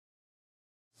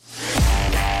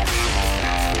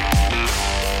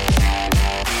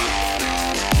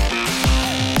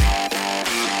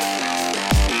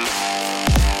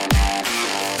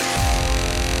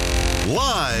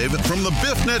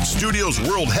Internet Studios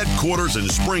World Headquarters in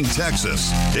Spring,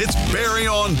 Texas, it's Barry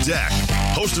on Deck,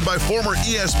 hosted by former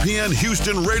ESPN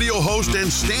Houston radio host and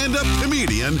stand-up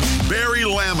comedian Barry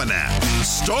Laminack,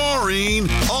 starring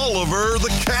Oliver the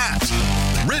Cat.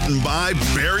 Written by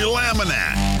Barry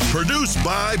Laminack, produced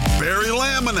by Barry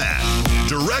Laminack,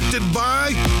 directed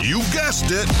by, you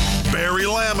guessed it, Barry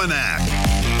Laminack,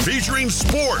 featuring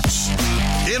sports,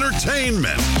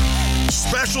 entertainment,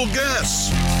 special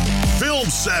guests, film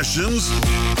sessions,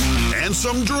 and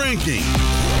some drinking.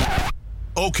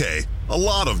 Okay, a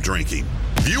lot of drinking.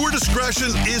 Viewer discretion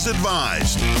is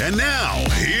advised. And now,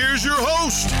 here's your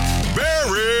host,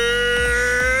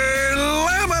 Barry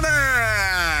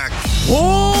Laminack.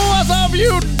 What's up,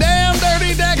 you damn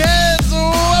dirty deckheads?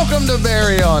 Welcome to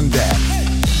Barry on Deck.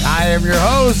 I am your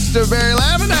host, Barry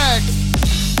Laminack.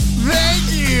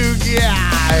 Thank you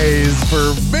guys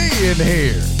for being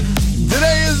here.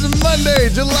 Today is Monday,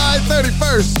 July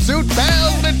 31st,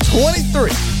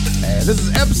 2023. And this is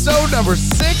episode number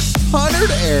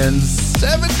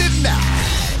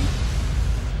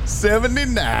 679.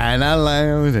 79. I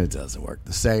like it. Doesn't work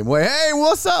the same way. Hey,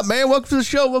 what's up, man? Welcome to the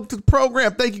show. Welcome to the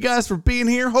program. Thank you guys for being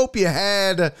here. Hope you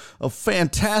had a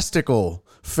fantastical,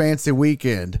 fancy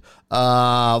weekend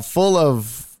full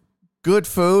of good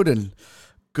food and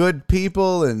good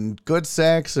people and good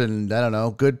sex and, I don't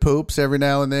know, good poops every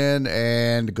now and then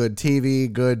and good TV,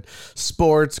 good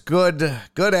sports, good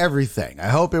everything. I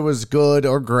hope it was good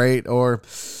or great or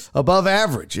above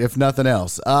average, if nothing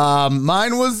else.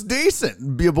 Mine was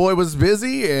decent. Your boy was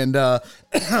busy, and so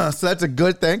that's a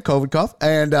good thing. COVID cough,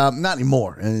 and not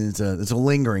anymore. And it's a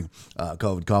lingering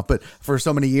COVID cough. But for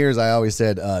so many years, I always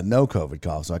said no COVID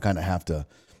cough, so I kind of have to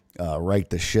right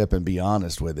the ship and be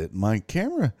honest with it. My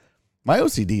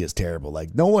OCD is terrible.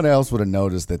 Like, no one else would have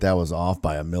noticed that was off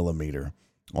by a millimeter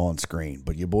on screen,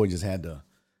 but your boy just had to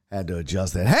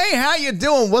adjust that. Hey, how you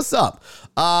doing? What's up?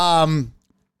 Bad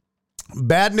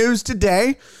news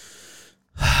today.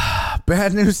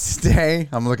 Bad news today.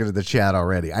 I'm looking at the chat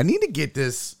already. I need to get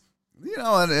this,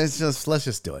 and let's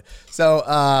just do it. So,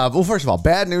 well, first of all,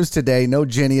 bad news today. No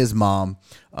Jenny as mom.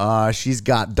 She's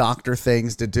got doctor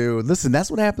things to do. Listen,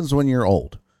 that's what happens when you're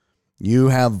old. You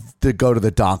have to go to the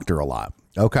doctor a lot.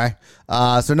 Okay.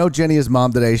 So no Jenny is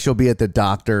mom today. She'll be at the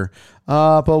doctor.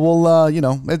 But we'll,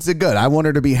 it's good. I want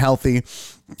her to be healthy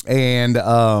and,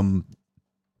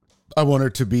 I want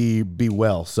her to be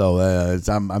well. So,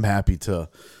 I'm happy to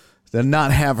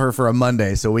not have her for a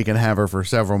Monday so we can have her for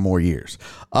several more years.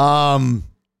 You know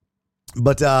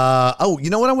what I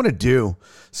want to do?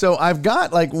 So I've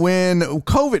got, like, when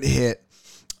COVID hit,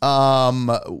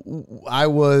 I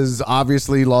was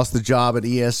obviously lost the job at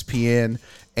ESPN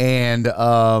and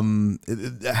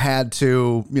had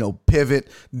to, pivot,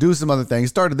 do some other things.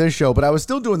 Started this show, but I was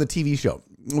still doing the TV show.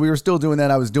 We were still doing that.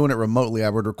 I was doing it remotely. I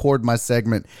would record my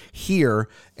segment here,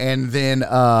 and then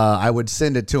I would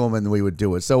send it to him, and we would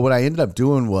do it. So what I ended up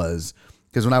doing was,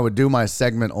 because when I would do my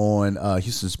segment on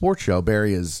Houston Sports Show,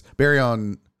 Barry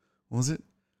on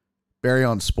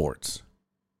Sports.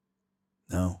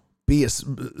 No.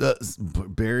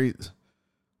 Barry,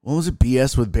 what was it?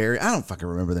 BS with Barry? I don't fucking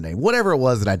remember the name. Whatever it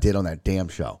was that I did on that damn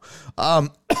show.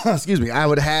 Excuse me. I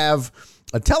would have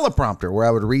a teleprompter where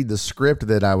I would read the script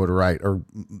that I would write, or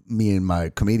me and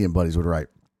my comedian buddies would write.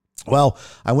 Well,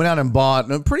 I went out and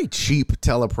bought a pretty cheap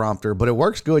teleprompter, but it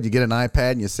works good. You get an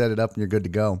iPad and you set it up and you're good to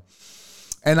go.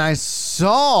 And I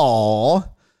saw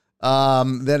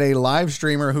that a live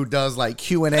streamer who does like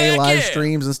Q&A live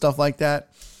streams and stuff like that,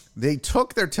 they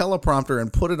took their teleprompter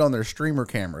and put it on their streamer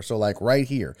camera. So like right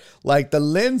here, like the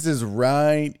lens is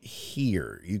right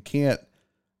here. You can't,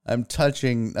 I'm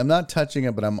not touching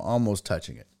it, but I'm almost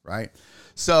touching it. Right.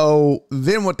 So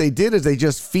then what they did is they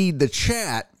just feed the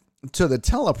chat to the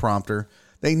teleprompter.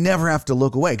 They never have to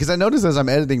look away. Cause I notice as I'm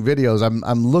editing videos,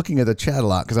 I'm looking at the chat a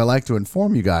lot cause I like to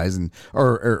inform you guys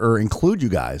or include you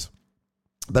guys.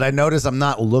 But I notice I'm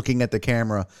not looking at the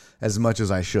camera as much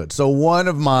as I should. So one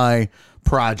of my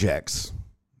projects,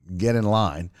 get in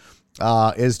line,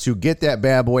 is to get that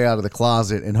bad boy out of the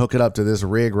closet and hook it up to this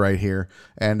rig right here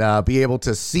and be able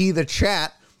to see the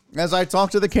chat as I talk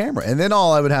to the camera. And then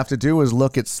all I would have to do is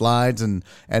look at slides and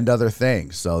other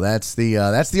things. So that's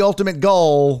the ultimate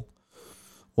goal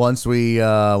once we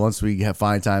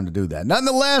find time to do that.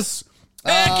 Nonetheless,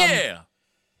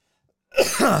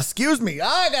 excuse me,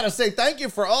 I gotta say thank you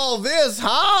for all this.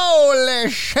 Holy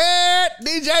shit,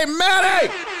 DJ Matty!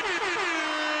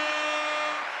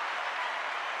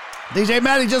 DJ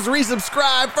Matty just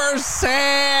resubscribed for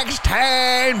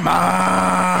 16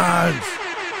 months.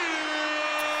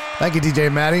 Thank you,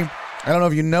 DJ Matty. I don't know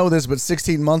if you know this, but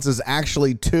 16 months is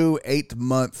actually 2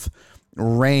 8-month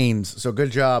rains. So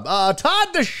good job. Todd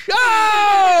the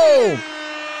Show!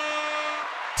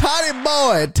 Toddy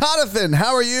boy, Toddathan,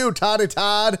 how are you, Todd?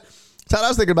 Todd, I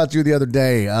was thinking about you the other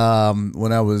day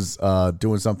when I was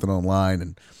doing something online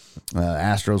and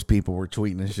Astros people were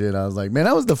tweeting and shit. I was like, man,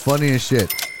 that was the funniest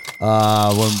shit.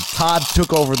 When Todd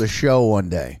took over the show one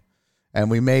day and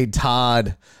we made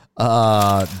Todd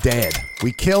dead.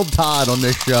 We killed Todd on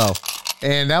this show.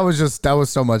 And that was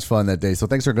so much fun that day. So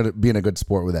thanks for being a good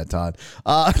sport with that, Todd.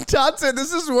 Todd said,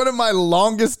 this is one of my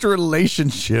longest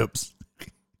relationships.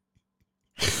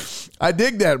 I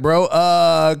dig that, bro.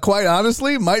 Quite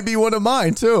honestly, might be one of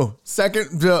mine too.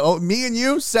 Second to me and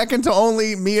you, second to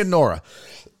only me and Nora.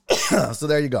 So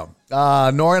there you go.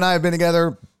 Nora and I have been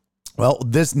together, well,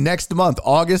 this next month,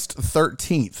 August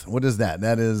 13th. What is that?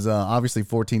 That is obviously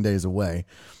 14 days away.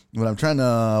 But I'm trying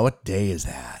to, what day is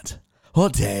that?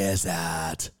 What day is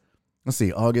that? Let's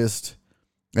see, August.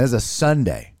 That's a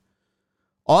Sunday.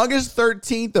 August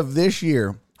 13th of this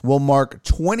year will mark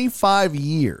 25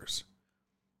 years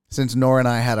since Nora and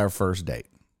I had our first date.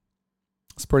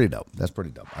 It's pretty dope. That's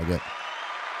pretty dope. I get.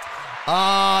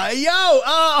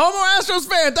 Homo Astros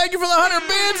fan, thank you for the 100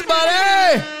 bits,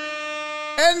 buddy.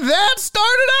 And that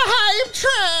started a hype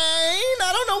train.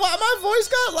 I don't know why my voice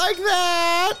got like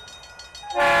that.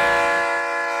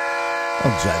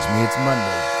 Don't judge me. It's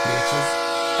Monday, bitches.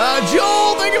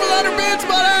 Joel, thank you for the 100 bits,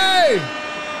 buddy.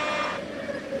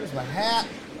 Where's my hat?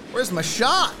 Where's my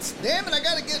shots? Damn it, I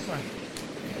gotta get my...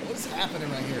 What's happening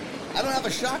right here? I don't have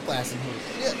a shot glass in here.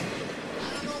 Shit.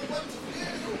 I don't know what to do.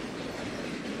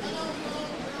 I don't know.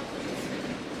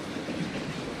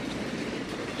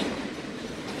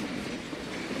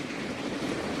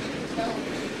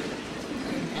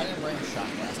 I didn't bring a shot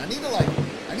glass.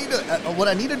 What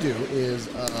I need to do is,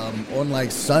 on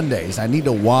like Sundays, I need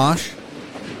to wash.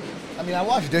 I mean, I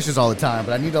wash dishes all the time,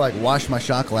 but I need to like wash my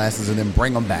shot glasses and then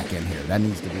bring them back in here. That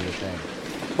needs to be the thing.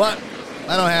 But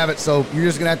I don't have it, so you're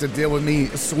just gonna have to deal with me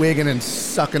swigging and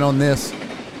sucking on this.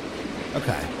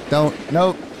 Okay.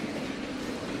 Nope.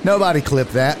 Nobody clip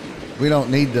that. We don't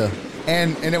need to.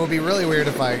 And it would be really weird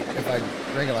if I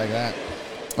drink it like that.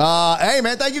 Hey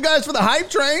man, thank you guys for the hype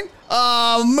train.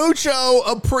 Mucho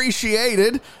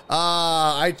appreciated.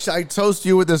 I toast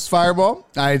you with this fireball.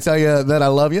 I tell you that I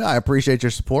love you. I appreciate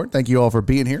your support. Thank you all for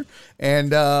being here.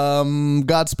 And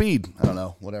Godspeed. I don't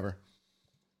know, whatever.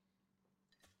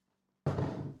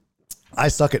 I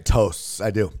suck at toasts.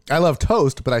 I do. I love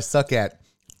toast, but I suck at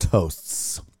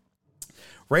toasts.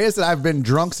 Reyes said I've been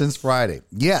drunk since Friday.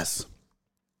 Yes.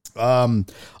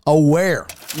 Aware.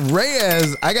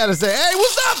 Reyes, I gotta say, hey,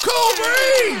 what's up, Cool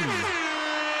Breeze?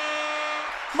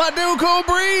 My dude, Cool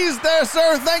Breeze there,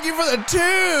 sir. Thank you for the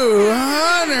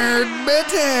 200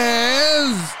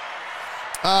 bitches.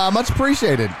 Much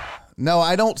appreciated. No,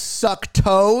 I don't suck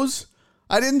toes.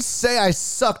 I didn't say I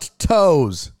sucked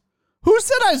toes. Who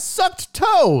said I sucked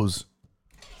toes?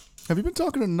 Have you been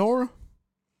talking to Nora?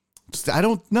 I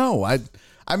don't know. I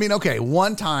mean, okay,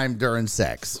 one time during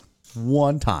sex.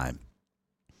 One time.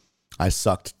 I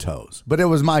sucked toes. But it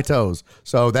was my toes.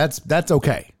 So that's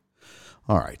okay.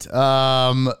 All right.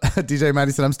 DJ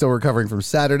Matty said I'm still recovering from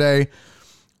Saturday.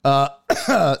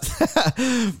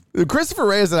 Christopher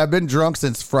Reyes said I've been drunk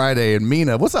since Friday. And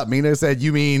Mina, what's up, Mina? Said,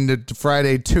 you mean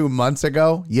Friday 2 months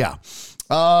ago? Yeah.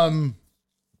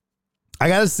 I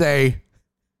gotta say,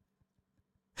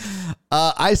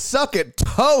 I suck at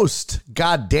toast.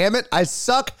 God damn it. I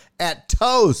suck at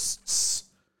toasts.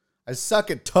 I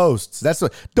suck at toasts. That's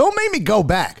what, don't make me go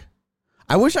back.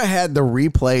 I wish I had the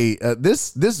replay.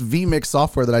 This vMix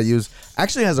software that I use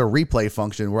actually has a replay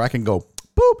function where I can go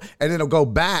boop and it'll go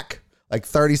back like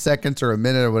 30 seconds or a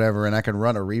minute or whatever. And I can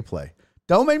run a replay.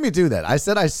 Don't make me do that. I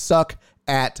said I suck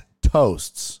at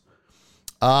toasts.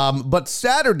 But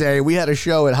Saturday we had a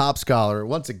show at Hop Scholar.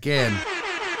 Once again,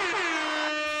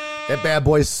 that bad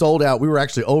boy sold out. We were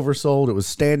actually oversold. It was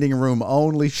standing room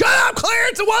only. Shut up,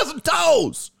 Clarence. It wasn't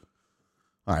toes.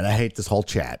 All right. I hate this whole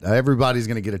chat. Everybody's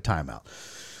going to get a timeout.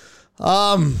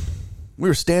 We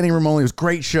were standing room only. It was a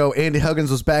great show. Andy Huggins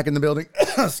was back in the building.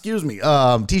 Excuse me.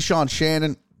 T-Shawn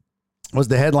Shannon was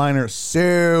the headliner.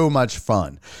 So much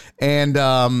fun. And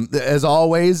as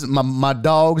always, my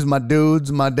dogs, my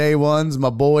dudes, my day ones,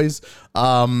 my boys,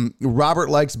 Robert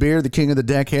Likes Beer, the king of the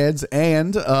deckheads,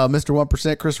 and Mr.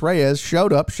 1% Chris Reyes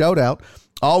showed out.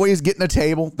 Always getting a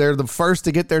table. They're the first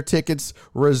to get their tickets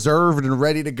reserved and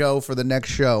ready to go for the next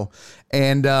show.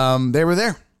 And they were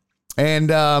there.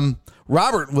 And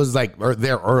Robert was like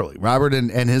there early. Robert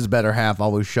and his better half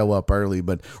always show up early,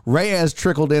 but Reyes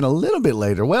trickled in a little bit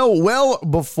later. Well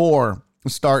before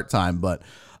start time, but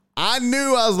I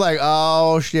knew, I was like,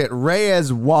 oh shit,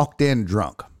 Reyes walked in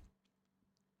drunk.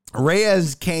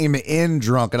 Reyes came in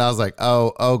drunk, and I was like,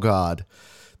 oh God,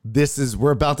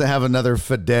 we're about to have another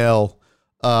Fidel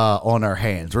on our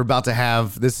hands. We're about to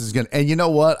have, and you know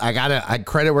what? I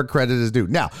credit where credit is due.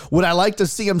 Now, would I like to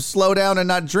see him slow down and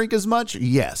not drink as much?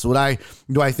 Yes. Do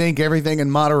I think everything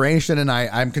in moderation, and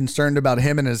I'm concerned about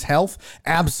him and his health?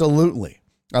 Absolutely.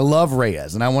 I love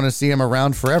Reyes, and I want to see him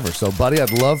around forever. So, buddy,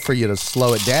 I'd love for you to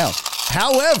slow it down.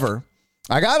 However,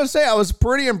 I got to say, I was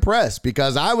pretty impressed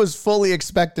because I was fully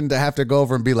expecting to have to go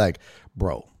over and be like,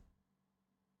 bro,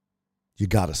 you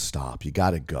got to stop. You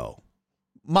got to go.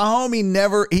 My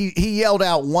homie he yelled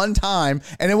out one time,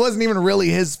 and it wasn't even really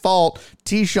his fault.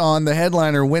 T-Shawn, the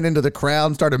headliner, went into the crowd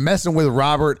and started messing with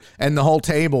Robert and the whole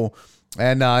table.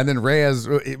 And then Reyes,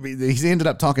 he ended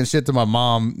up talking shit to my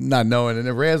mom, not knowing. And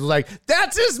then Reyes was like,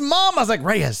 that's his mom. I was like,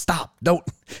 Reyes, stop. Don't.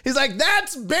 He's like,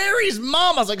 that's Barry's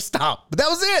mom. I was like, stop. But that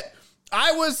was it.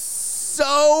 I was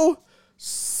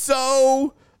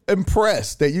so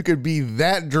impressed that you could be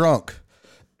that drunk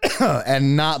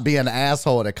and not be an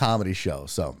asshole at a comedy show.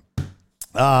 So,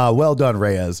 well done,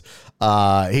 Reyes.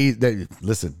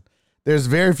 Listen, there's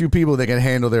very few people that can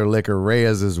handle their liquor.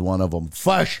 Reyes is one of them.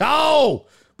 For sure.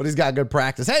 But he's got good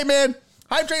practice. Hey, man,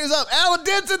 Hype Train is up. Alan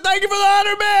Denson, thank you for the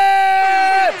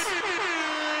 100 bits.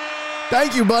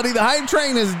 Thank you, buddy. The Hype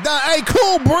Train is done. Hey,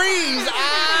 Cool Breeze.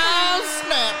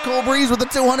 Snap. Cool Breeze with the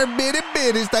 200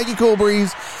 bitties. Thank you, Cool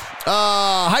Breeze.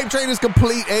 Hype Train is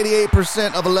complete.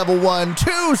 88% of a level 1.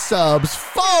 2 subs.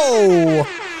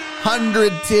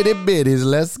 400 titty bitties.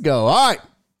 Let's go. All right.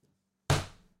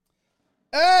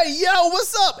 Hey, yo,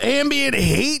 what's up, Ambient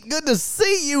Heat? Good to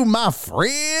see you, my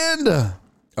friend.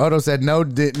 Odo said no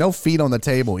feet on the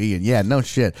table, Ian. Yeah, no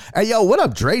shit. Hey, yo, what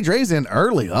up, Dre? Dre's in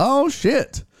early. Oh,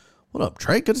 shit. What up,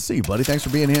 Trey? Good to see you, buddy. Thanks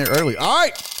for being here early. All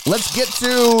right, let's get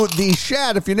to the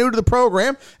chat. If you're new to the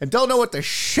program and don't know what the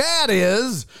chat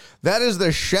is, that is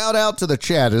the shout out to the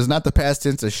chat. It is not the past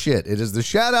tense of shit. It is the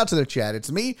shout out to the chat.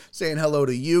 It's me saying hello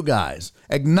to you guys,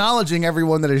 acknowledging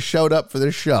everyone that has showed up for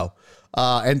this show,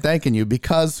 and thanking you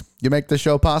because you make the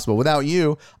show possible. Without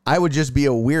you, I would just be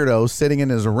a weirdo sitting in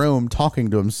his room talking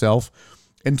to himself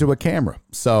into a camera.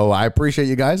 So I appreciate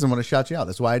you guys. I'm going to shout you out.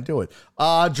 That's why I do it.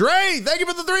 Dre, thank you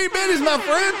for the 3 minutes, my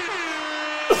friend.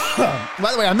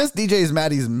 By the way, I missed DJ's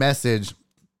Maddie's message.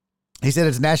 He said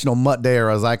it's National Mutt Day,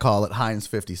 or as I call it, Heinz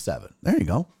 57. There you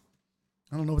go.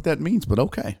 I don't know what that means, but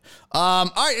okay. All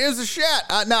right, here's the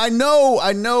chat. Now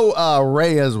I know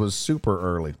Reyes was super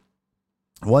early.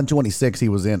 126, he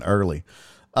was in early.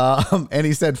 And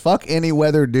he said, fuck any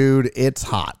weather, dude. It's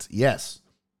hot. Yes,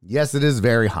 it is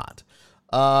very hot.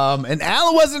 And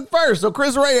Alan wasn't first. So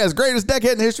Chris Reyes, greatest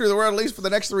decade in the history of the world, at least for the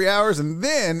next 3 hours. And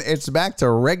then it's back to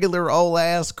regular old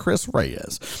ass Chris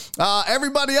Reyes.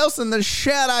 Everybody else in the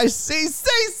chat I see.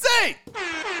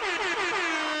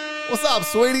 What's up,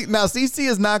 sweetie? Now, Cece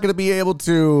is not going to be able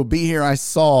to be here. I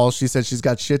saw. She said she's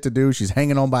got shit to do. She's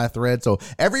hanging on by a thread. So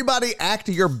everybody act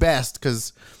your best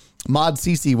because Mod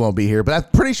Cece won't be here. But I'm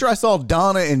pretty sure I saw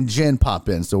Donna and Jen pop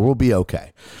in. So we'll be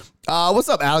okay. What's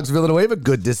up, Alex Villanueva?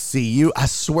 Good to see you. I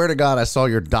swear to God, I saw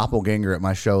your doppelganger at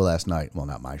my show last night. Well,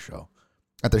 not my show.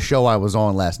 At the show I was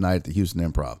on last night at the Houston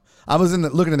Improv. I was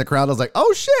looking in the crowd. I was like,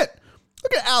 oh, shit.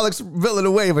 Look at Alex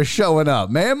Villanueva showing up,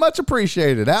 man. Much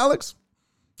appreciated, Alex.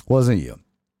 Wasn't you.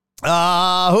 Who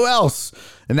else?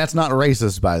 And that's not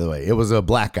racist, by the way. It was a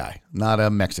black guy, not a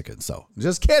Mexican. So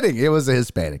just kidding. It was a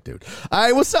Hispanic dude. All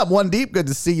right, what's up, One Deep? Good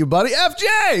to see you, buddy.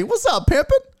 FJ, what's up, pimpin'?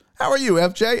 How are you,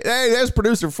 FJ? Hey, there's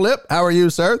producer Flip. How are you,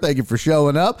 sir? Thank you for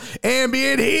showing up.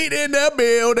 Ambient Heat in the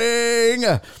building.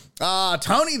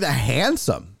 Tony the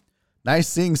Handsome. Nice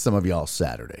seeing some of y'all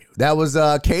Saturday. That was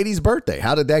Katie's birthday.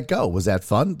 How did that go? Was that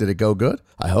fun? Did it go good?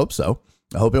 I hope so.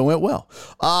 I hope it went well.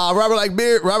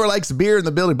 Robert likes beer in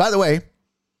the building. By the way,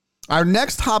 our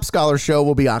next Hop Scholar show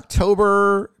will be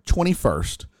October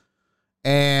 21st.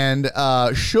 And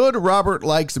should Robert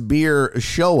Likes Beer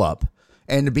show up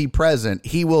and be present,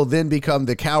 he will then become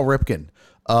the Cal Ripken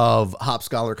of Hop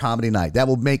Scholar Comedy Night. That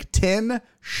will make 10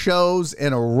 shows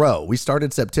in a row. We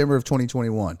started September of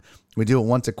 2021. We do it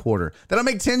once a quarter. That'll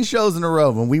make 10 shows in a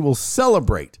row, and we will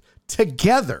celebrate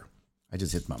together. I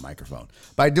just hit my microphone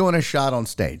by doing a shot on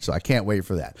stage, so I can't wait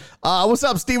for that. What's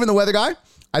up, Steven the Weather Guy?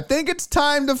 I think it's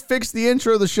time to fix the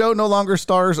intro of the show. No longer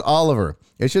stars Oliver.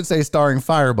 It should say starring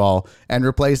Fireball and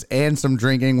replace and some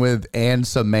drinking with and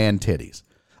some man titties.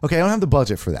 Okay, I don't have the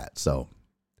budget for that, so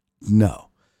no.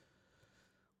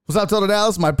 What's up, Total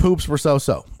Dallas? My poops were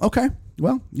so-so. Okay,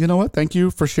 well, you know what? Thank you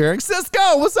for sharing.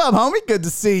 Cisco, what's up, homie? Good to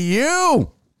see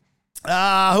you.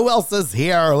 Who else is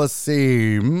here? Let's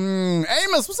see.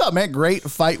 Amos, what's up, man? Great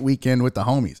fight weekend with the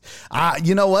homies.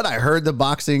 You know what? I heard the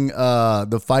boxing,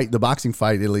 the boxing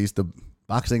fight, at least the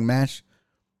boxing match.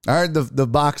 I heard the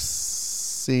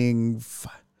boxing.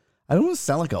 I don't want to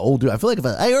sound like an old dude. I feel like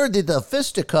I heard that the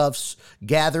fisticuffs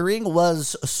gathering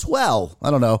was swell.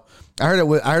 I don't know. I heard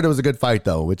it was a good fight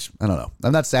though, which I don't know.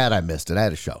 I'm not sad I missed it. I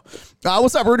had a show.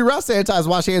 What's up, Rudy Rouse? Sanitize,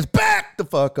 wash hands. Back the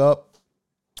fuck up.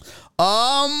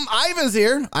 Ivan's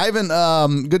here.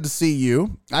 Ivan, good to see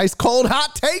you. Ice Cold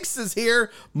Hot Takes is here.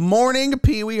 Morning,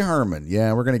 Pee Wee Herman.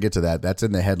 Yeah, we're going to get to that. That's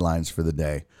in the headlines for the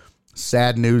day.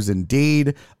 Sad news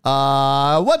indeed.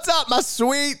 What's up, my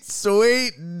sweet,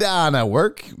 sweet Donna?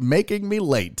 Work making me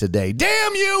late today.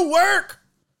 Damn you, work.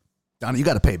 Donna, you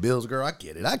got to pay bills, girl. I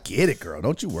get it, girl.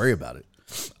 Don't you worry about it.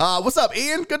 What's up,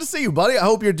 Ian? Good to see you, buddy. I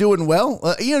hope you're doing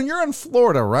well. Ian, you're in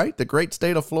Florida, right? The great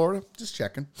state of Florida. Just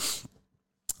checking.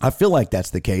 I feel like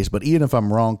that's the case, but Ian, if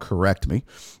I'm wrong, correct me.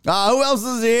 Who else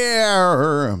is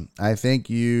here? I think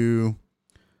you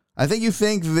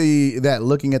think that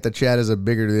looking at the chat is a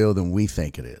bigger deal than we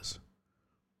think it is.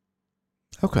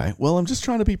 Okay, well, I'm just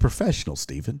trying to be professional,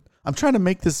 Stephen. I'm trying to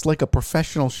make this like a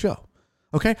professional show.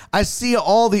 Okay, I see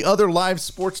all the other live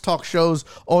sports talk shows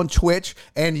on Twitch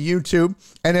and YouTube,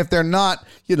 and if they're not,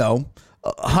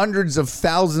 hundreds of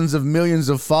thousands of millions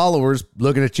of followers,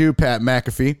 looking at you, Pat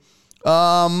McAfee.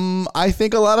 I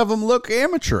think a lot of them look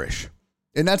amateurish.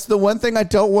 And that's the one thing I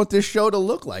don't want this show to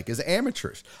look like is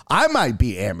amateurish. I might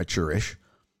be amateurish.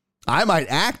 I might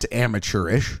act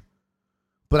amateurish,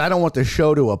 but I don't want the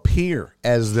show to appear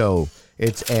as though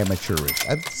it's amateurish.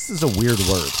 This is a weird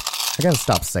word. I got to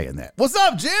stop saying that. What's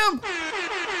up, Jim?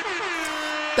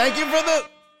 Thank you for the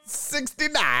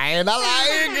 69. I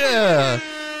like it.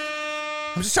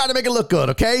 I'm just trying to make it look good,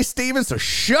 okay, Steven? So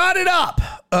shut it up.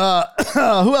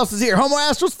 Who else is here? Homo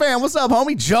Astros fan. What's up,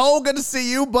 homie? Joe, good to see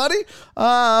you, buddy.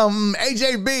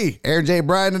 AJB. Aaron J.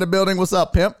 Bryan in the building. What's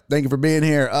up, pimp? Thank you for being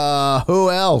here. Who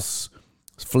else?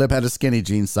 Flip had a skinny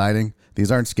jeans sighting.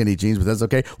 These aren't skinny jeans, but that's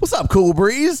okay. What's up, Cool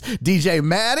Breeze? DJ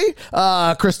Maddie.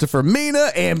 Christopher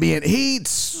Mina. Ambient Heat.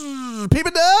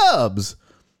 Peepin' Dubs.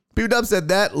 Pew Dubs said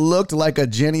that looked like a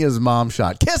Genia's mom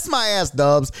shot. Kiss my ass,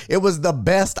 Dubs. It was the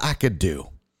best I could do.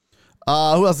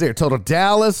 Who else is here? Total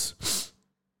Dallas.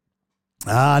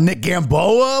 Nick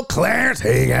Gamboa. Clarence.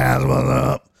 Hey, guys, what's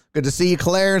up? Good to see you,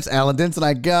 Clarence. Alan Denson,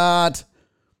 I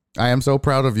am so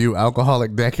proud of you,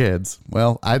 alcoholic deckheads.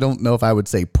 Well, I don't know if I would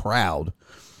say proud.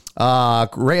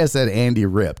 Rhea said Andy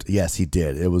ripped. Yes, he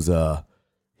did. It was,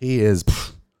 he's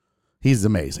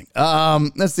amazing.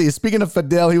 Let's see. Speaking of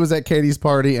Fidel, he was at Katie's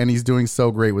party and he's doing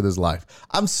so great with his life.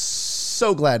 I'm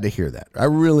so glad to hear that. I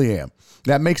really am.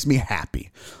 That makes me happy.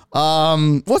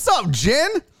 What's up, Jen?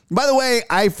 By the way,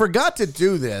 I forgot to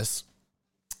do this,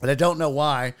 and I don't know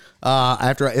why.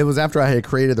 After I had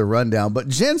created the rundown, but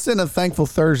Jen sent a thankful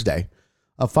Thursday,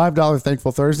 a $5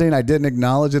 thankful Thursday, and I didn't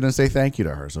acknowledge it and say thank you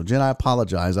to her. So Jen, I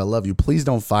apologize. I love you. Please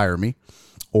don't fire me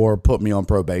or put me on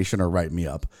probation or write me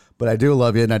up. But I do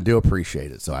love you and I do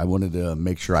appreciate it. So I wanted to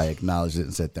make sure I acknowledged it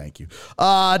and said thank you.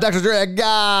 Dr. Dre,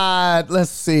 let's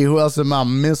see, who else am I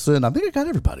missing? I think I got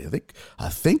everybody. I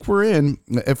think we're in,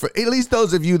 for at least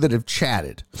those of you that have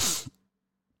chatted.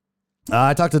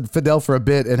 I talked to Fidel for a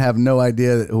bit and have no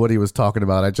idea what he was talking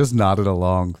about. I just nodded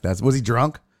along. Was he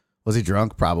drunk?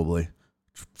 Probably.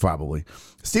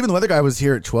 Stephen the Weather Guy was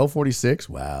here at 12:46.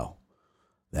 Wow.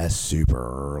 That's super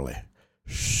early.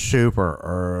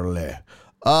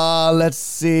 Let's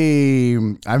see.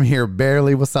 I'm here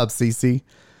barely. What's up, CC?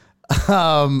 Who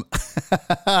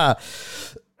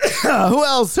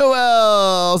else?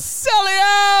 Celio!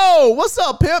 What's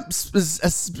up, pimp?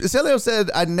 Celio said,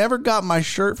 I never got my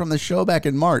shirt from the show back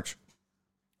in March.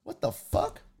 What the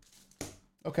fuck?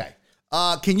 Okay.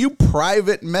 Can you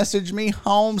private message me,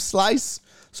 home slice,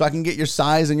 so I can get your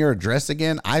size and your address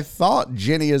again? I thought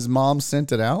Jenny's mom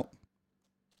sent it out,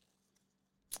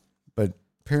 but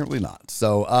apparently not.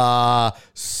 So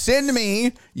send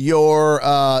me your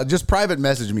just private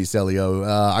message me, Celio.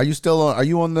 Are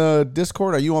you on the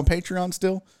Discord? Are you on Patreon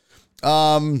still?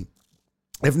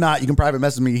 If not, you can private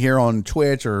message me here on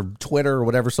Twitch or Twitter or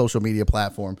whatever social media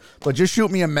platform. But just shoot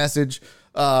me a message.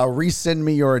 Resend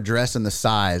me your address and the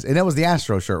size. And it was the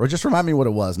Astros shirt. Or just remind me what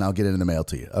it was and I'll get it in the mail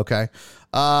to you. Okay.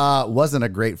 Wasn't a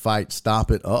great fight.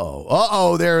 Stop it.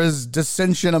 There is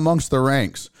dissension amongst the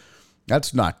ranks.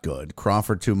 That's not good.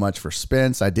 Crawford too much for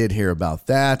Spence. I did hear about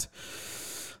that.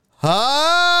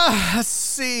 Let's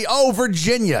see. Oh,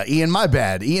 Virginia. Ian, my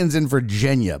bad. Ian's in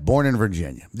Virginia. Born in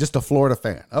Virginia. Just a Florida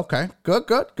fan. Okay. Good.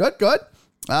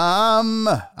 I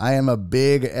am a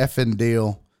big effing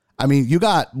deal. I mean, you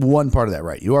got one part of that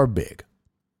right. You are big.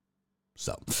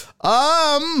 So,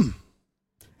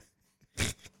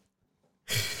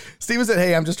 Steven said,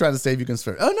 hey, I'm just trying to save you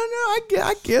concern. Oh, no,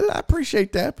 I get it. I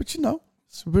appreciate that. But,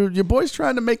 your boy's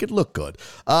trying to make it look good.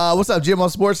 What's up, Jim on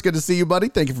Sports? Good to see you, buddy.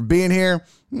 Thank you for being here.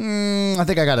 I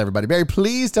think I got everybody. Barry,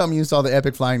 please tell me you saw the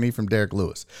epic flying knee from Derek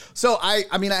Lewis. So, I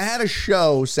had a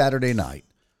show Saturday night,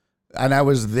 and I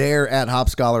was there at Hop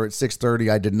Scholar at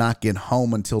 6:30. I did not get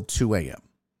home until 2 a.m.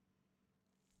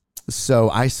 So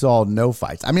I saw no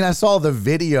fights. I saw the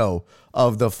video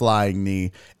of the flying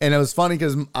knee, and it was funny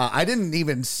because I didn't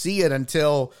even see it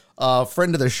until a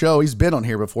friend of the show. He's been on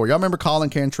here before. Y'all remember Colin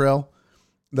Cantrell,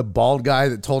 the bald guy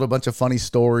that told a bunch of funny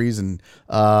stories, and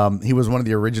he was one of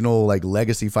the original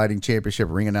Legacy Fighting Championship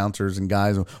ring announcers and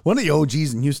guys, one of the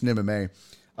OGs in Houston MMA.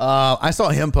 I saw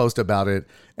him post about it,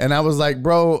 and I was like,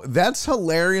 bro, that's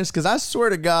hilarious, because I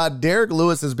swear to God, Derek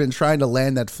Lewis has been trying to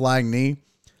land that flying knee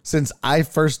since I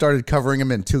first started covering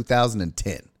him in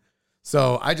 2010.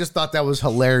 So I just thought that was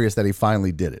hilarious that he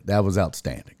finally did it. That was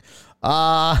outstanding.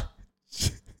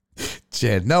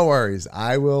 Jen, no worries.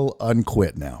 I will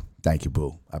unquit now. Thank you,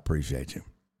 boo. I appreciate you.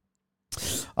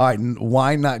 All right.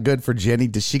 Wine not good for Jenny.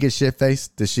 Does she get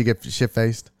shit-faced?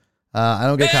 I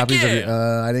don't get copies of your,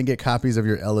 I didn't get copies of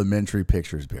your elementary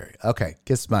pictures, Barry. Okay.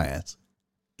 Kiss my ass.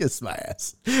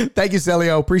 Thank you,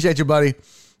 Celio. Appreciate you, buddy.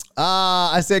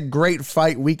 I said great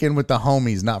fight weekend with the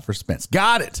homies, not for Spence.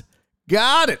 Got it.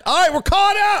 All right, we're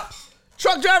caught up.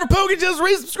 Truck driver Poogie just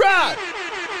resubscribed.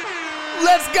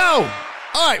 Let's go.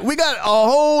 All right, we got a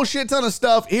whole shit ton of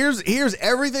stuff. Here's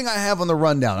everything I have on the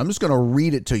rundown. I'm just going to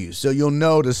read it to you so you'll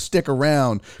know to stick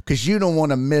around, because you don't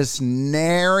want to miss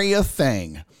nary a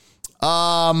thing.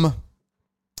 I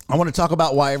want to talk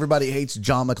about why everybody hates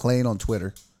John McClain on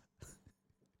Twitter.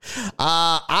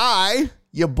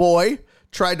 Your boy,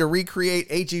 tried to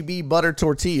recreate HEB Butter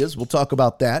Tortillas. We'll talk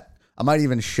about that. I might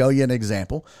even show you an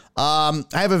example. I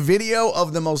have a video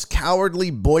of the most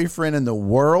cowardly boyfriend in the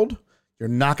world. You're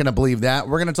not going to believe that.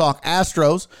 We're going to talk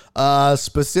Astros,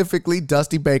 specifically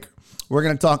Dusty Baker. We're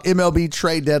going to talk MLB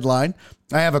trade deadline.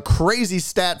 I have a crazy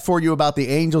stat for you about the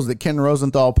Angels that Ken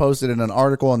Rosenthal posted in an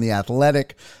article on The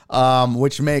Athletic,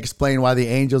 which may explain why the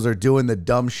Angels are doing the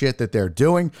dumb shit that they're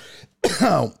doing.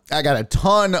 I got a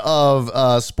ton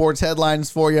of sports headlines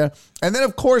for you. And then,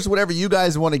 of course, whatever you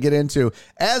guys want to get into.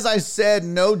 As I said,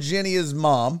 no Jenny is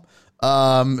mom.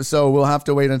 So we'll have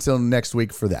to wait until next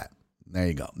week for that. There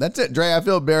you go. That's it, Dre. I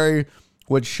feel Barry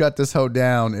would shut this hoe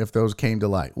down if those came to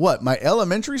light. What, my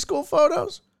elementary school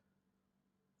photos?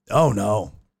 Oh,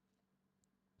 no.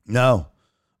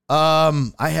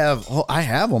 I have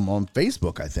them on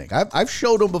Facebook, I think. I've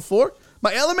showed them before.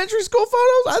 My elementary school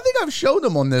photos, I think I've showed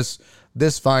them on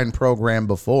this fine program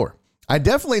before. I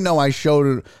definitely know I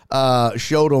showed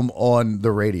them on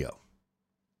the radio.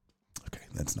 Okay,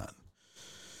 that's not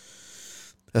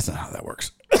how that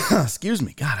works. Excuse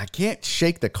me. God, I can't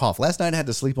shake the cough. Last night I had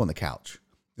to sleep on the couch.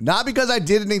 Not because I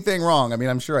did anything wrong.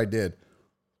 I'm sure I did.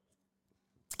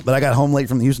 But I got home late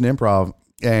from the Houston Improv,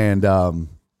 and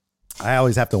I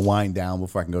always have to wind down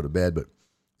before I can go to bed, but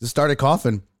just started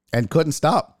coughing and couldn't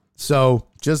stop. So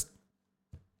just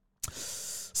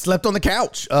slept on the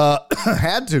couch.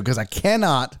 Had to, because I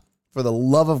cannot, for the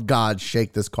love of God,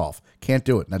 shake this cough. Can't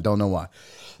do it, and I don't know why.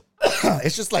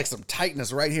 It's just like some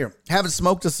tightness right here. Haven't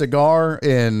smoked a cigar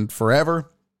in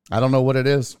forever. I don't know what it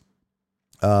is.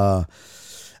 I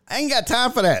ain't got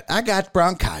time for that. I got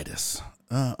bronchitis.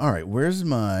 All right, where's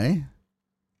my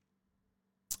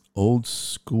old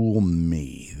school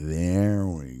me? There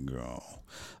we go.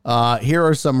 Here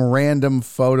are some random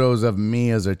photos of me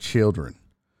as a children.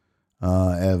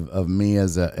 Of me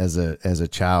as a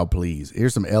child, please.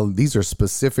 Here's some. These are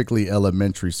specifically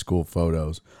elementary school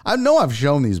photos. I know I've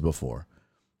shown these before.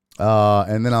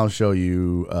 And then I'll show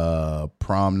you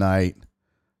prom night.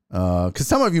 Because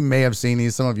some of you may have seen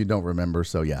these, some of you don't remember.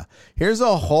 So yeah, here's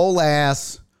a whole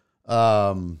ass.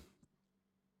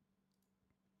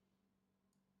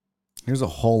 Here's a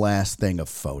whole ass thing of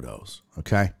photos.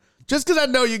 Okay. Just because I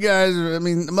know you guys, a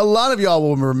lot of y'all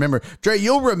will remember. Dre,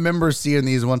 you'll remember seeing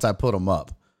these once I put them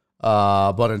up.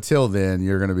 But until then,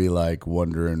 you're going to be like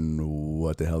wondering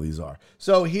what the hell these are.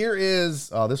 So here is,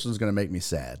 this one's going to make me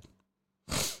sad.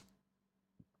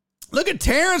 Look at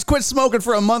Terrence quit smoking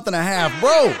for a month and a half,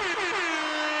 bro.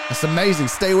 That's amazing.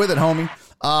 Stay with it, homie.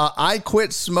 I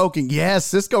quit smoking. Yes,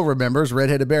 Cisco remembers.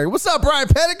 Redheaded Barry. What's up, Brian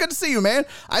Pettit? Good to see you, man.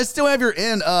 I still have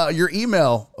your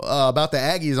email about the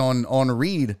Aggies on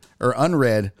read or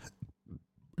unread,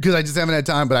 because I just haven't had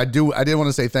time. But I did want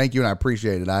to say thank you, and I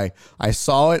appreciate it. I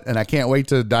saw it, and I can't wait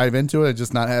to dive into it. I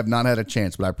just not had a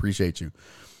chance, but I appreciate you.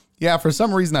 Yeah, for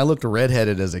some reason I looked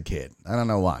redheaded as a kid. I don't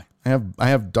know why. I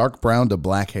have dark brown to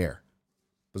black hair.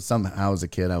 But somehow as a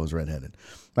kid, I was redheaded.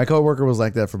 My coworker was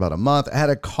like that for about a month. I had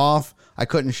a cough I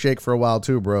couldn't shake for a while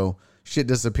too, bro. Shit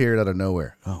disappeared out of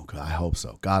nowhere. Oh, God, I hope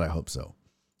so. God, I hope so.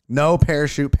 No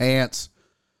parachute pants.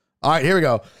 All right, here we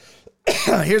go.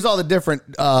 Here's all the different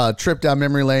trip down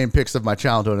memory lane pics of my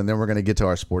childhood, and then we're going to get to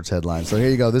our sports headlines. So here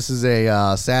you go. This is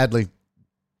sadly,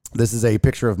 this is a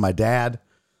picture of my dad.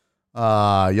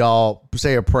 Y'all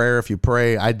say a prayer if you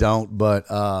pray. I don't, but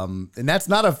and that's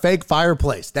not a fake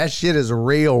fireplace. That shit is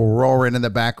real, roaring in the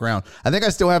background. I think I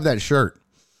still have that shirt.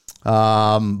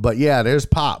 But yeah, there's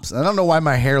Pops. I don't know why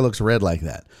my hair looks red like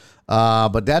that.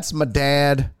 But that's my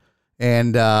dad,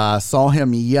 and saw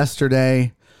him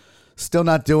yesterday. Still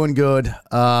not doing good. He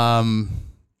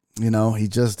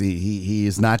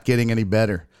is not getting any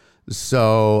better.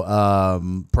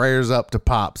 So prayers up to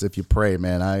Pops if you pray,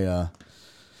 man. I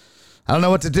don't know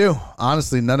what to do.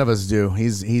 Honestly, none of us do.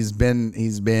 He's been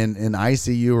in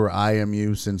ICU or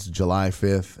IMU since July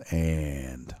 5th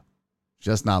and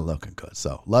just not looking good.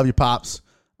 So love you, Pops.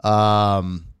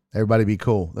 Everybody be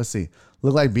cool. Let's see.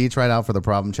 Look like B tried out for the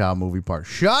Problem Child movie part.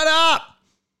 Shut up.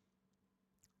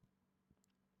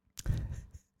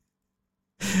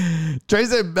 Trey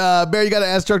said, Bear, you got to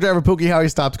ask truck driver Pookie how he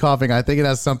stopped coughing. I think it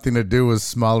has something to do with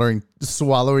swallowing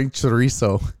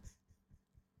chorizo.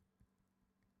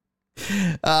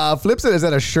 Flip said, is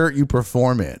that a shirt you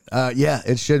perform in? Yeah,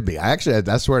 it should be. I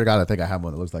swear to God, I think I have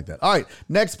one that looks like that. All right,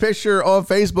 next picture on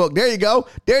Facebook. There you go.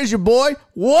 There's your boy.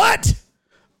 What?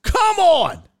 Come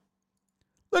on.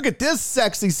 Look at this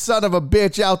sexy son of a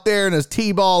bitch out there in his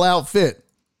T-ball outfit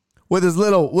with his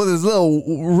little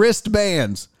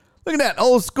wristbands. Look at that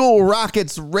old school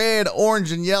Rockets, red,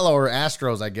 orange, and yellow, or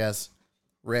Astros, I guess.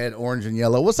 Red, orange, and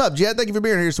yellow. What's up, Jet? Thank you for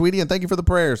being here, sweetie, and thank you for the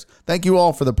prayers. Thank you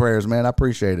all for the prayers, man. I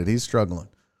appreciate it. He's struggling.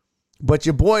 But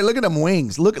your boy, look at them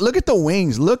wings. Look at the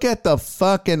wings. Look at the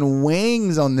fucking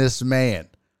wings on this man.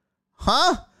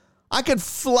 Huh? I could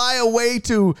fly away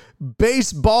to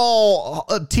baseball,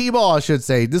 T-ball, I should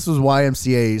say. This was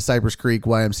YMCA, Cypress Creek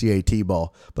YMCA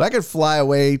T-ball. But I could fly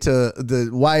away to the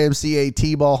YMCA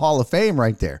T-ball Hall of Fame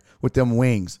right there with them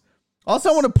wings. Also,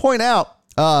 I want to point out,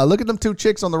 look at them two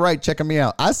chicks on the right checking me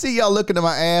out. I see y'all looking at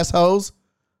my assholes.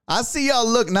 I see y'all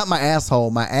look, not my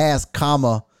asshole, my ass,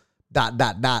 comma, ...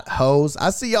 hose. I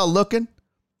see y'all looking.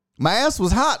 My ass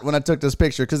was hot when I took this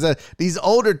picture because these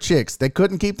older chicks, they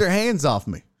couldn't keep their hands off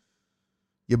me.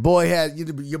 Your boy had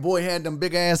them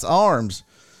big ass arms.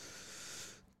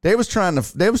 They was trying to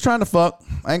fuck.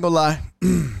 I ain't gonna lie.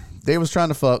 They was trying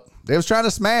to fuck. They was trying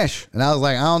to smash. And I was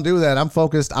like, I don't do that. I'm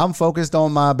focused on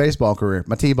my baseball career,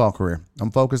 my T-ball career. I'm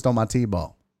focused on my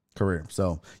T-ball career.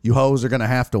 So you hoes are going to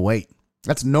have to wait.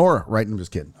 That's Nora, right? I'm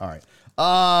just kidding. All right.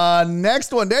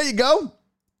 Next one. There you go.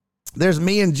 There's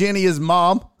me and Jenny, his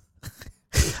mom.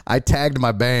 I tagged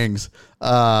my bangs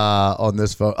on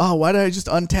this photo. Oh, why did I just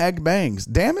untag bangs?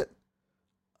 Damn it.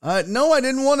 No, I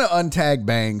didn't want to untag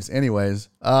bangs. Anyways,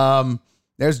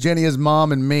 there's Jenny, his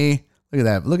mom, and me. Look at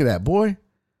that. Look at that, boy.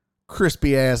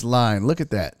 Crispy ass line. Look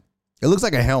at that. It looks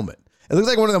like a helmet. It looks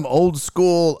like one of them old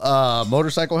school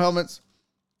motorcycle helmets.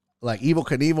 Like Evel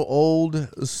Knievel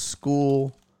old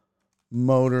school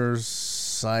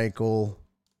motorcycle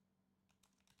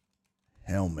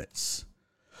helmets.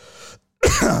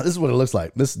 This is what it looks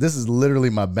like. This is literally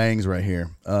my bangs right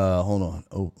here. Hold on.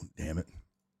 Oh, damn it.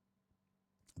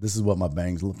 This is what my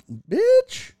bangs look.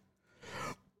 Bitch.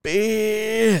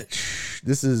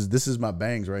 This is my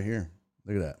bangs right here.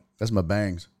 Look at that. That's my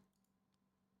bangs.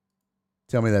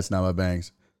 Tell me that's not my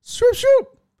bangs. Shoot.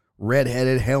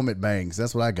 Red-headed helmet bangs.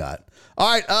 That's what I got.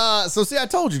 All right. So see, I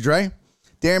told you, Dre.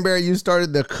 Darren Barry, you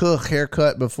started the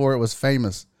haircut before it was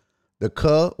famous.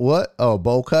 The what? Oh,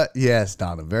 bowl cut? Yes,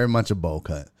 Donna. Very much a bowl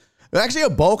cut. Actually,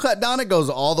 a bowl cut, Donna, goes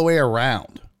all the way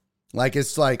around. Like,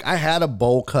 it's like, I had a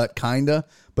bowl cut, kinda.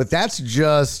 But that's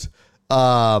just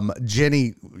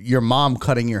Jenny, your mom,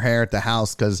 cutting your hair at the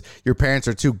house because your parents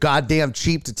are too goddamn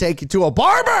cheap to take you to a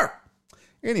barber.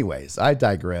 Anyways, I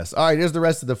digress. All right, here's the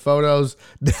rest of the photos.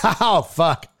 Oh,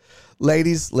 fuck.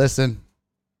 Ladies, listen.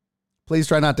 Please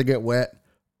try not to get wet.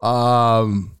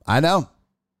 I know.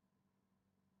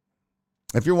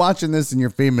 If you're watching this and you're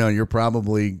female, you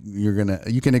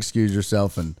can excuse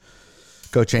yourself and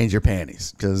go change your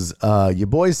panties because your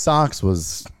boy's socks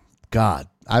was, God,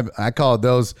 I called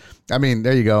those. I mean,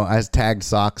 there you go. I tagged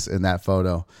socks in that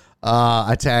photo.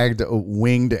 I tagged a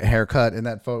winged haircut in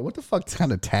that photo. What the fuck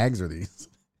kind of tags are these?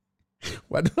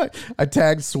 Why do I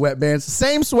tagged sweatbands?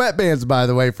 Same sweatbands, by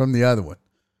the way, from the other one.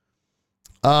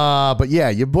 But yeah,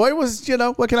 your boy was,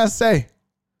 what can I say?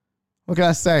 What can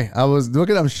I say? I was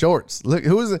looking at them shorts. Look,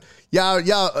 who was it? Y'all,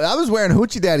 I was wearing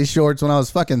Hoochie Daddy shorts when I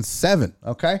was fucking 7.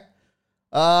 Okay.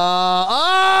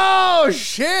 Oh,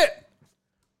 shit.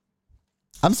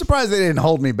 I'm surprised they didn't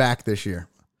hold me back this year.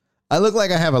 I look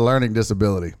like I have a learning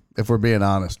disability, if we're being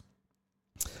honest.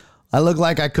 I look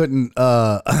like I couldn't,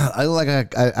 I look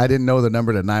like I didn't know the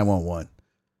number to 911.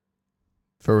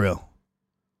 For real.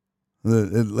 It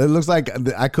looks like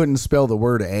I couldn't spell the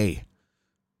word A.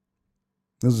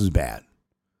 This is bad.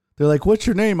 They're like, what's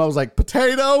your name? I was like,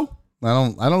 potato. I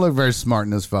don't look very smart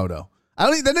in this photo.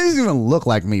 That doesn't even look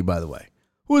like me, by the way.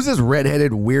 Who is this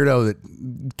redheaded weirdo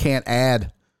that can't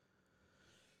add?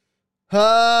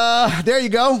 There you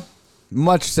go.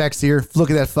 Much sexier.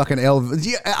 Look at that fucking Elvis.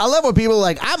 Yeah, I love when people are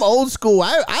like, I'm old school.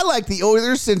 I like the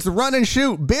Oilers since run and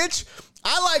shoot. Bitch,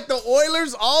 I like the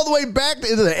Oilers all the way back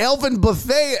into the Elvin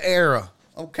Buffet era.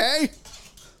 Okay?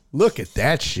 Look at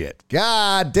that shit.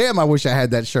 God damn, I wish I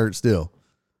had that shirt still.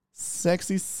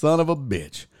 Sexy son of a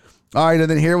bitch. All right, and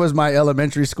then here was my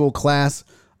elementary school class.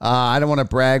 I don't want to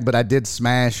brag, but I did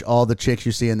smash all the chicks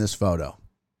you see in this photo.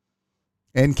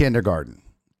 In kindergarten.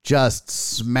 Just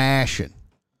smashing.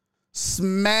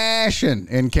 Smashing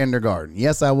in kindergarten.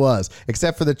 Yes, I was.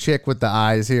 Except for the chick with the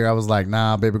eyes here. I was like,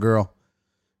 nah, baby girl,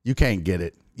 you can't get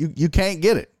it. You can't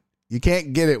get it. You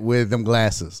can't get it with them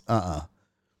glasses.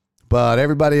 But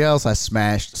everybody else, I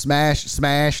smashed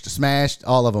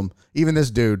all of them. Even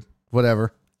this dude,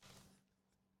 whatever.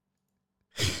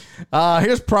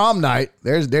 Here's prom night.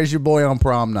 There's your boy on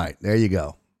prom night. There you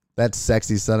go. That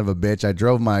sexy son of a bitch. I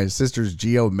drove my sister's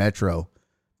Geo Metro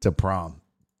to prom.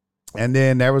 And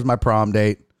then there was my prom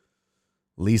date.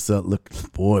 Lisa, look,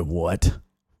 boy, what?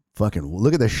 Fucking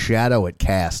look at the shadow it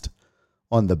cast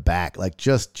on the back. Like,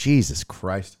 just Jesus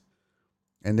Christ.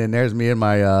 And then there's me and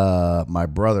my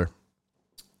brother.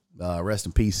 Rest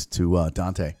in peace to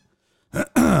Dante.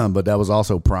 But that was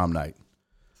also prom night.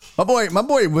 My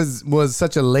boy was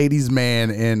such a ladies'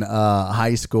 man in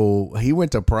high school. He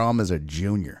went to prom as a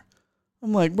junior.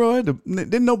 I'm like, bro,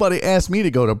 didn't nobody ask me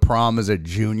to go to prom as a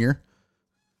junior?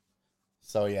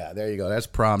 So, yeah, there you go. That's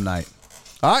prom night.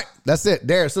 All right, that's it.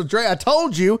 There. So, Dre, I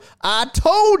told you,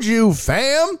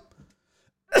 fam.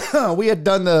 We had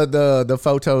done the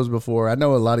photos before. I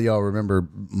know a lot of y'all remember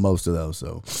most of those.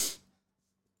 So,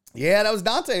 yeah, that was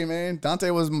Dante, man. Dante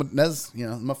was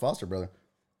my foster brother.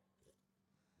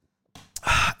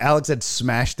 Alex had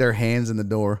smashed their hands in the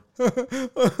door.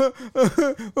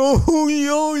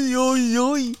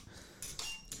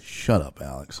 Shut up,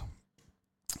 Alex.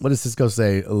 What does Cisco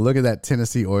say? Look at that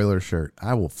Tennessee Oilers shirt.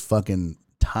 I will fucking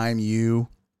time you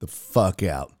the fuck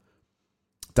out.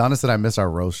 Donna said I miss our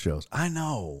roast shows. I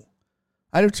know.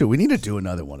 I do too. We need to do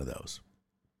another one of those.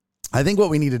 I think what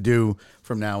we need to do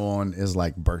from now on is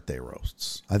like birthday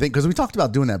roasts. I think because we talked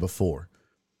about doing that before.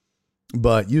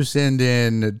 But you send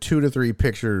in 2 to 3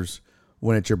 pictures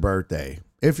when it's your birthday,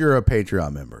 if you're a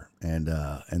Patreon member, and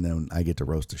then I get to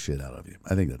roast the shit out of you.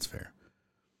 I think that's fair.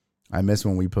 I miss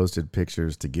when we posted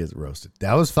pictures to get roasted.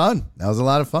 That was fun. That was a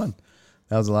lot of fun.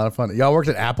 Y'all worked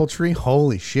at Apple Tree?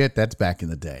 Holy shit, that's back in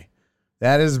the day.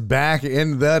 That is back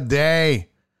in the day.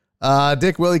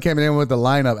 Dick Willie came in with the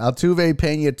lineup. Altuve,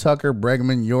 Pena, Tucker,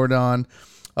 Bregman, Jordan,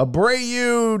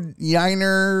 Abreu,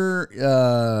 Yiner,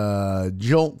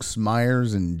 Jolks,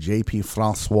 Myers, and JP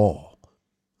Francois.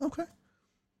 Okay.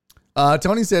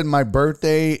 Tony said, my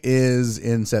birthday is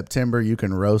in September. You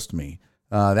can roast me.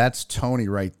 That's Tony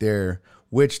right there,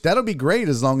 which that'll be great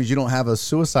as long as you don't have a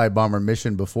suicide bomber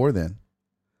mission before then.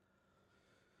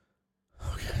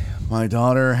 Okay. My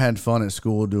daughter had fun at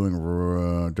school during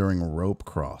rope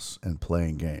cross and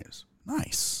playing games.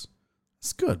 Nice.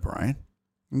 That's good, Brian.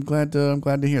 I'm glad to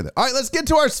hear that. All right, let's get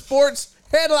to our sports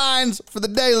headlines for the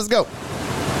day. Let's go.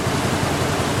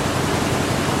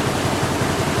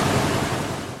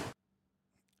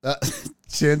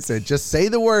 Jen said, just say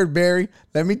the word, Barry.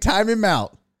 Let me time him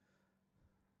out.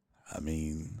 I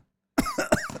mean,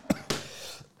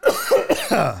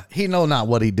 he know not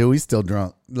what he do. He's still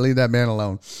drunk. Leave that man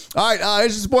alone. All right,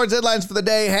 here's your sports headlines for the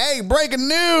day. Hey, breaking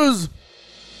news.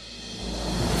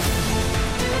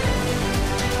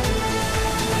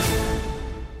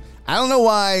 I don't know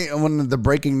why when the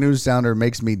breaking news sounder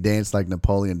makes me dance like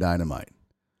Napoleon Dynamite.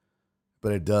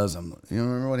 But it does. You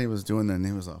remember what he was doing then?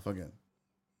 He was all fucking...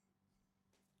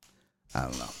 I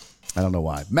don't know. I don't know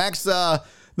why.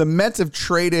 The Mets have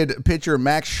traded pitcher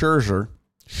Max Scherzer.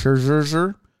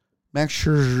 Max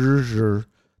Scherzer.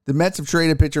 The Mets have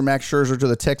traded pitcher Max Scherzer to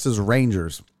the Texas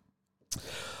Rangers.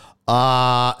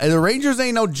 And the Rangers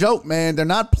ain't no joke, man. They're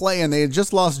not playing. They had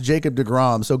just lost Jacob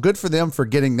deGrom. So good for them for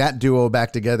getting that duo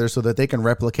back together so that they can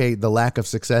replicate the lack of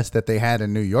success that they had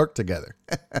in New York together.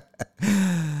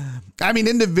 I mean,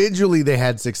 individually they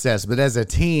had success, but as a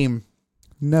team,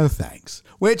 No thanks.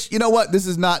 Which, you know what? This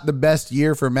is not the best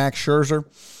year for Max Scherzer.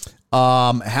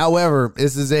 However,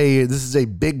 this is a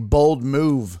big, bold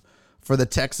move for the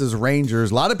Texas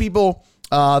Rangers. A lot of people,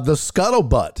 the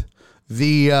scuttlebutt,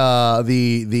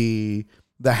 the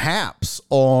haps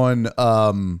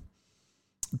on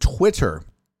Twitter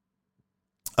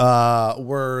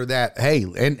were that, hey,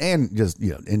 and just,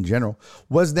 you know, in general,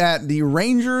 was that the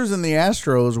Rangers and the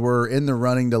Astros were in the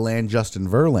running to land Justin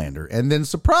Verlander. And then,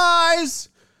 surprise,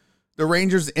 the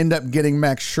Rangers end up getting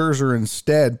Max Scherzer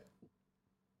instead,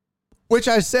 which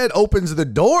I said opens the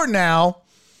door now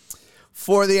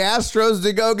for the Astros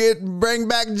to bring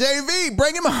back JV,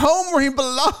 bring him home where he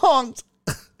belongs.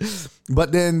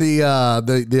 But then the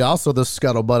also the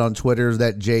scuttlebutt on Twitter is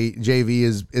that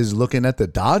JV is looking at the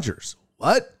Dodgers.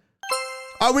 What?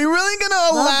 Are we really going to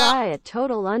allow? By at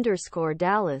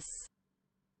total_Dallas.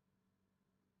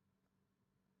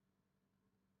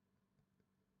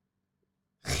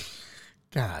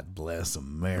 God bless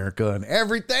America and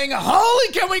everything.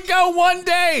 Holy, can we go one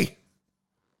day?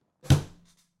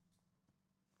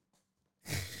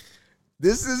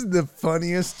 This is the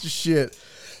funniest shit.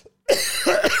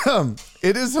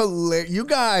 It is hilarious. You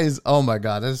guys, oh my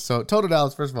God. That's so Total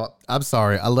Dallas. First of all, I'm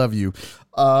sorry. I love you.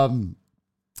 I'll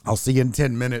see you in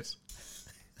 10 minutes.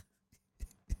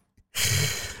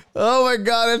 Oh my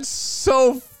God. It's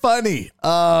so funny.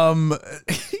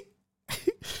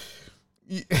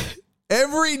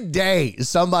 Every day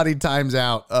somebody times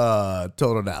out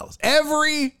Total Dallas.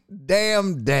 Every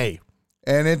damn day.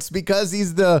 And it's because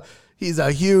he's a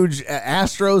huge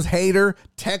Astros hater,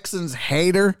 Texans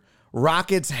hater,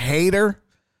 Rockets hater.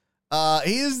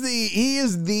 He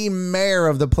is the mayor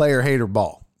of the player hater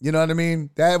ball. You know what I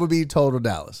mean? That would be Total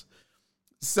Dallas.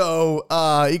 So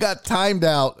he got timed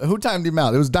out. Who timed him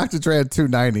out? It was Dr. Dre at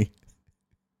 290.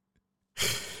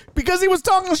 Because he was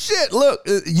talking shit. Look,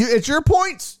 it's your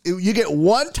points. You get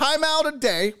one timeout a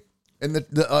day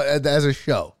as a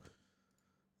show.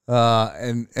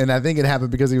 And I think it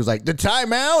happened because he was like, the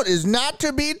timeout is not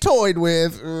to be toyed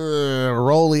with.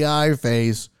 Rolly eye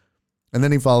face. And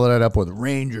then he followed that up with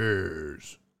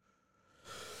Rangers.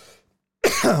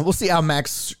 We'll see how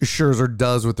Max Scherzer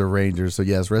does with the Rangers. So,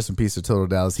 yes, rest in peace to Total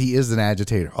Dallas. He is an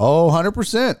agitator. Oh,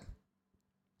 100%.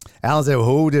 Alan said,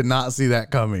 who did not see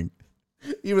that coming?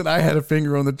 Even I had a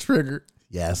finger on the trigger.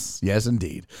 Yes,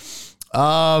 indeed. He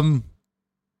has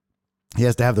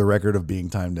to have the record of being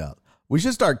timed out. We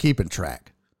should start keeping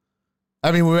track.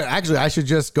 I mean, I should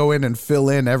just go in and fill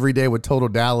in every day with Total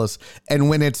Dallas. And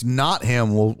when it's not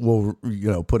him, we'll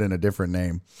put in a different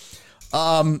name.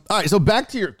 All right, so back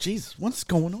to your, Jesus, what's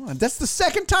going on? That's the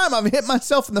second time I've hit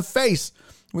myself in the face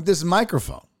with this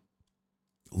microphone.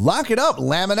 Lock it up,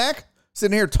 Laminac.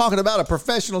 Sitting here talking about a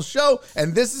professional show,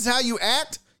 and this is how you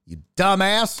act, you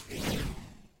dumbass.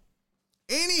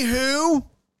 Anywho,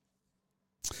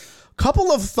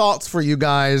 couple of thoughts for you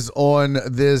guys on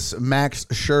this Max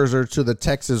Scherzer to the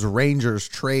Texas Rangers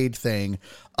trade thing.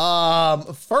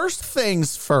 First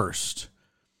things first.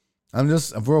 I'm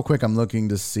looking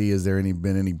to see, has there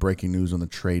been any breaking news on the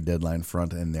trade deadline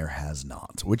front, and there has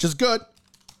not, which is good,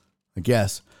 I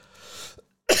guess.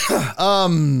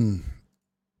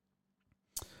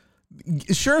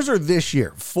 Scherzer this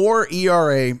year, 4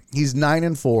 ERA, he's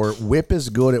 9-4. WHIP is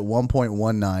good at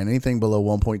 1.19. Anything below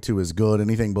 1.2 is good.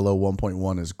 Anything below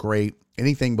 1.1 is great.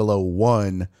 Anything below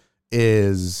 1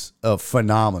 is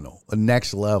phenomenal, a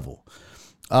next level.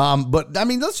 But I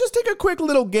mean, let's just take a quick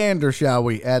little gander, shall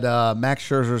we, at Max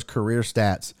Scherzer's career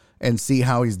stats and see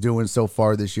how he's doing so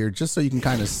far this year, just so you can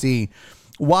kind of see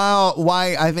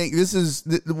why I think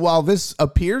while this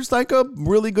appears like a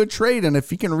really good trade, and if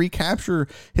he can recapture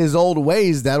his old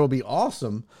ways, that'll be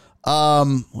awesome.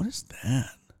 What is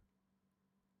that?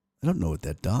 I don't know what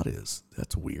that dot is.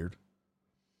 That's weird.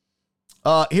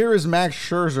 Here is Max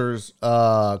Scherzer's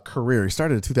career. He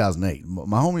started in 2008.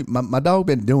 My dog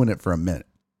been doing it for a minute.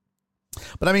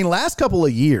 But I mean, last couple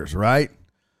of years, right?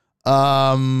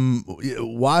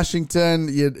 Washington,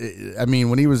 I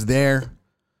mean, when he was there,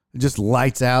 just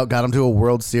lights out, got him to a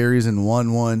World Series and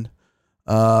won one.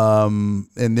 And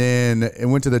then it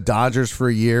went to the Dodgers for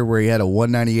a year where he had a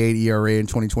 1.98 ERA in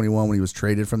 2021 when he was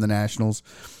traded from the Nationals.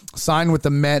 Signed with the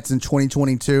Mets in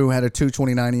 2022, had a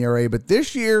 2.29 ERA. But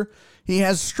this year, he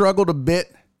has struggled a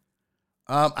bit.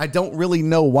 I don't really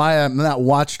know why. I've not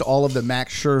watched all of the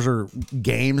Max Scherzer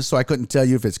games, so I couldn't tell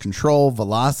you if it's control,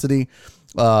 velocity,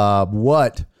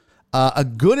 what. A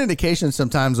good indication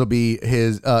sometimes will be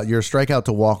your strikeout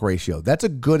to walk ratio. That's a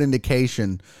good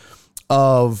indication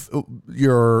of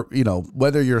your,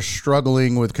 whether you're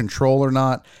struggling with control or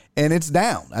not. And it's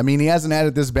down. I mean, he hasn't had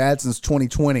it this bad since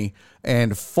 2020.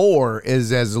 and 4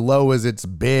 is as low as it's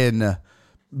been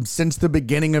since the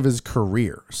beginning of his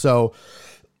career. So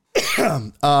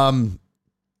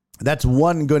that's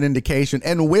one good indication.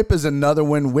 And whip is another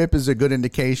one. Whip is a good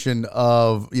indication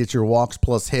of it's your walks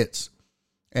plus hits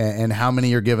and how many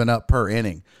you're giving up per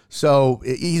inning. So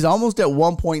he's almost at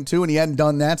 1.2, and he hadn't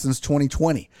done that since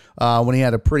 2020 when he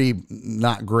had a pretty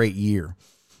not great year.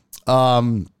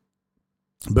 But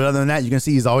other than that, you can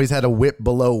see he's always had a whip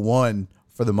below 1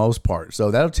 for the most part.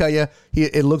 So that'll tell you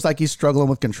it looks like he's struggling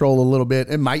with control a little bit.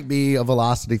 It might be a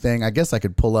velocity thing. I guess I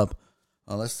could pull up.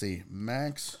 Let's see.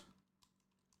 Max.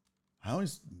 I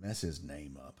always mess his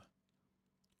name up.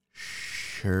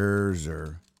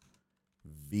 Scherzer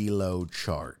velo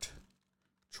chart.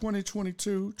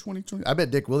 2022, 2020. I bet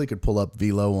Dick Willie could pull up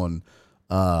velo on.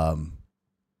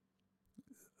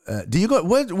 Do you go?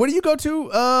 What do you go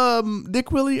to,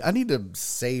 Dick Willie? I need to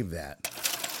save that.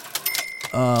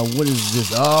 What is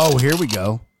this? Oh, here we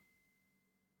go.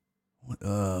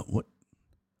 What?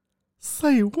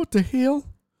 Say, what the hell?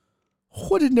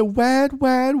 What in the wide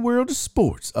world of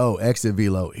sports? Oh, exit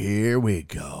velo. Here we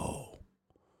go.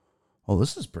 Oh,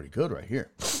 this is pretty good right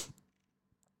here.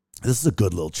 This is a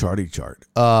good little charty chart.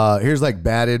 Here's like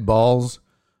batted balls.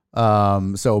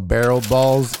 So barreled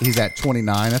balls, he's at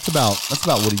 29. That's about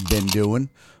what he's been doing.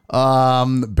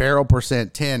 Barrel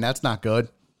percent 10. That's not good.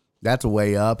 That's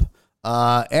way up.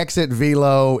 Exit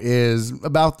velo is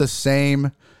about the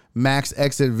same. Max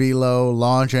exit velo,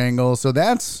 launch angle. So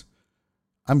that's,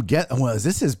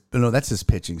 that's his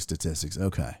pitching statistics.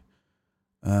 Okay.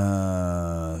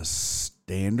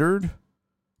 Standard.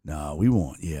 No, we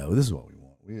want, this is what we want.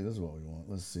 This is what we want.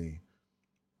 Let's see.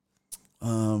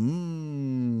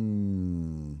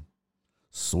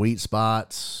 Sweet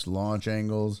spots, launch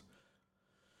angles.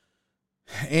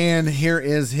 And here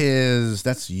is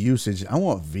that's usage. I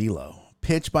want velo.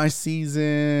 Pitch by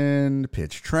season,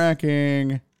 pitch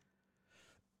tracking.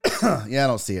 Yeah, I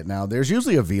don't see it now. There's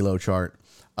usually a velo chart.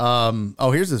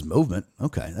 Here's his movement.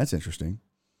 Okay, that's interesting.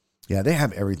 Yeah, they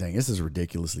have everything. This is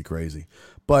ridiculously crazy.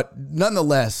 But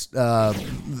nonetheless,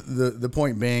 the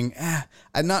point being,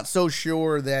 I'm not so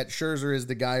sure that Scherzer is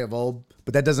the guy of old,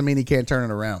 but that doesn't mean he can't turn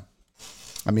it around.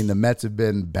 I mean, the Mets have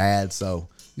been bad, so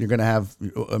you're going to have,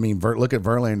 look at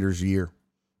Verlander's year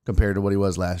compared to what he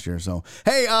was last year. So,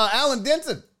 hey, Alan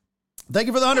Denson, thank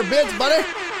you for the 100 bits, buddy.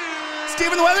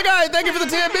 Steven the Weather Guy, thank you for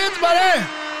the 10 bits, buddy.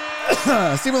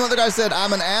 Steven the Weather Guy said,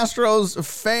 I'm an Astros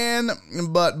fan,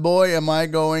 but boy, am I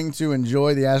going to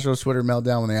enjoy the Astros Twitter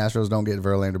meltdown when the Astros don't get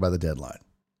Verlander by the deadline.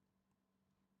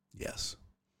 Yes.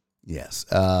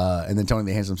 And then Tony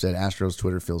the Handsome said, Astros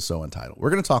Twitter feels so entitled. We're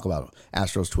going to talk about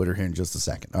Astros Twitter here in just a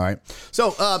second. All right.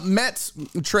 So Mets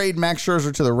trade Max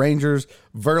Scherzer to the Rangers.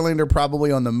 Verlander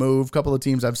probably on the move. A couple of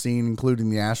teams I've seen, including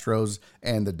the Astros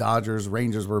and the Dodgers.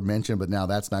 Rangers were mentioned, but now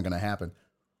that's not going to happen.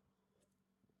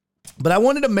 But I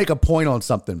wanted to make a point on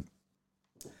something.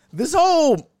 This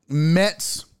whole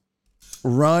Mets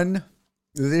run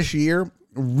this year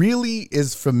really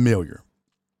is familiar.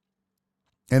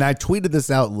 And I tweeted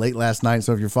this out late last night.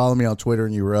 So if you're following me on Twitter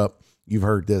and you were up, you've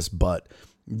heard this, but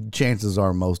chances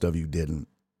are most of you didn't.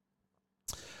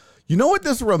 You know what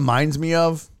this reminds me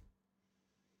of?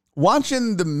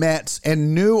 Watching the Mets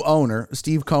and new owner,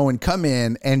 Steve Cohen, come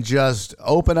in and just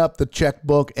open up the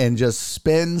checkbook and just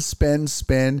spend.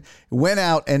 Went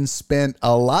out and spent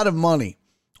a lot of money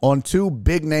on two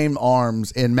big name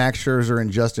arms in Max Scherzer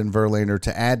and Justin Verlander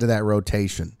to add to that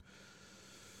rotation.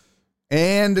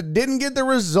 And didn't get the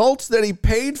results that he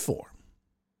paid for.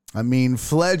 I mean,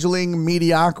 fledgling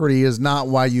mediocrity is not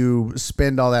why you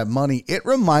spend all that money. It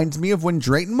reminds me of when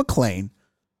John McClain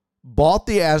bought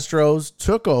the Astros,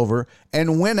 took over,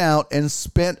 and went out and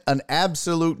spent an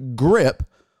absolute grip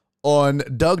on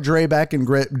Doug Drabek and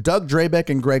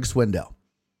Greg Swindell.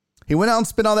 He went out and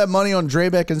spent all that money on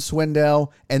Drabek and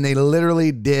Swindell, and they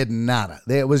literally did nada.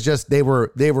 They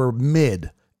were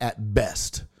mid at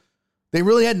best. They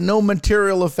really had no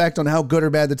material effect on how good or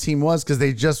bad the team was because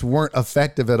they just weren't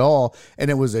effective at all.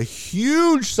 And it was a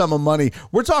huge sum of money.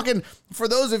 We're talking, for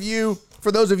those of you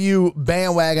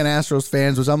bandwagon Astros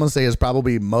fans, which I'm going to say is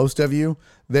probably most of you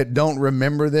that don't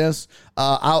remember this,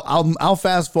 I'll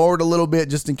fast forward a little bit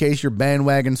just in case your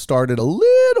bandwagon started a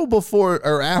little before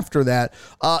or after that.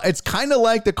 It's kind of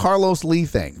like the Carlos Lee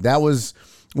thing. That was,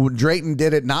 Drayton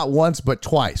did it not once, but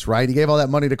twice, right? He gave all that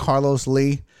money to Carlos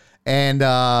Lee. And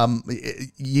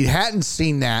you hadn't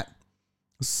seen that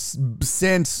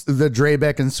since the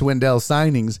Drabek and Swindell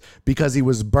signings because he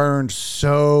was burned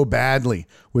so badly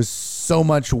with so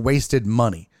much wasted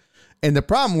money. And the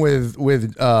problem with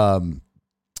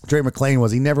Dre McClain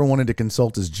was he never wanted to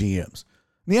consult his GMs.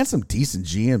 And he had some decent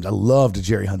GMs. I loved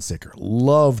Jerry Hunsicker.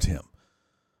 Loved him.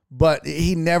 But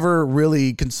he never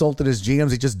really consulted his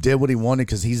GMs. He just did what he wanted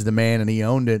because he's the man and he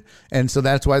owned it. And so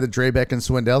that's why the Drabek and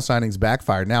Swindell signings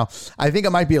backfired. Now, I think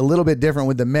it might be a little bit different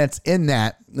with the Mets in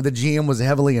that the GM was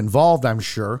heavily involved, I'm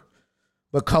sure.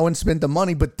 But Cohen spent the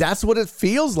money. But that's what it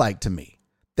feels like to me.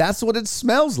 That's what it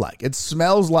smells like. It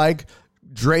smells like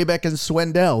Drabek and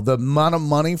Swindell. The amount of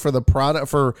money for the product,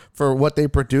 for what they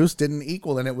produced didn't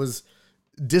equal. And it was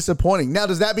disappointing. Now,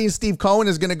 does that mean Steve Cohen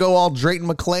is going to go all Drayton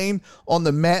McClain on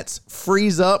the Mets,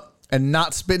 freeze up, and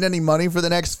not spend any money for the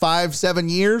next 5-7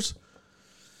 years?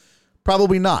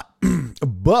 Probably not.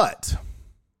 But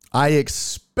I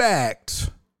expect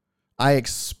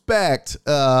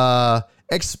a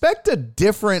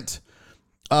different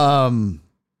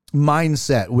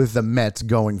mindset with the Mets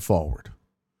going forward,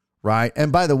 right?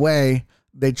 And by the way,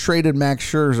 they traded Max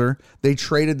Scherzer. They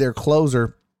traded their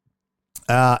closer.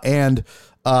 And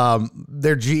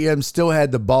their GM still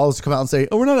had the balls to come out and say,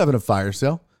 oh, we're not having a fire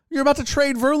sale. You're about to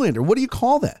trade Verlander. What do you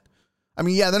call that? I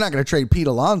mean, yeah, they're not going to trade Pete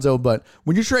Alonso, but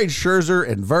when you trade Scherzer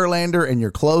and Verlander and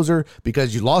your closer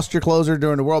because you lost your closer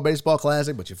during the World Baseball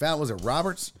Classic, but you found, was it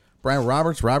Brian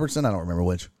Robertson? I don't remember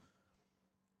which.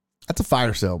 That's a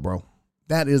fire sale, bro.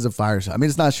 That is a fire sale. I mean,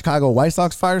 it's not Chicago White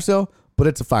Sox fire sale, but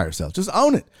it's a fire sale. Just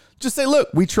own it. Just say, look,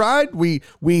 we tried. We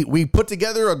put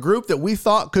together a group that we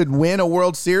thought could win a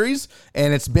World Series,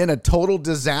 and it's been a total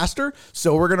disaster.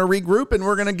 So we're going to regroup, and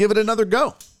we're going to give it another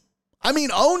go. I mean,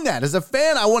 own that. As a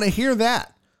fan, I want to hear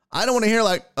that. I don't want to hear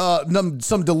like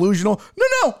some delusional,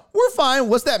 no, we're fine.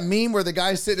 What's that meme where the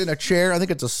guy's sitting in a chair? I think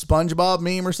it's a SpongeBob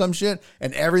meme or some shit,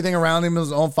 and everything around him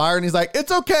is on fire, and he's like,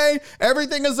 it's okay.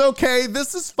 Everything is okay.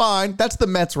 This is fine. That's the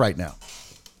Mets right now.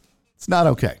 It's not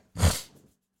okay.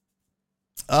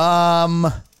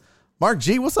 Mark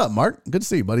G, what's up, Mark? Good to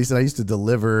see you, buddy. He said I used to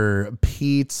deliver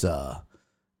pizza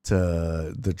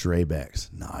to the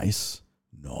Drabeks. Nice.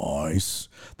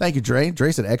 Thank you, Dre.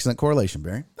 Dre said excellent correlation,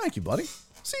 Barry. Thank you, buddy.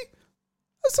 See,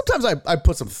 sometimes I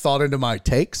put some thought into my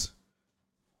takes.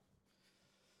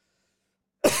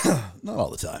 Not all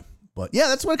the time, but yeah,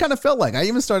 that's what it kind of felt like. I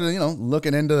even started,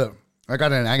 looking into. I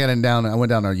went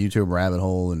down our YouTube rabbit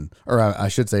hole, or I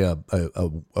should say a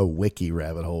wiki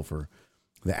rabbit hole for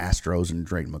the Astros and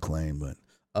Drayton McClain. But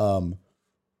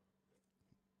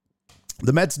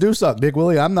the Mets do suck, Big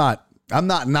Willie. I'm not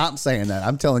saying that.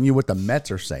 I'm telling you what the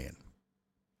Mets are saying.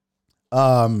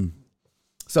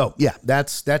 So yeah,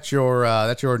 that's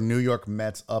your New York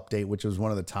Mets update, which was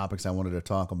one of the topics I wanted to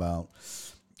talk about.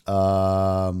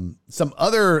 Some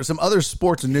other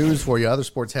sports news for you, other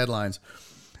sports headlines.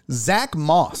 Zach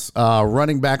Moss,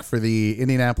 running back for the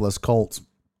Indianapolis Colts,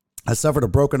 has suffered a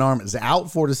broken arm, is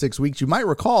out 4 to 6 weeks. You might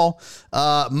recall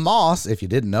Moss, if you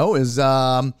didn't know, is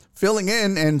filling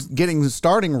in and getting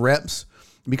starting reps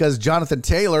because Jonathan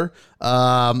Taylor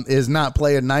is not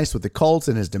playing nice with the Colts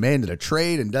and has demanded a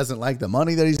trade and doesn't like the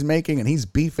money that he's making. And he's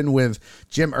beefing with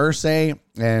Jim Irsay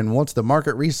and wants the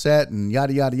market reset and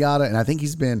yada, yada, yada. And I think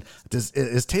he's been,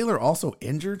 is Taylor also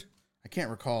injured? I can't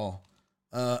recall.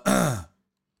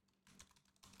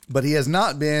 But he has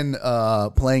not been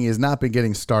playing. He has not been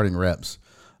getting starting reps.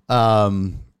 What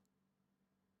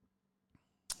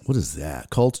is that?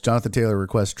 Colts, Jonathan Taylor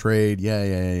requests trade.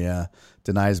 Yeah.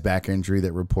 Denies back injury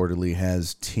that reportedly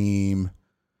has team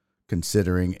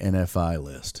considering NFI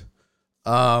list.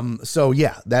 So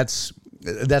yeah, that's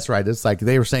right. It's like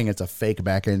they were saying it's a fake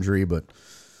back injury, but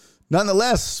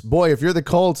nonetheless, boy, if you're the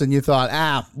Colts and you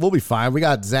thought, we'll be fine. We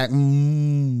got Zach.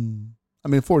 I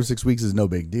mean, 4 to 6 weeks is no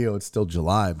big deal. It's still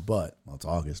July, but it's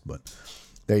August, but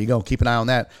there you go. Keep an eye on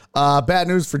that. Bad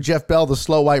news for Jeff Bell, the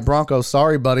slow white Broncos.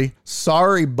 Sorry, buddy.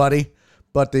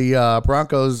 But the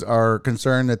Broncos are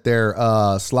concerned that their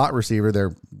slot receiver,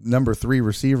 their number 3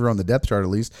 receiver on the depth chart at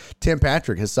least, Tim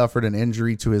Patrick, has suffered an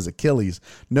injury to his Achilles.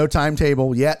 No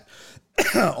timetable yet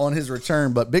on his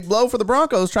return, but big blow for the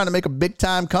Broncos trying to make a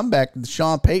big-time comeback with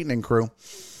Sean Payton and crew.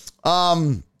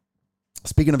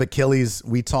 Speaking of Achilles,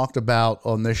 we talked about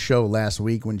on this show last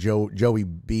week when Joe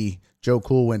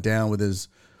Cool went down with his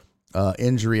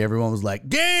injury. Everyone was like,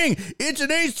 dang, it's an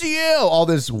ACL. All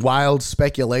this wild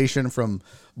speculation from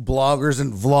bloggers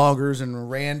and vloggers and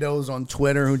randos on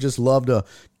Twitter who just love to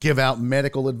give out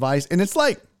medical advice. And it's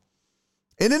like,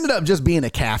 it ended up just being a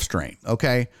calf strain,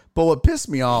 okay? But what pissed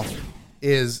me off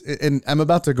is, and I'm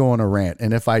about to go on a rant,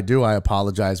 and if I do, I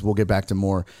apologize. We'll get back to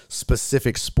more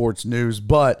specific sports news,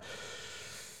 but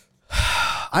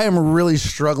I am really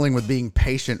struggling with being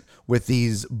patient with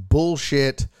these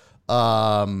bullshit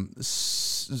blogger,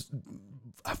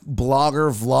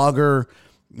 vlogger,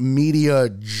 media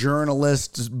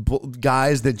journalists,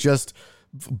 guys that just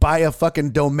buy a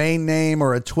fucking domain name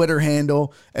or a Twitter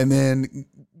handle and then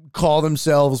call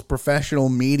themselves professional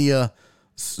media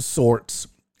sorts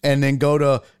and then go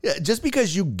to, just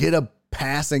because you get a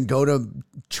pass and go to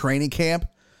training camp,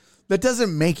 that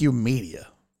doesn't make you media.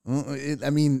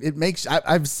 It makes,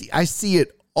 I see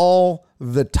it all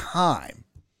the time,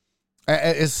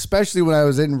 especially when I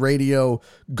was in radio,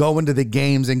 going to the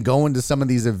games and going to some of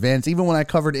these events. Even when I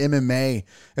covered MMA,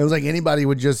 it was like anybody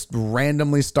would just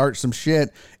randomly start some shit.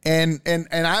 And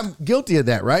I'm guilty of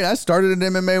that, right? I started an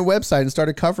MMA website and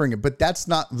started covering it, but that's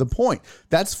not the point.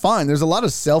 That's fine. There's a lot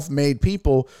of self-made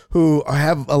people who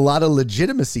have a lot of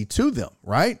legitimacy to them,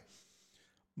 right?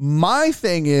 My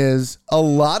thing is, a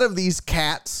lot of these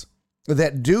cats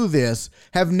that do this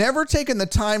have never taken the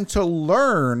time to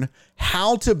learn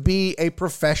how to be a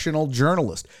professional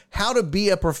journalist, how to be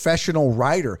a professional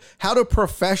writer, how to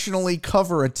professionally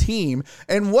cover a team,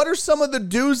 and what are some of the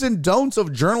do's and don'ts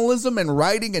of journalism and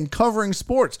writing and covering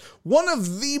sports. One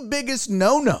of the biggest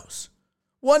no-nos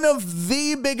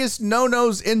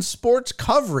in sports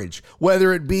coverage,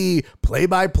 whether it be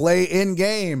play-by-play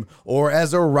in-game or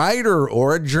as a writer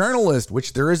or a journalist,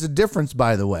 which there is a difference,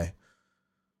 by the way.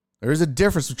 There's a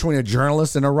difference between a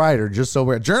journalist and a writer, just so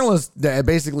we're a journalist that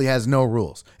basically has no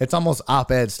rules. It's almost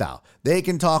op-ed style. They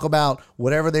can talk about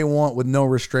whatever they want with no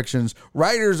restrictions.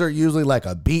 Writers are usually like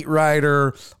a beat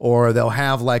writer, or they'll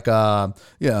have like a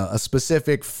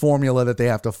specific formula that they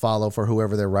have to follow for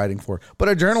whoever they're writing for. But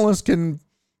a journalist can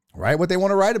write what they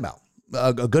want to write about.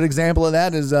 A good example of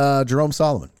that is Jerome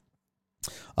Solomon.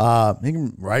 He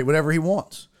can write whatever he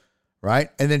wants, right?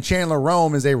 And then Chandler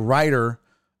Rome is a writer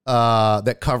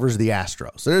that covers the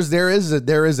Astros. So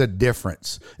there is a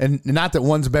difference, and not that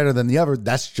one's better than the other.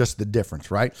 That's just the difference,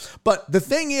 right? But the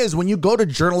thing is, when you go to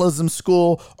journalism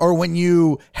school, or when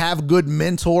you have good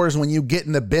mentors, when you get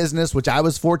in the business, which I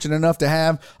was fortunate enough to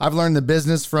have, I've learned the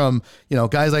business from,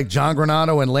 guys like John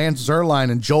Granado and Lance Zerline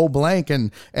and Joel Blank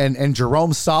and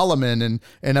Jerome Solomon.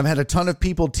 And I've had a ton of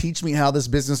people teach me how this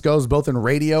business goes, both in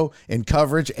radio, in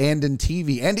coverage, and in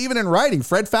TV, and even in writing.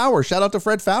 Fred Fowler, shout out to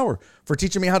Fred Fowler for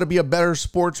teaching me how to be a better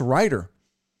sports writer.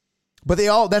 But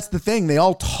that's the thing. They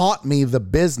all taught me the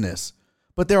business.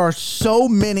 But there are so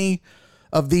many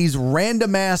of these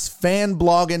random ass fan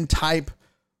blogging type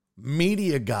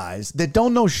media guys that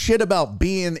don't know shit about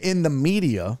being in the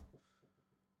media,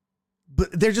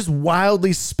 but they're just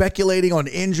wildly speculating on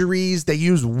injuries. They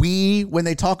use "we" when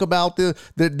they talk about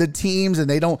the teams, and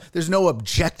there's no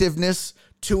objectiveness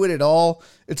to it at all.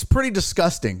 It's pretty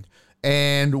disgusting.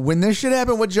 And when this shit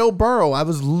happened with Joe Burrow, I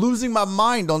was losing my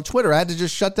mind on Twitter. I had to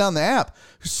just shut down the app.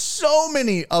 So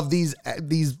many of these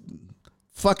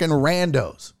fucking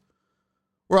randos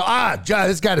were, John,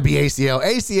 it's got to be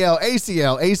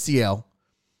ACL.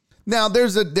 Now,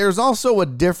 there's also a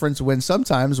difference when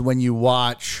sometimes when you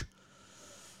watch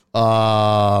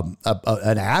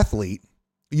an athlete,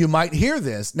 you might hear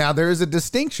this. Now, there is a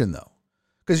distinction, though,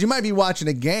 because you might be watching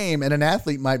a game and an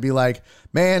athlete might be like,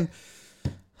 man,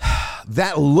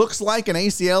 that looks like an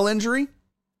ACL injury,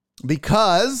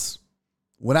 because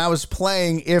when I was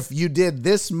playing, if you did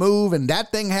this move and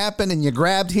that thing happened and you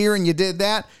grabbed here and you did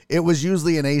that, it was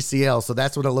usually an ACL. So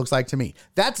that's what it looks like to me.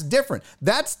 That's different.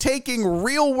 That's taking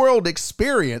real world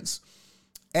experience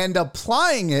and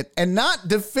applying it, and not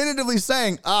definitively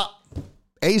saying,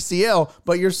 ACL,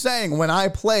 but you're saying, when I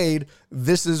played,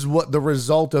 this is what the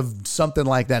result of something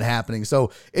like that happening.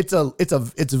 So it's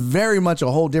very much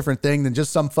a whole different thing than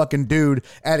just some fucking dude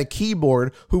at a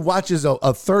keyboard who watches a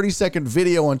 30-second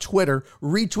video on Twitter,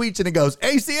 retweets it, and goes,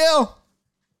 ACL.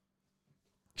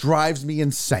 Drives me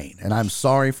insane. And I'm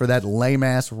sorry for that lame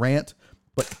ass rant,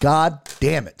 but god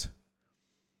damn it.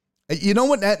 You know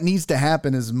what that needs to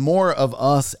happen is more of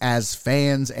us as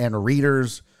fans and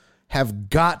readers have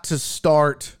got to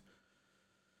start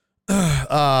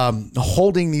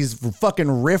holding these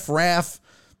fucking riffraff,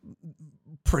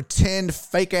 pretend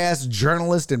fake ass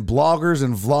journalists and bloggers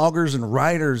and vloggers and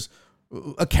writers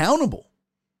accountable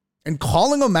and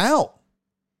calling them out.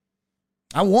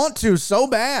 I want to so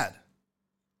bad.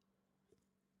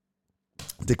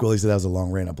 Dick Willie said that was a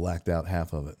long rant. I blacked out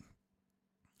half of it.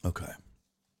 Okay.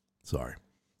 Sorry.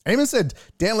 Eamon said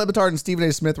Dan Le Batard and Stephen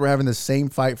A. Smith were having the same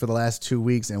fight for the last 2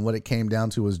 weeks, and what it came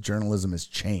down to was journalism has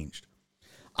changed.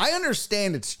 I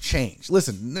understand it's changed.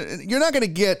 Listen, you're not going to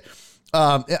get...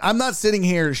 I'm not sitting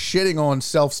here shitting on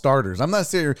self-starters. I'm not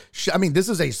sitting here... this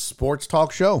is a sports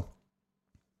talk show.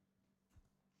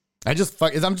 I'm just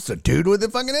a dude with a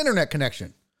fucking internet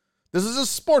connection This is a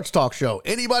sports talk show.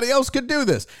 Anybody else could do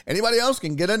this. Anybody else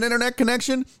can get an internet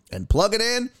connection and plug it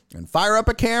in and fire up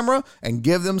a camera and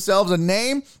give themselves a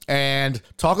name and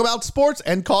talk about sports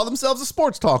and call themselves a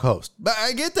sports talk host. But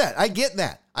I get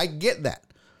that.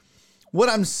 What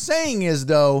I'm saying is,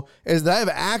 though, is that I've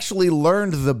actually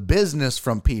learned the business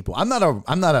from people. I'm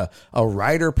not a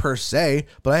writer per se,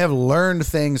 but I have learned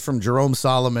things from Jerome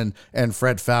Solomon and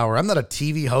Fred Fowler. I'm not a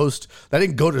TV host. I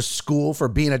didn't go to school for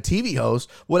being a TV host.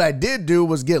 What I did do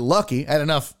was get lucky. I had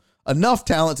enough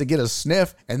talent to get a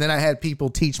sniff, and then I had people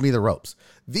teach me the ropes.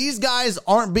 These guys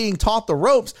aren't being taught the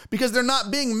ropes because they're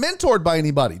not being mentored by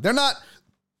anybody. They're not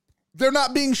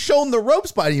being shown the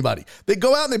ropes by anybody. They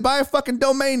go out and they buy a fucking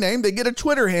domain name. They get a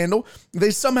Twitter handle.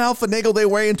 They somehow finagle their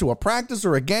way into a practice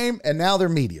or a game, and now they're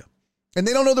media. And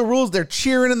they don't know the rules. They're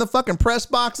cheering in the fucking press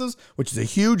boxes, which is a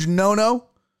huge no-no.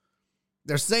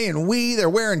 They're saying we. They're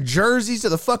wearing jerseys to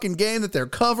the fucking game that they're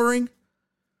covering.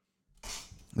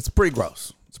 It's pretty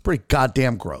gross. It's pretty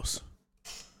goddamn gross.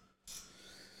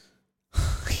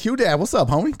 Hugh Dad, what's up,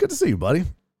 homie? Good to see you, buddy.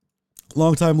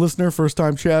 Long-time listener,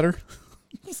 first-time chatter.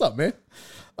 What's up, man?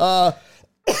 All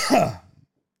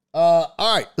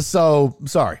right. So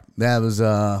sorry. That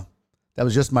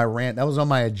was just my rant. That was on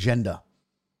my agenda,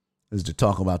 is to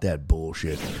talk about that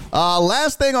bullshit.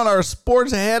 Last thing on our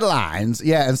sports headlines.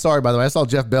 Yeah, and sorry, by the way, I saw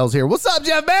Jeff Bell's here. What's up,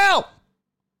 Jeff Bell?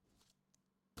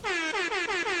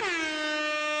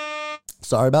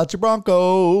 Sorry about your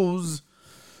Broncos.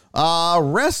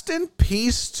 Rest in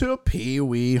peace to Pee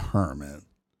Wee Herman.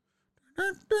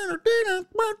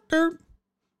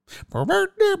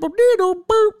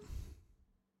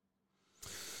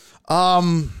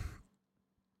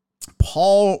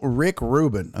 Paul Rick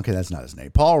Rubin. Okay, that's not his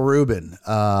name. Paul Rubin,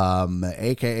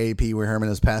 aka Pee Wee Herman,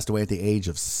 has passed away at the age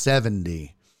of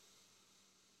 70.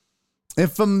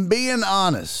 If I'm being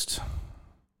honest,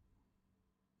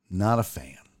 not a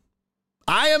fan.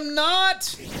 I am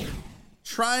not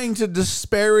trying to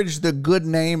disparage the good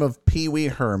name of Pee Wee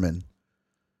Herman.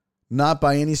 Not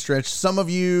by any stretch. Some of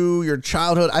you, your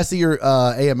childhood, I see your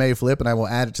AMA flip, and I will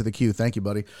add it to the queue. Thank you,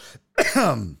 buddy.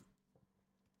 For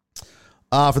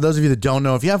those of you that don't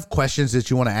know, if you have questions that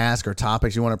you want to ask or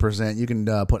topics you want to present, you can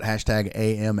put hashtag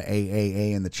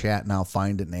AMAAA in the chat, and I'll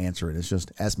find it and answer it. It's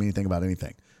just ask me anything about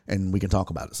anything, and we can talk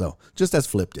about it. So just as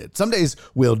Flip did. Some days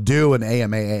we'll do an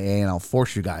AMAAA, and I'll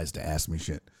force you guys to ask me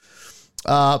shit.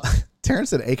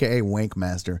 Terrence said, AKA Wank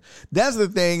Master. That's the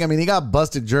thing. I mean, he got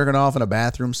busted jerking off in a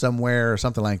bathroom somewhere or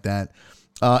something like that.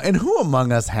 And who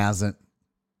among us hasn't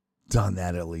done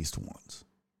that at least once?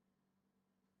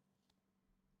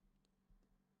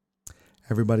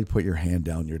 Everybody put your hand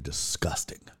down. You're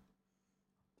disgusting.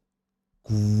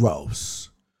 Gross.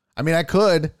 I mean, I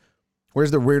could. Where's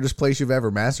the weirdest place you've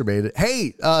ever masturbated?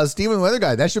 Hey, Steven the Weather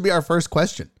Guy, that should be our first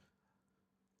question.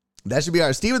 That should be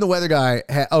our Steven the Weather Guy.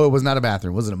 It was not a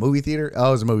bathroom. Was it a movie theater? Oh,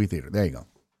 it was a movie theater. There you go.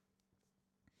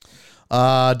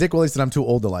 Dick Willie said I'm too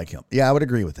old to like him. Yeah, I would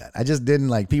agree with that. I just didn't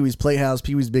like Pee-wee's Playhouse,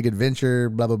 Pee-wee's Big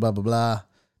Adventure, blah, blah, blah, blah, blah.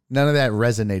 None of that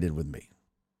resonated with me.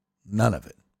 None of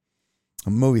it. A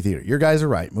movie theater. Your guys are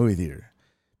right. Movie theater.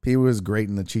 Pee-wee was great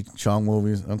in the Cheech and Chong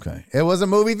movies. Okay. It was a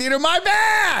movie theater. My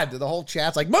bad. The whole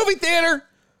chat's like, movie theater.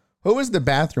 Who was the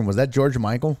bathroom? Was that George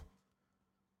Michael?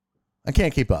 I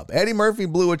can't keep up. Eddie Murphy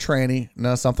blew a tranny.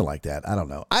 No, something like that. I don't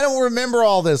know. I don't remember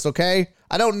all this, okay?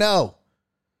 I don't know.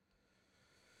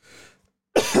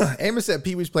 Amos said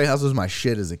Pee-wee's Playhouse was my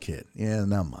shit as a kid. Yeah,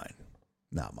 not mine.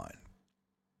 Not mine.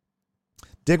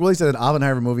 Dick Willie said that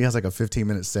Oppenheimer movie has like a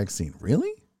 15-minute sex scene.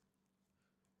 Really?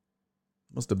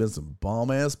 Must have been some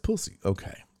bomb-ass pussy.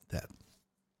 Okay. That.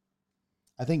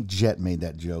 I think Jet made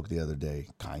that joke the other day.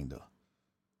 Kinda.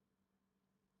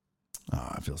 Oh,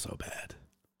 I feel so bad.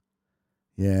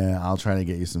 Yeah, I'll try to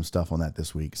get you some stuff on that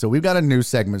this week. So we've got a new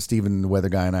segment Steven, the Weather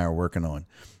Guy, and I are working on.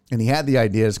 And he had the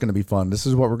idea. It's going to be fun. This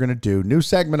is what we're going to do. New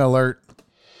segment alert.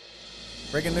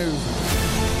 Breaking news.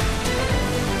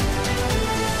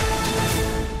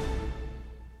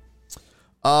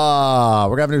 We're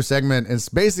going to have a new segment. It's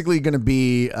basically going to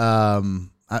be,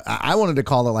 I wanted to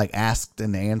call it like asked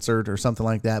and answered or something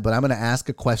like that. But I'm going to ask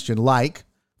a question like,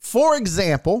 for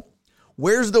example,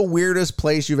 where's the weirdest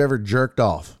place you've ever jerked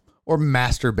off? Or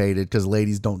masturbated, because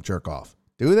ladies don't jerk off.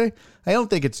 Do they? I don't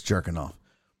think it's jerking off.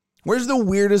 Where's the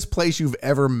weirdest place you've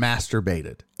ever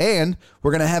masturbated? And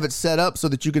we're going to have it set up so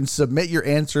that you can submit your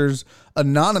answers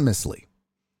anonymously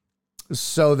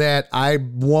so that I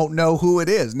won't know who it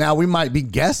is. Now, we might be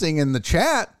guessing in the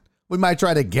chat. We might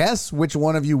try to guess which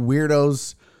one of you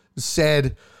weirdos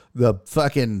said the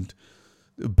fucking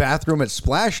bathroom at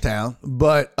Splashtown.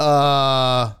 But,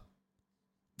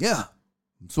 yeah.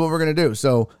 That's what we're gonna do.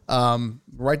 So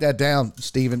write that down,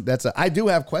 Steven. I do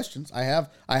have questions.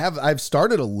 I've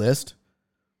started a list.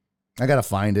 I gotta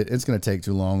find it. It's gonna take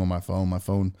too long on my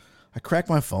phone. I cracked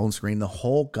my phone screen, the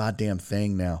whole goddamn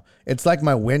thing now. It's like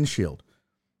my windshield.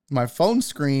 My phone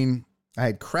screen, I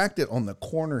had cracked it on the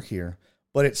corner here,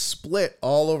 but it split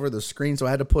all over the screen, so I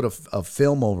had to put a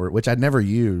film over it, which I'd never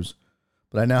use.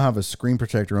 But I now have a screen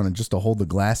protector on it just to hold the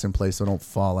glass in place so I don't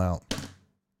fall out.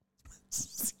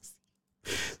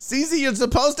 Cece, you're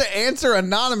supposed to answer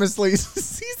anonymously.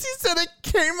 Cece said at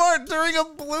Kmart during a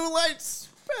blue light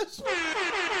special.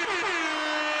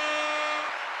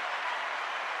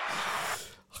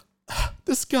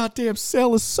 This goddamn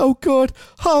sale is so good.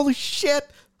 Holy shit.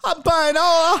 I'm buying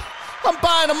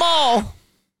them all.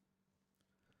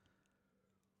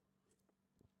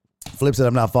 Flip said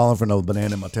I'm not falling for no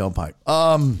banana in my tailpipe.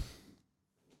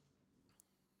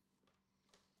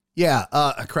 Yeah,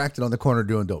 I cracked it on the corner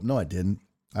doing dope. No, I didn't.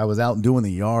 I was out doing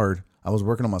the yard. I was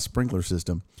working on my sprinkler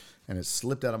system, and it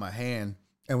slipped out of my hand.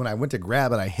 And when I went to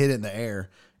grab it, I hit it in the air,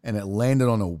 and it landed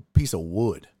on a piece of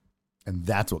wood. And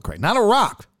that's what cracked. Not a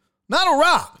rock. Not a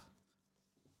rock.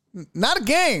 Not a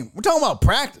game. We're talking about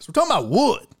practice. We're talking about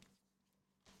wood.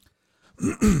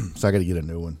 So I got to get a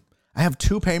new one. I have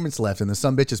 2 payments left, and the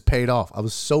sumbitch is paid off. I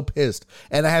was so pissed.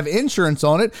 And I have insurance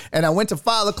on it, and I went to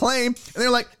file a claim, and they're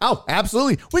like, oh,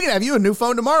 absolutely. We can have you a new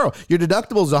phone tomorrow. Your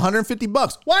deductible is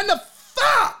 $150. Why in the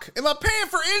fuck am I paying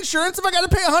for insurance if I got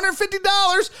to pay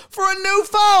 $150 for a new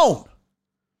phone?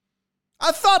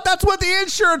 I thought that's what the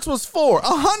insurance was for.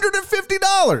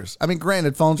 $150. I mean,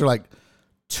 granted, phones are like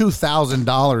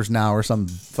 $2,000 now or some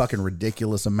fucking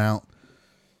ridiculous amount.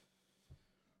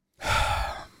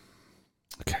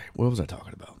 Okay, what was I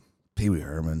talking about? Pee Wee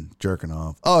Herman jerking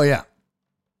off. Oh, yeah.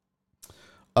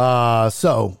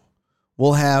 So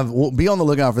we'll be on the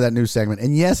lookout for that new segment.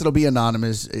 And yes, it'll be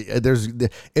anonymous.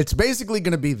 It's basically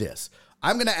going to be this.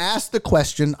 I'm going to ask the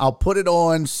question. I'll put it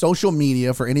on social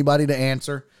media for anybody to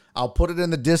answer. I'll put it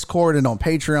in the Discord and on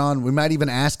Patreon. We might even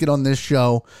ask it on this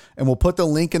show, and we'll put the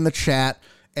link in the chat,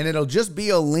 and it'll just be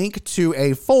a link to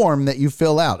a form that you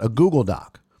fill out, a Google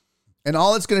Doc. And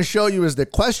all it's going to show you is the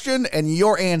question and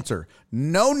your answer.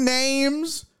 No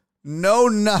names, no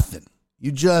nothing.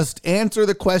 You just answer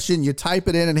the question, you type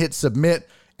it in and hit submit,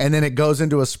 and then it goes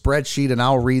into a spreadsheet, and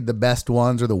I'll read the best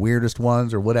ones or the weirdest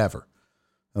ones or whatever.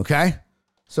 Okay?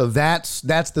 So that's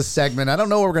the segment. I don't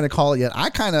know what we're going to call it yet.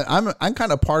 I'm kind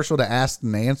of partial to asked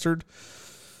and answered.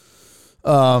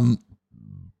 But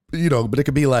it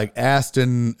could be like asked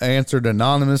and answered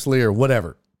anonymously or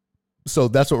whatever. So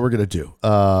that's what we're going to do.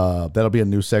 That'll be a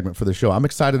new segment for the show. I'm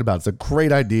excited about it. It's a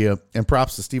great idea. And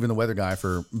props to Steven the Weather Guy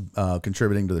for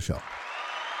contributing to the show.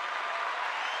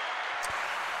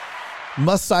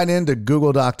 Must sign in to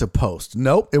Google Doc to post.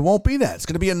 Nope, it won't be that. It's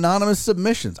going to be anonymous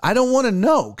submissions. I don't want to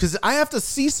know because I have to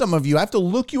see some of you. I have to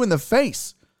look you in the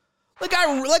face.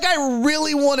 I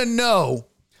really want to know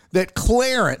that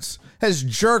Clarence has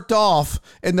jerked off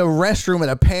in the restroom at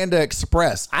a Panda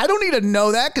Express. I don't need to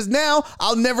know that because now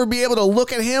I'll never be able to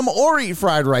look at him or eat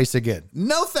fried rice again.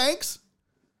 No thanks.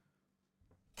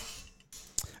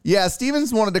 Yeah,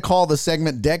 Stevens wanted to call the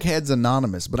segment Deckheads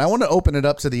Anonymous, but I want to open it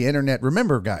up to the internet.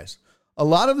 Remember, guys, a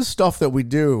lot of the stuff that we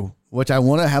do, which I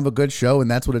want to have a good show,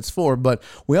 and that's what it's for, but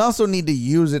we also need to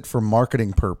use it for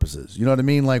marketing purposes. You know what I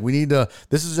mean? Like,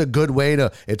 this is a good way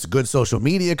it's good social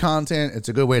media content. It's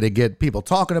a good way to get people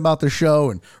talking about the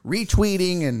show and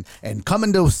retweeting and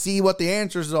coming to see what the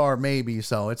answers are, maybe.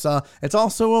 So it's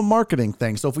also a marketing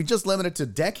thing. So if we just limit it to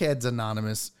Deckheads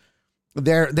Anonymous,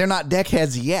 they're not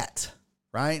Deckheads yet,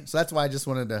 right? So that's why I just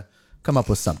wanted to come up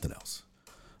with something else.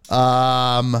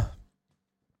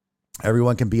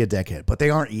 Everyone can be a deckhead, but they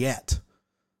aren't yet.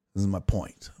 This is my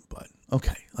point. But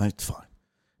okay, it's fine.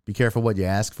 Be careful what you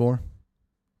ask for.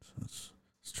 It's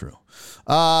true.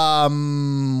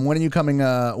 When you're coming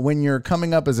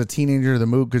up as a teenager, the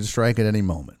mood could strike at any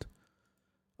moment.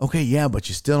 Okay, yeah, but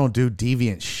you still don't do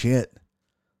deviant shit.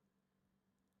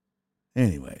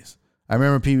 Anyways, I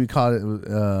remember Pee-wee caught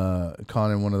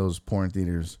in one of those porn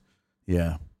theaters.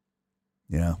 Yeah.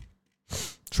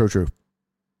 True.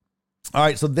 All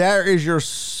right, so there is your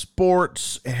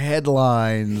sports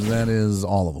headlines. That is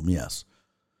all of them, yes.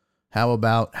 How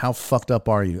about how fucked up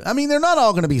are you? I mean, they're not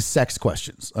all going to be sex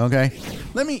questions, okay?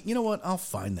 You know what? I'll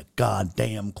find the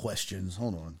goddamn questions.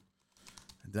 Hold on.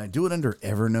 Did I do it under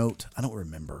Evernote? I don't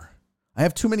remember. I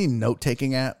have too many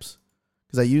note-taking apps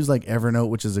because I use like Evernote,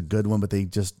 which is a good one, but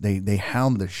they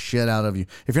hound the shit out of you.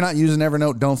 If you're not using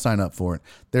Evernote, don't sign up for it.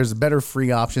 There's better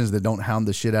free options that don't hound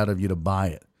the shit out of you to buy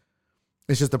it.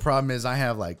 It's just the problem is I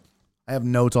have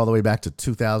notes all the way back to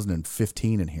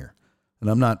 2015 in here, and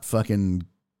I'm not fucking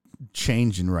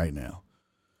changing right now.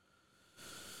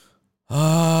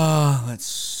 Let's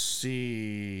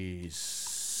see.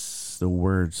 The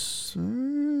words. Oh,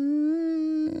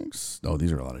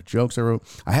 these are a lot of jokes I wrote.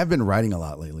 I have been writing a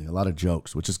lot lately. A lot of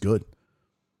jokes, which is good.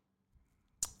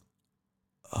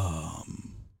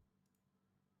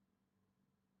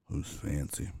 Who's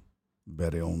fancy?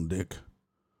 Betty on dick.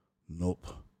 Nope.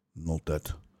 Not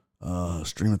that.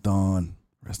 Streamathon.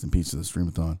 Rest in peace to the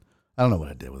Streamathon. I don't know what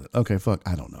I did with it. Okay, fuck.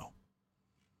 I don't know.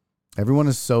 Everyone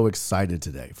is so excited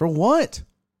today. For what?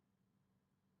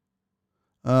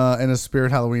 In a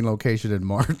Spirit Halloween location in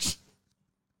March.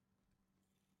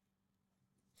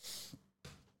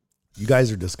 You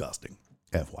guys are disgusting.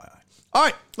 FYI. All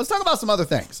right, let's talk about some other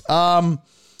things. I'm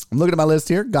looking at my list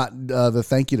here. Got the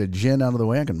thank you to Jen out of the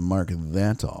way. I can mark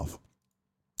that off.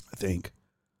 I think.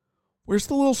 Where's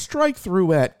the little strike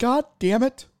through at? God damn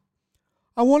it.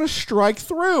 I want to strike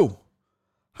through.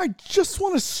 I just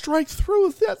want to strike through.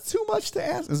 If that's too much to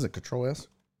ask. Is it Control S?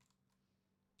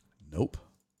 Nope.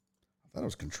 I thought it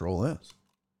was Control S.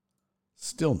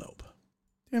 Still nope.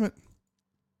 Damn it.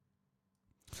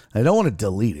 I don't want to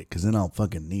delete it because then I'll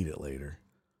fucking need it later.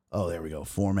 Oh, there we go.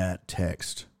 Format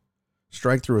text.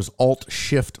 Strike through is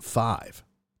Alt-Shift-5.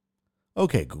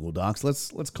 Okay, Google Docs.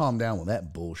 Let's calm down with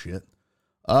that bullshit.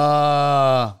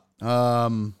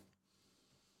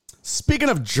 Speaking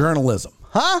of journalism,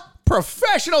 huh?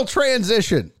 Professional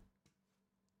transition.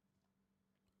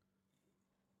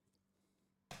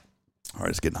 All right,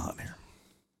 it's getting hot in here.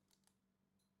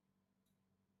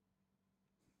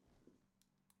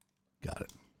 Got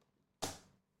it.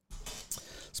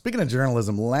 Speaking of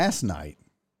journalism, last night,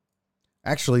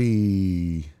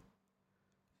 actually,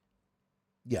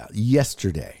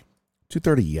 yesterday,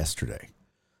 2:30 yesterday,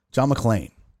 John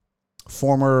McClain,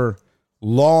 former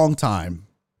longtime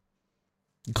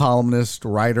columnist,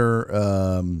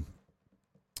 writer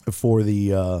for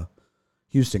the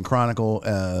Houston Chronicle,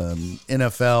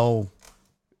 NFL,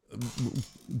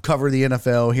 covered the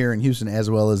NFL here in Houston as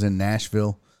well as in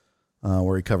Nashville,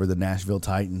 where he covered the Nashville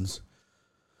Titans.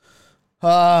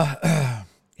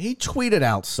 He tweeted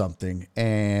out something,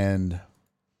 and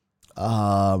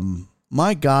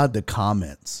my God, the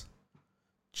comments,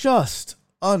 just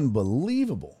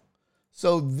unbelievable.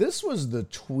 So this was the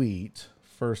tweet,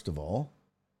 first of all.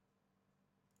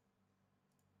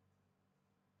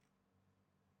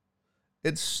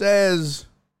 It says,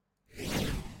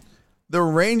 the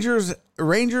Rangers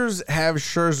have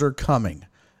Scherzer coming.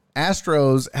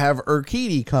 Astros have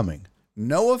Urquidy coming.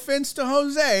 No offense to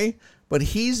Jose, but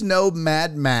he's no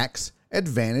Mad Max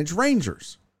advantage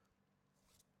Rangers.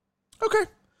 Okay.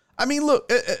 I mean,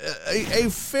 look, a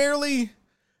fairly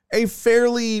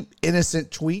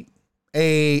innocent tweet,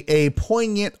 a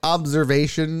poignant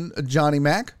observation, Johnny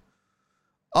Mac.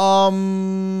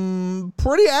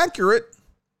 Pretty accurate.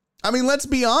 I mean, let's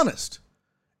be honest.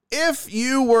 If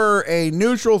you were a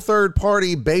neutral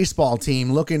third-party baseball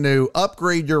team looking to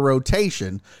upgrade your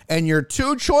rotation, and your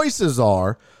two choices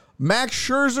are Max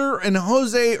Scherzer and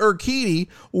Jose Urquidy,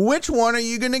 which one are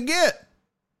you going to get?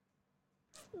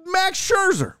 Max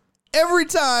Scherzer. Every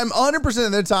time, 100%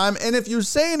 of the time. And if you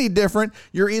say any different,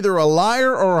 you're either a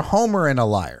liar or a homer and a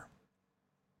liar.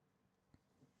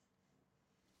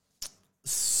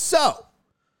 So,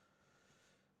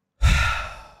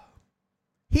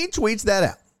 he tweets that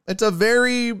out. It's a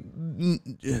very,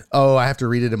 I have to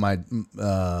read it in my,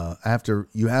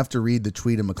 you have to read the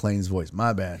tweet in McClain's voice.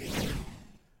 My bad.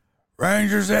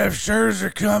 Rangers have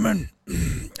Scherzer coming.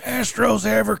 Astros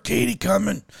have Urquidy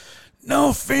coming. No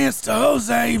offense to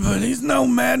Jose, but he's no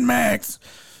Mad Max.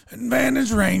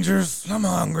 Advantage Rangers. I'm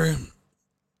hungry.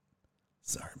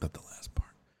 Sorry about the last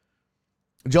part.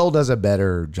 Joel does a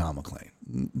better John McClain.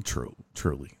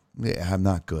 Truly. Yeah, I'm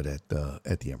not good at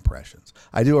the impressions.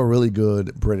 I do a really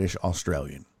good British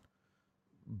Australian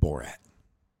Borat.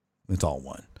 It's all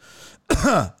one.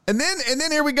 and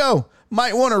then here we go.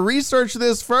 Might want to research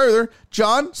this further.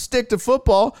 John, stick to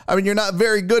football. I mean, you're not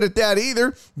very good at that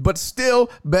either, but still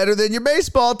better than your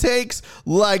baseball takes.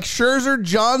 Like Scherzer,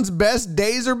 John's best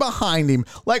days are behind him.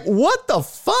 Like, what the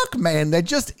fuck, man? That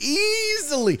just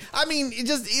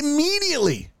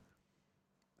immediately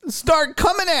start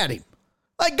coming at him.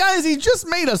 Like, guys, he just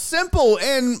made a simple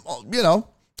and,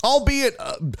 albeit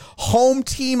home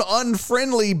team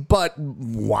unfriendly, but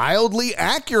wildly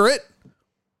accurate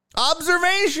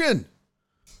observation.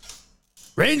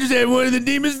 Rangers have one of the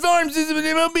deepest farm systems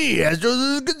in MLB.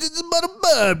 Astros is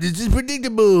above. This is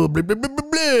predictable. Blah, blah, blah, blah,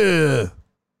 blah.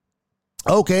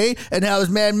 Okay, and how was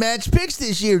Mad Max picks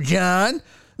this year, John?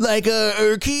 Like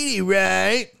Urquidy,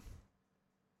 right?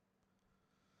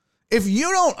 If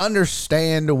you don't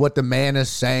understand what the man is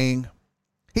saying,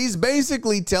 He's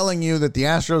basically telling you that the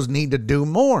Astros need to do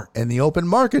more in the open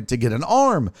market to get an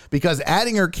arm, because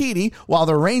adding Urquidy while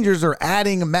the Rangers are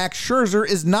adding Max Scherzer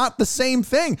is not the same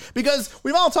thing. Because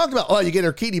we've all talked about, oh, you get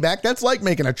Urquidy back. That's like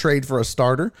making a trade for a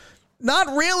starter. Not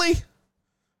really.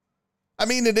 I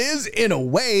mean, it is in a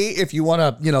way, if you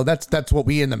want to, that's what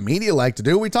we in the media like to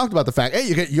do. We talked about the fact, hey,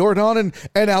 you get Jordan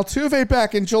and Altuve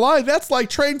back in July. That's like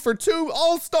trading for 2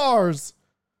 All-Stars.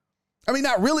 I mean,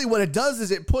 not really. What it does is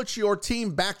it puts your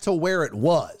team back to where it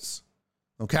was.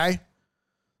 Okay?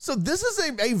 So this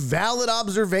is a valid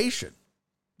observation.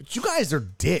 But you guys are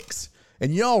dicks.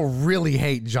 And y'all really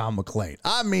hate John McClain.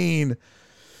 I mean,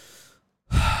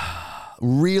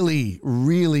 really,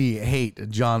 really hate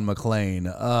John McClain.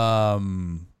 I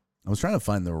was trying to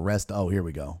find the rest. Oh, here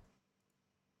we go.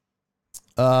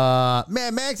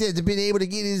 Man, Max hasn't been able to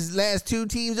get his last 2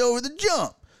 teams over the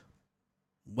jump.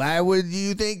 Why would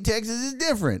you think Texas is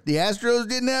different? The Astros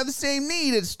didn't have the same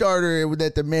need at starter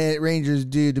that the Rangers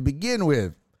did to begin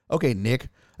with. Okay, Nick,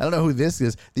 I don't know who this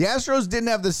is. The Astros didn't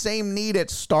have the same need at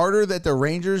starter that the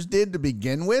Rangers did to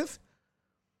begin with?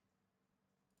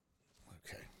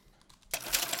 Okay.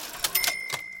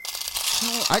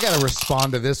 I got to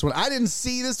respond to this one. I didn't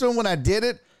see this one when I did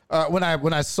it. When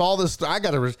I saw this, I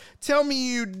got to tell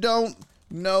me you don't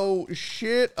know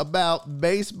shit about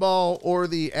baseball or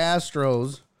the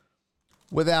Astros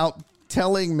without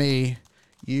telling me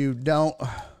you don't.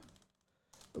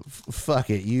 Fuck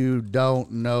it. You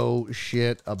don't know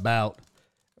shit about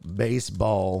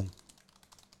baseball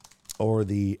or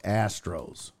the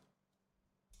Astros.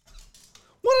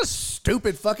 What a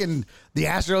stupid fucking. The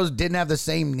Astros didn't have the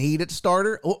same need at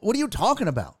starter. What are you talking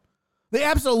about? They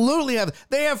absolutely have.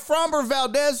 They have Framber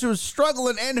Valdez, who's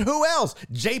struggling, and who else?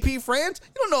 JP France?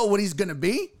 You don't know what he's going to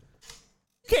be.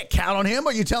 You can't count on him.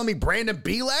 Are you telling me Brandon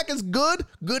Belak is good?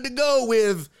 Good to go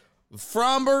with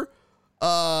Framber,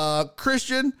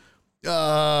 Christian,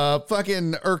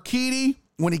 fucking Urquidy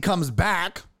when he comes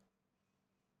back,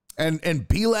 and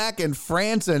Belak and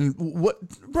France and what,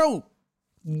 bro?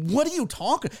 What are you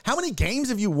talking? How many games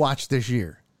have you watched this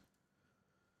year?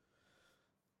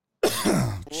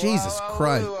 Jesus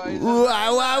Christ.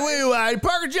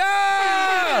 Parker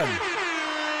John!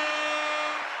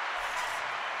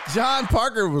 John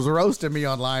Parker was roasting me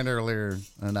online earlier,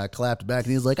 and I clapped back,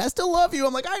 and he was like, I still love you.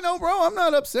 I'm like, I know, bro. I'm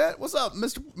not upset. What's up,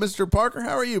 Mr. Parker?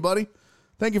 How are you, buddy?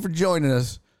 Thank you for joining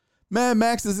us. Man,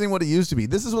 Max, this ain't what it used to be.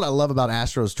 This is what I love about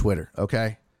Astros Twitter,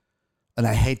 okay? And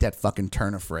I hate that fucking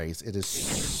turn of phrase. It is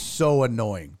so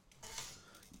annoying.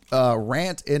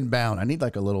 Rant inbound. I need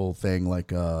like a little thing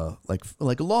like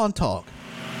lawn talk,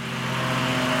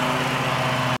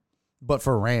 but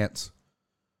for rants.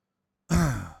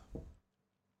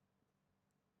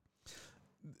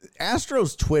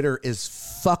 Astros Twitter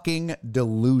is fucking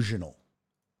delusional.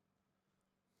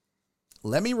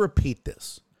 Let me repeat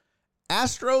this.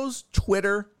 Astros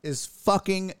Twitter is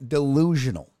fucking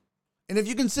delusional. And if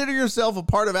you consider yourself a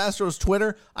part of Astros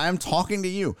Twitter, I am talking to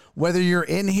you. Whether you're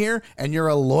in here and you're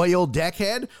a loyal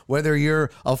deckhead, whether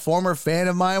you're a former fan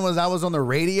of mine when I was on the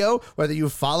radio, whether you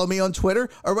follow me on Twitter,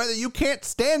 or whether you can't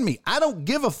stand me, I don't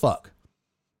give a fuck.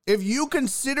 If you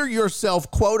consider yourself,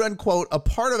 quote unquote, a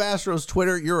part of Astros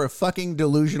Twitter, you're a fucking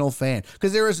delusional fan.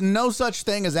 Because there is no such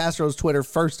thing as Astros Twitter,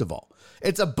 first of all.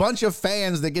 It's a bunch of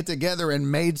fans that get together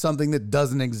and made something that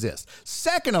doesn't exist.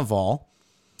 Second of all,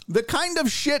 the kind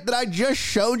of shit that I just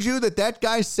showed you that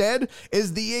guy said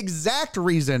is the exact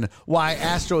reason why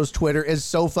Astros Twitter is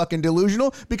so fucking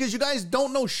delusional, because you guys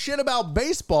don't know shit about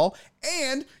baseball,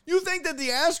 and you think that the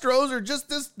Astros are just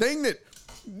this thing that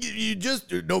you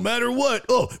just, no matter what,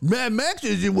 oh, Mad Max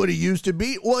isn't what he used to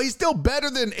be. Well, he's still better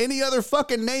than any other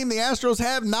fucking name the Astros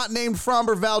have, not named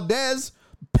Framber Valdez.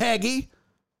 Peggy.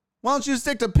 Why don't you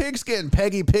stick to Pigskin,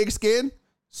 Peggy Pigskin?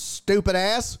 Stupid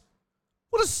ass.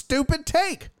 What a stupid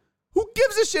take. Who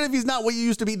gives a shit if he's not what you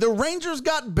used to be? The Rangers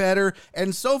got better,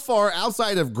 and so far,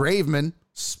 outside of Graveman,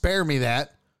 spare me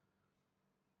that,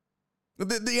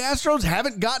 the Astros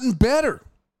haven't gotten better.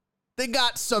 They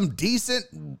got some decent,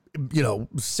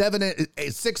 6,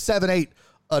 7, 8,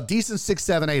 a decent 6,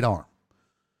 7, 8 arm.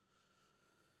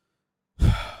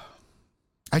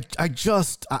 I'm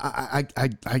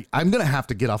going to have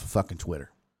to get off of fucking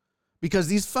Twitter, because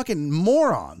these fucking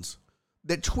morons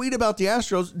that tweet about the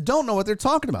Astros don't know what they're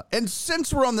talking about. And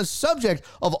since we're on the subject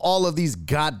of all of these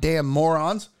goddamn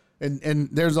morons, and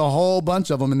there's a whole bunch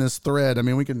of them in this thread. I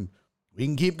mean, we can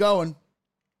keep going.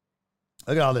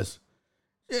 Look at all this.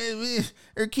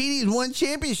 Urquidy's won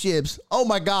championships. Oh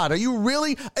my God, are you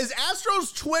really? Is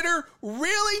Astros Twitter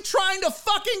really trying to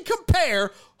fucking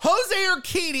compare Jose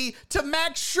Urquidy to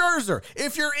Max Scherzer?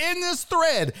 If you're in this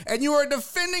thread and you are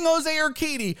defending Jose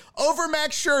Urquidy over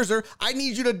Max Scherzer, I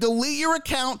need you to delete your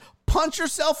account, punch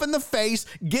yourself in the face,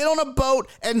 get on a boat,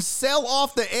 and sail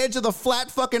off the edge of the flat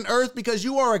fucking earth because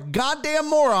you are a goddamn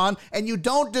moron and you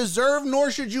don't deserve nor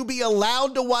should you be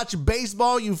allowed to watch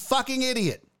baseball, you fucking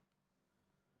idiot.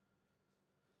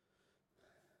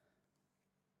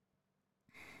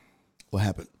 What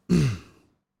happened? I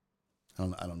don't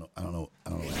know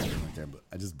what happened right there, but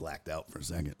I just blacked out for a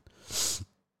second.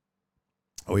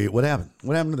 Oh, wait, what happened?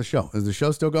 What happened to the show? Is the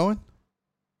show still going?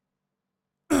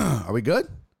 Are we good?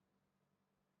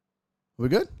 Are we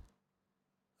good?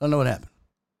 I don't know what happened.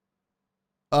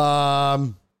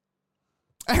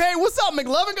 Hey, what's up,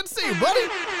 McLovin? Good to see you, buddy.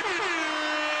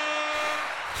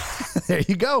 There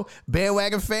you go.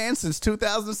 Bandwagon fan since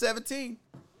 2017.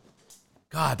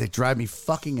 God, they drive me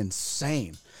fucking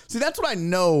insane. See, that's what I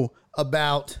know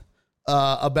about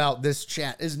this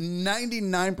chat is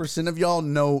 99% of y'all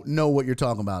know what you're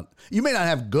talking about. You may not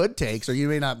have good takes or you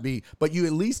may not be, but you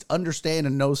at least understand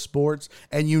and know sports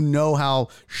and you know how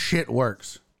shit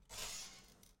works.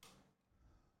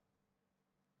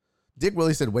 Dick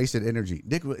Willie said wasted energy.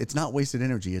 Dick, it's not wasted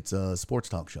energy. It's a sports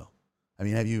talk show. I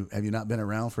mean, have you not been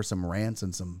around for some rants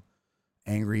and some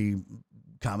angry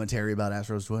commentary about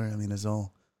Astros Twitter? I mean, it's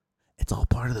all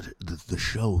part of the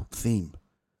show theme.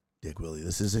 Dick Willie,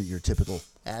 this isn't your typical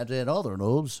and in other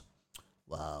news.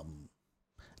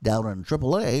 Down in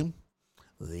AAA,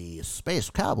 the Space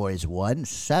Cowboys won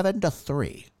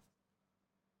 7-3.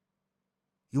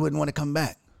 You wouldn't want to come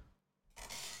back.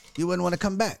 You wouldn't want to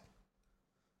come back.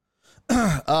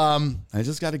 I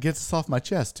just got to get this off my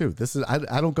chest too. This is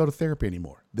I don't go to therapy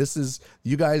anymore.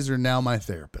 You guys are now my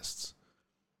therapists.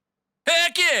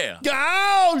 Heck yeah!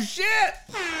 Oh, shit!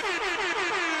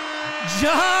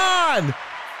 John!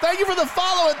 Thank you for the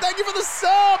follow and thank you for the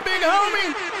sub, big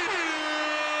homie!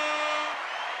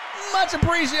 Much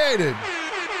appreciated.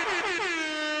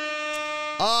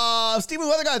 Steven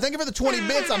Weather Guy, thank you for the 20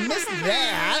 bits. I missed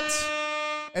that.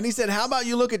 And he said, how about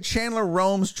you look at Chandler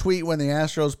Rome's tweet when the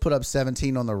Astros put up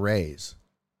 17 on the Rays?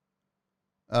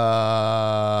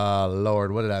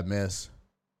 Lord, what did I miss?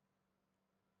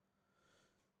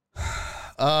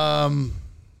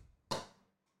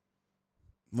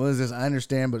 What is this? I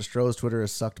understand, but Stroh's Twitter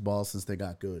has sucked balls since they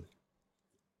got good.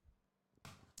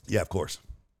 Yeah, of course.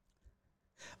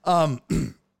 Another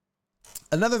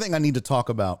thing I need to talk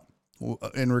about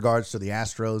in regards to the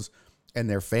Astros and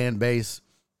their fan base,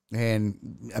 and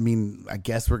I mean, I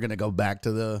guess we're gonna go back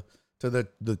to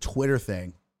the Twitter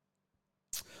thing.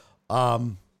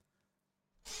 The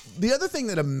other thing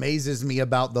that amazes me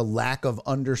about the lack of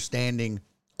understanding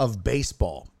of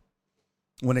baseball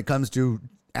when it comes to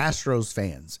Astros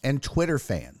fans and Twitter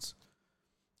fans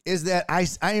is that I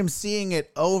am seeing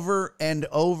it over and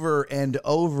over and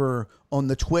over on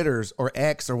the Twitters or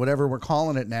X or whatever we're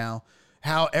calling it now,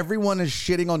 how everyone is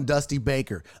shitting on Dusty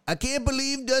Baker. I can't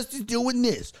believe Dusty's doing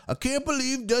this. I can't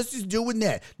believe Dusty's doing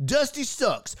that. Dusty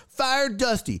sucks. Fire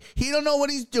Dusty. He don't know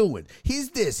what he's doing. He's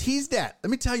this, he's that.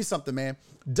 Let me tell you something, man.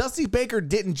 Dusty Baker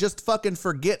didn't just fucking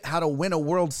forget how to win a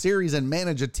World Series and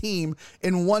manage a team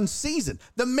in one season.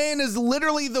 The man is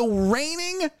literally the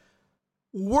reigning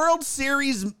World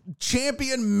Series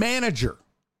champion manager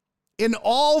in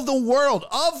all the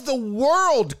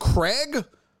world, Craig.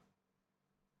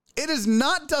 It is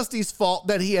not Dusty's fault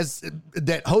that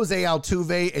that Jose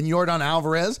Altuve and Yordan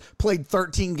Alvarez played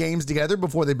 13 games together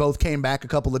before they both came back a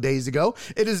couple of days ago.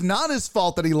 It is not his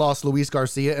fault that he lost Luis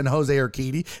Garcia and Jose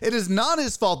Urquidy. It is not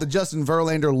his fault that Justin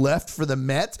Verlander left for the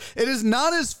Mets. It is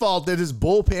not his fault that his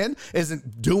bullpen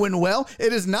isn't doing well.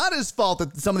 It is not his fault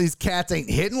that some of these cats ain't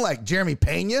hitting like Jeremy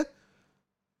Pena.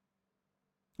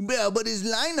 Well, but his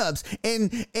lineups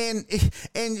and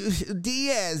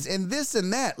Diaz and this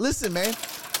and that. Listen, man.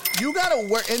 You got to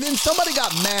work. And then somebody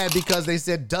got mad because they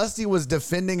said Dusty was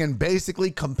defending and basically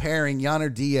comparing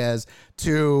Yainer Diaz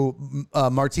to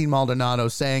Martin Maldonado,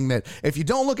 saying that if you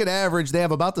don't look at average, they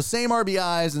have about the same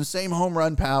RBIs and same home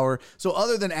run power. So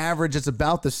other than average, it's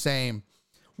about the same.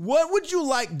 What would you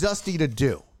like Dusty to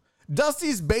do?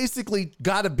 Dusty's basically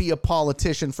got to be a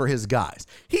politician for his guys.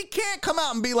 He can't come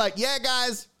out and be like, yeah,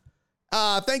 guys,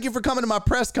 thank you for coming to my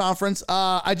press conference.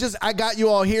 I got you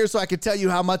all here so I could tell you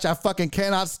how much I fucking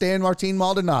cannot stand Martin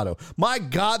Maldonado. My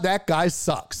God, that guy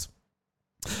sucks.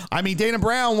 I mean, Dana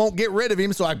Brown won't get rid of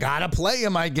him, so I gotta play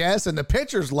him, I guess, and the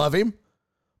pitchers love him.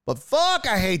 But fuck,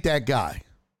 I hate that guy.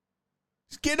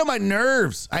 He's getting on my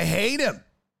nerves. I hate him.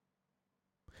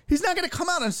 He's not going to come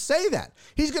out and say that.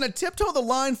 He's going to tiptoe the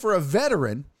line for a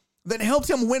veteran that helped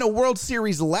him win a World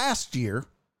Series last year,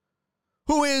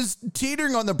 who is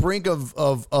teetering on the brink of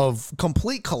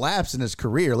complete collapse in his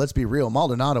career. Let's be real.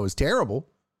 Maldonado is terrible.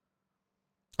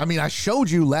 I mean, I showed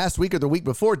you last week or the week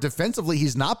before, defensively,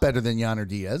 he's not better than Yainer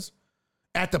Diaz.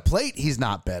 At the plate, he's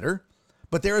not better.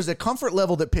 But there is a comfort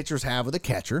level that pitchers have with a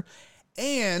catcher.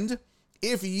 And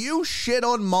if you shit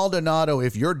on Maldonado,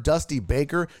 if you're Dusty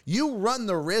Baker, you run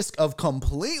the risk of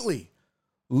completely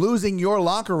losing your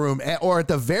locker room, or at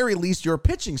the very least, your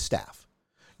pitching staff.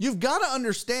 You've got to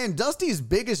understand Dusty's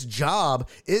biggest job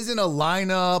isn't a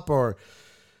lineup or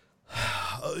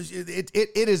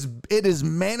it is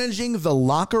managing the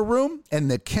locker room and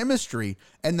the chemistry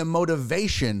and the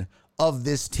motivation of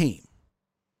this team.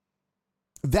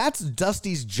 That's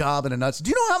Dusty's job in a nutshell.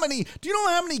 Do you know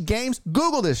how many games?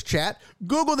 Google this, chat.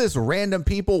 Google this, random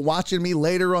people watching me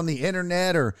later on the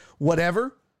internet or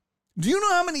whatever. Do you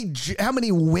know how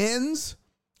many wins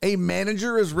a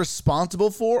manager is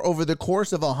responsible for over the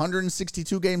course of a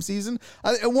 162 game season?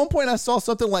 At one point I saw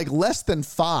something like less than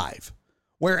 5,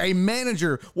 where a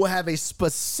manager will have a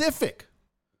specific,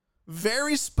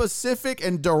 very specific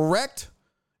and direct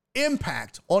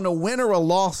impact on a win or a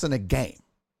loss in a game.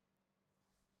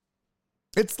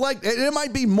 It's like, it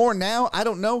might be more now, I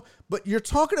don't know, but you're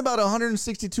talking about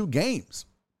 162 games.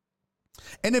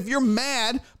 And if you're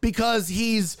mad because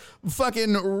he's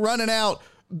fucking running out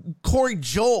Corey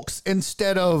Julks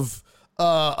instead of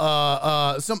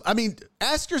ask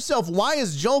yourself, why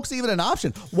is Julks even an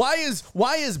option? Why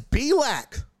is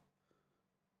Belak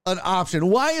an option?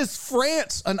 Why is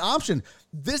France an option?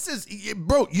 This is,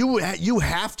 bro, you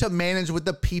have to manage with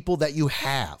the people that you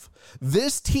have.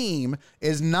 This team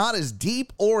is not as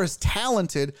deep or as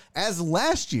talented as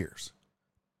last year's.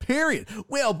 Period.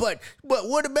 Well, but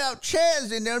what about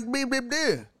Chaz and blah, blah,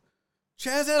 blah.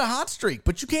 Chaz had a hot streak,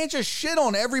 but you can't just shit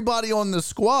on everybody on the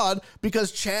squad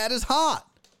because Chad is hot.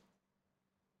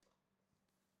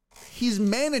 He's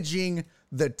managing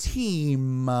the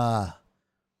team.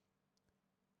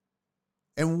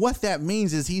 And what that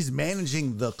means is he's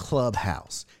managing the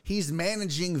clubhouse. He's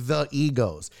managing the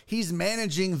egos. He's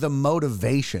managing the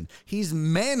motivation. He's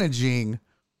managing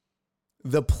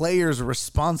the players'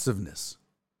 responsiveness.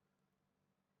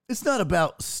 It's not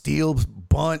about steals,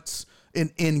 bunts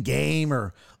in game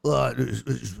or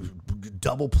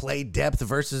double play depth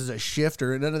versus a shift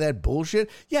or none of that bullshit.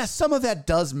 Yeah, some of that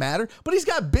does matter, but he's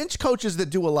got bench coaches that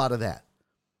do a lot of that.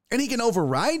 And he can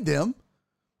override them.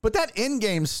 But that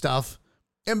in-game stuff,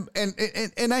 and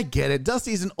I get it.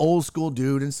 Dusty's an old school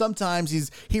dude, and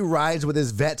sometimes he rides with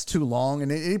his vets too long, and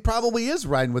he probably is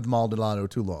riding with Maldonado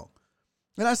too long.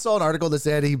 And I saw an article that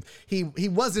said he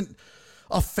wasn't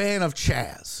a fan of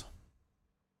Chaz.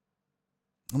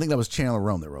 I think that was Chandler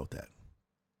Rome that wrote that.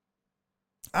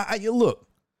 Look,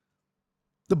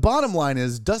 the bottom line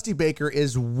is Dusty Baker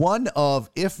is one of,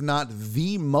 if not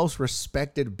the most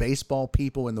respected baseball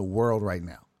people in the world right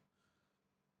now.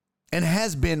 And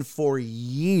has been for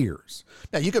years.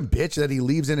 Now, you can bitch that he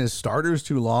leaves in his starters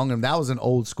too long, and that was an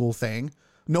old school thing.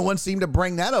 No one seemed to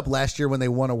bring that up last year when they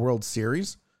won a World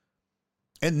Series.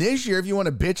 And this year, if you want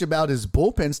to bitch about his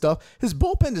bullpen stuff, his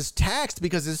bullpen is taxed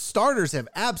because his starters have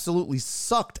absolutely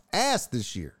sucked ass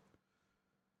this year.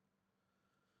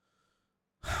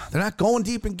 They're not going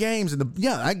deep in games. And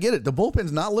I get it. The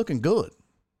bullpen's not looking good.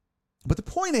 But the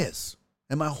point is,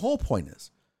 and my whole point is,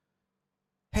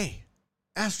 hey,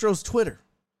 Astros Twitter,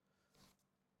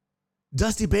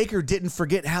 Dusty Baker didn't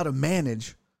forget how to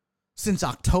manage since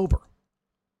October.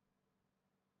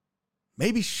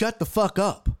 Maybe shut the fuck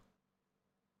up.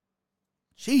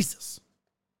 Jesus.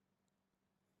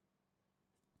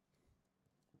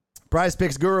 Prize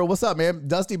Picks Guru, what's up, man?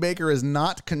 Dusty Baker is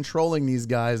not controlling these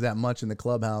guys that much in the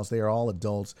clubhouse. They are all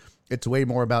adults. It's way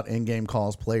more about in-game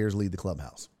calls. Players lead the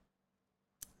clubhouse.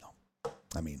 No.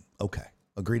 I mean, okay.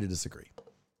 Agree to disagree.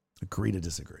 Agree to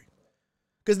disagree.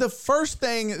 Because the first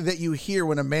thing that you hear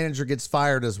when a manager gets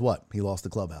fired is what? He lost the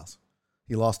clubhouse.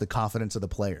 He lost the confidence of the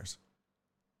players.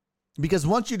 Because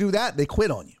once you do that, they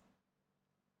quit on you.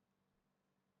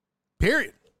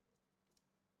 Period.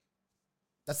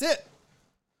 That's it.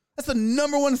 That's the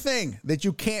number one thing that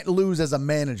you can't lose as a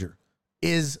manager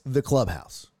is the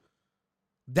clubhouse.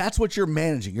 That's what you're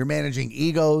managing. You're managing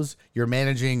egos. You're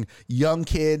managing young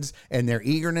kids and their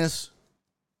eagerness.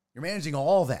 You're managing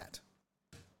all that.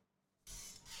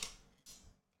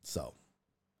 So,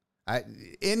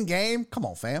 in game, come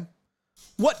on, fam.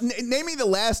 Name me the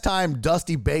last time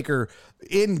Dusty Baker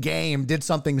in game did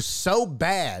something so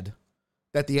bad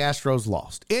that the Astros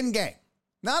lost in game.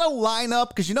 Not a lineup,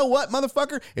 because you know what,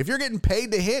 motherfucker? If you're getting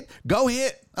paid to hit, go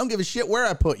hit. I don't give a shit where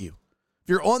I put you. If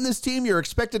you're on this team, you're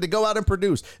expected to go out and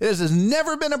produce. This has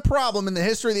never been a problem in the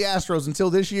history of the Astros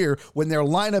until this year when their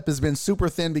lineup has been super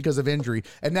thin because of injury.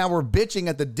 And now we're bitching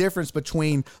at the difference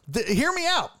between, hear me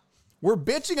out. We're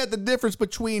bitching at the difference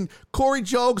between Corey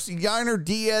Jokes, Yainer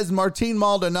Diaz, Martin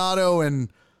Maldonado,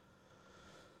 and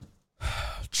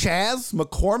Chaz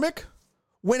McCormick,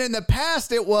 when in the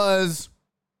past it was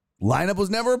lineup was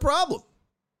never a problem.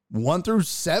 1 through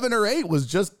 7 or 8 was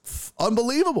just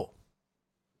unbelievable.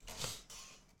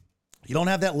 You don't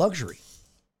have that luxury.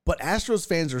 But Astros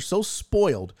fans are so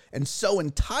spoiled and so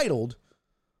entitled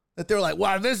that they're like,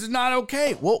 wow, this is not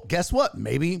okay. Well, guess what?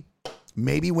 Maybe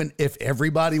if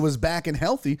everybody was back and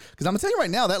healthy, because I'm going to tell you right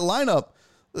now, that lineup,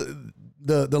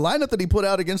 the lineup that he put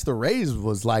out against the Rays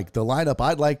was like the lineup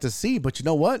I'd like to see. But you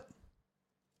know what?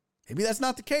 Maybe that's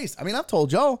not the case. I mean, I've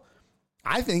told y'all,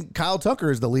 I think Kyle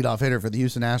Tucker is the leadoff hitter for the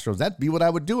Houston Astros. That'd be what I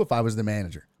would do if I was the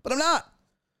manager. But I'm not.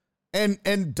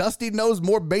 And Dusty knows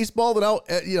more baseball than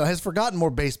has forgotten more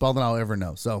baseball than I'll ever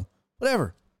know. So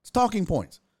whatever. It's talking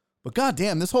points. But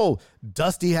goddamn, this whole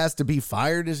Dusty has to be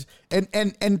fired is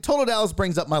and Total Dallas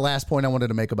brings up my last point I wanted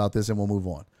to make about this, and we'll move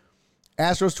on.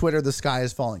 Astros Twitter, the sky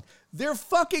is falling. They're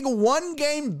fucking one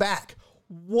game back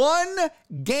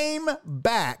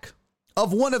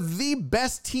of one of the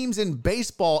best teams in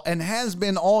baseball and has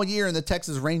been all year in the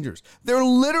Texas Rangers. They're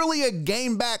literally a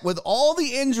game back with all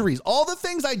the injuries, all the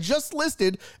things I just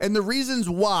listed, and the reasons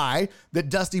why that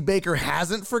Dusty Baker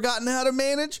hasn't forgotten how to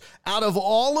manage. Out of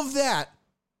all of that,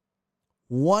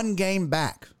 one game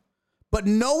back. But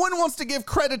no one wants to give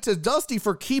credit to Dusty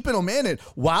for keeping them in it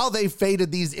while they faded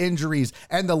these injuries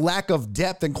and the lack of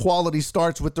depth and quality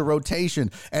starts with the rotation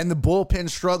and the bullpen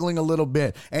struggling a little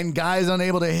bit and guys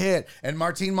unable to hit and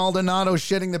Martin Maldonado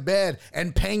shitting the bed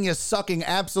and Pena sucking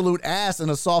absolute ass in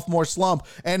a sophomore slump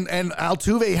and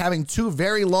Altuve having 2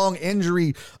 very long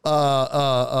injury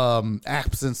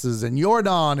absences and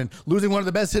Yordan and losing one of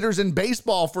the best hitters in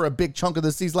baseball for a big chunk of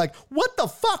the season. Like, what the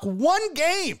fuck? One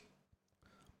game.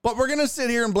 But we're going to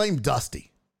sit here and blame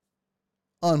Dusty.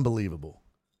 Unbelievable.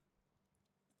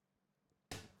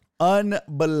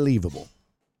 Unbelievable.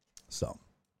 So,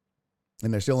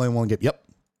 and there's still only one game. Yep,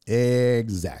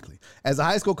 exactly. As a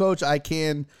high school coach,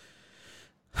 Parker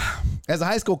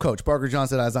John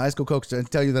said, as a high school coach, I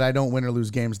tell you that I don't win or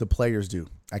lose games. The players do.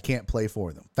 I can't play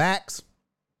for them. Facts.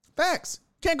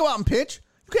 Can't go out and pitch.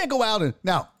 You can't go out and,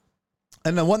 now,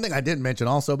 and the one thing I didn't mention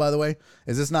also, by the way,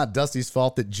 is it's not Dusty's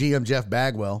fault that GM Jeff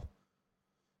Bagwell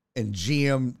and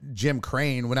GM Jim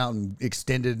Crane went out and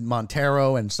extended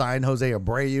Montero and signed Jose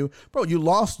Abreu. Bro, you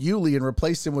lost Yuli and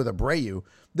replaced him with Abreu.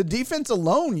 The defense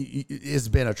alone has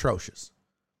been atrocious.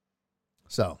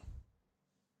 So,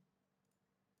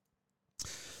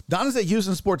 Donna said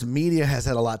Houston sports media has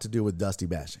had a lot to do with Dusty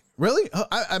bashing. Really?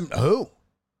 Who?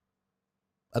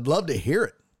 I'd love to hear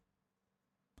it.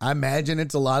 I imagine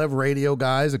it's a lot of radio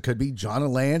guys. It could be John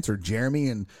and Lance or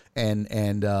Jeremy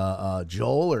and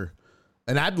Joel,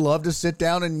 and I'd love to sit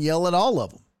down and yell at all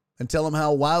of them and tell them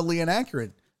how wildly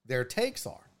inaccurate their takes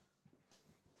are.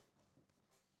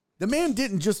 The man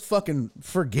didn't just fucking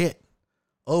forget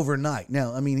overnight.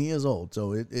 Now, I mean, he is old,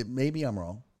 so it maybe I'm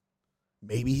wrong.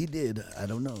 Maybe he did. I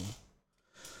don't know.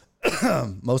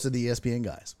 Most of the ESPN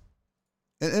guys,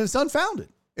 and it's unfounded.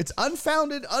 It's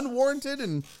unfounded, unwarranted,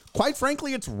 and quite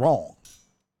frankly, it's wrong.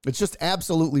 It's just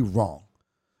absolutely wrong.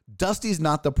 Dusty's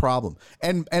not the problem.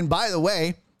 And by the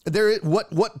way,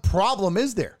 what problem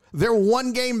is there? They're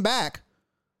one game back.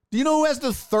 Do you know who has the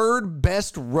 3rd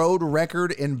best road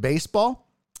record in baseball?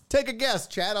 Take a guess,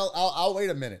 Chad. I'll wait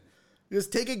a minute.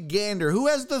 Just take a gander. Who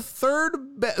has the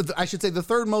the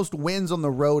 3rd most wins on the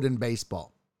road in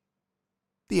baseball?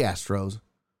 The Astros.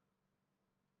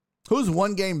 Who's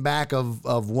one game back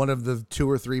of one of the 2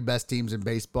 or 3 best teams in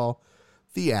baseball?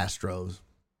 The Astros.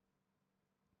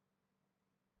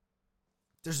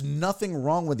 There's nothing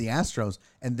wrong with the Astros,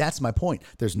 and that's my point.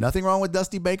 There's nothing wrong with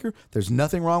Dusty Baker. There's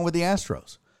nothing wrong with the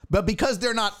Astros. But because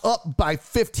they're not up by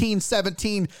 15,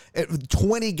 17,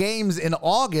 20 games in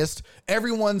August,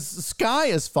 everyone's sky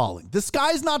is falling. The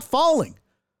sky's not falling.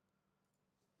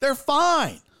 They're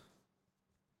fine.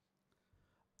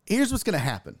 Here's what's going to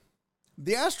happen.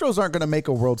 The Astros aren't going to make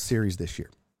a World Series this year.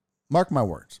 Mark my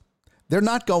words. They're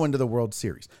not going to the World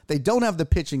Series. They don't have the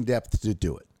pitching depth to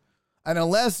do it. And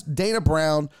unless Dana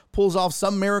Brown pulls off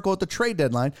some miracle at the trade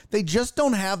deadline, they just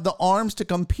don't have the arms to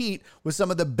compete with some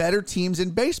of the better teams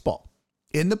in baseball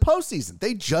in the postseason.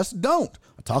 They just don't.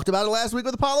 I talked about it last week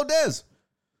with Apollo Dez.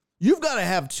 You've got to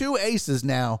have 2 aces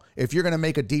now if you're going to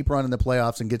make a deep run in the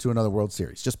playoffs and get to another World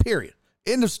Series. Just period.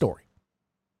 End of story.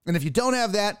 And if you don't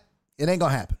have that, it ain't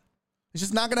going to happen. It's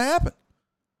just not going to happen.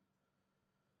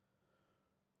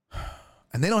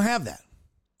 And they don't have that.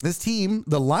 This team,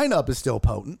 the lineup is still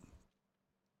potent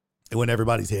when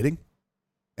everybody's hitting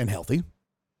and healthy.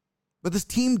 But this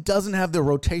team doesn't have the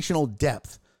rotational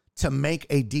depth to make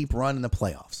a deep run in the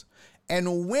playoffs.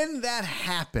 And when that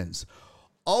happens,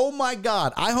 oh my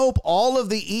God, I hope all of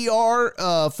the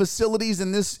ER facilities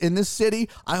in this city,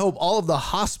 I hope all of the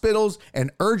hospitals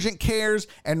and urgent cares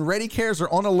and ready cares are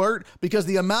on alert, because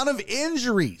the amount of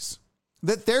injuries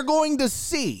that they're going to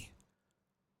see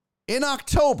in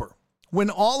October, when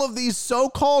all of these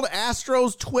so-called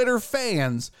Astros Twitter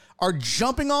fans are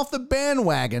jumping off the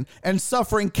bandwagon and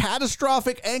suffering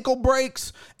catastrophic ankle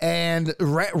breaks and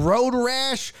road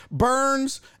rash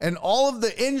burns and all of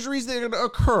the injuries that are going to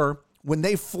occur when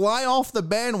they fly off the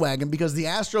bandwagon because the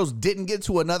Astros didn't get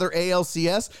to another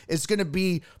ALCS, it's going to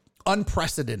be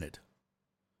unprecedented.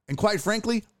 And quite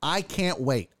frankly, I can't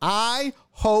wait. I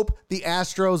hope the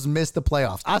Astros miss the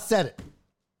playoffs. I said it.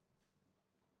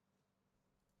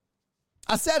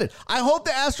 I hope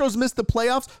the Astros miss the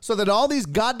playoffs so that all these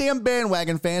goddamn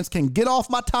bandwagon fans can get off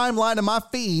my timeline and my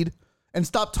feed and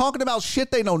stop talking about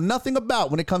shit they know nothing about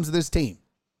when it comes to this team.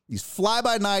 These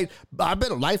fly-by-night, I've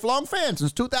been a lifelong fan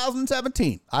since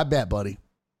 2017. I bet, buddy.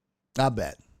 I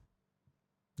bet.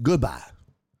 Goodbye.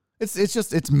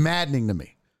 It's maddening to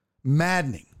me.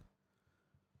 Maddening.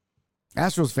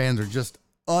 Astros fans are just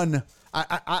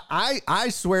I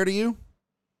swear to you,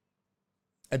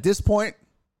 at this point,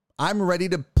 I'm ready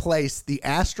to place the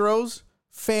Astros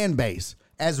fan base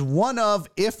as one of,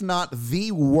 if not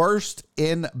the worst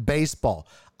in baseball.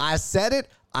 I said it.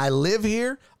 I live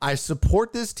here. I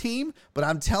support this team, but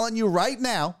I'm telling you right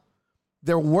now,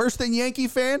 they're worse than Yankee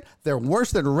fan. They're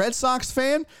worse than Red Sox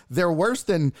fan. They're worse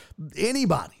than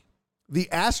anybody. The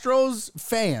Astros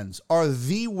fans are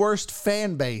the worst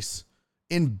fan base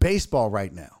in baseball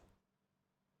right now.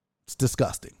 It's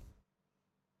disgusting.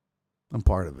 I'm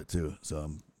part of it too, so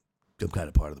I'm kind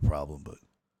of part of the problem, but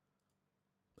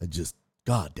I just,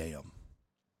 goddamn.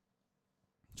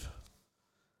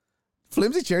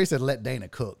 Flimsy Cherry said, let Dana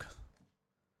cook.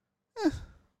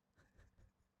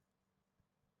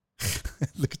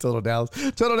 Look at Total Dallas.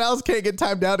 Total Dallas can't get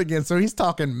timed out again, so he's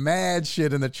talking mad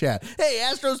shit in the chat. Hey,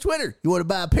 Astros Twitter, you want to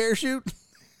buy a parachute?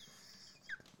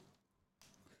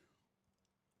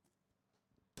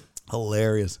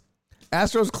 Hilarious.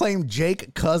 Astros claim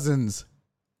Jake Cousins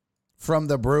from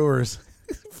the Brewers.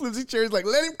 Flimsy Cherry's like,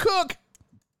 let him cook.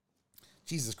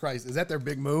 Jesus Christ, is that their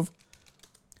big move?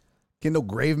 Kendall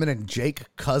Graveman and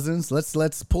Jake Cousins.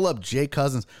 Let's pull up Jake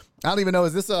Cousins. I don't even know.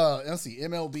 Is this let's see,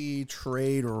 MLB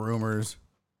Trade rumors.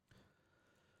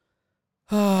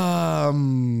 Here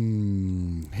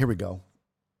we go.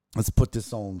 Let's put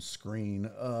this on screen.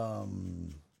 Oh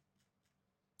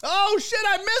shit,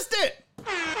 I missed it.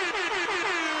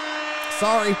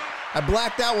 Sorry. I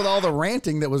blacked out with all the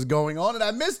ranting that was going on, and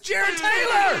I missed Jared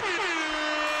Taylor.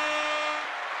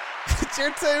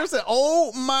 Jared Taylor said,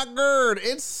 oh my God,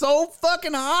 it's so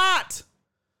fucking hot.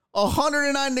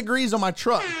 109 degrees on my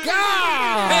truck.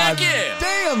 God Heck yeah.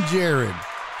 damn, Jared.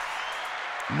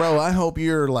 Bro, I hope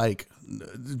you're like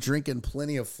drinking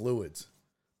plenty of fluids.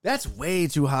 That's way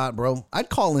too hot, bro. I'd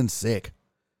call in sick.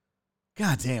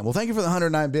 God damn. Well, thank you for the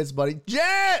 109 bits, buddy.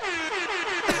 Jet!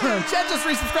 Jet just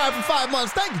resubscribed for 5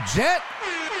 months. Thank you, Jet.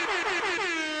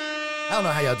 I don't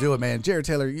know how y'all do it, man. Jared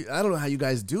Taylor, I don't know how you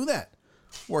guys do that.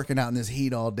 Working out in this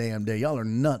heat all damn day. Y'all are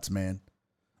nuts, man.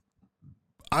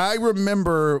 I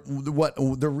remember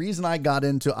the reason I got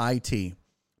into IT.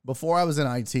 Before I was in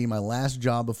IT, my last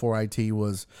job before IT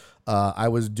was I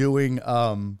was doing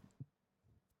I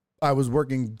was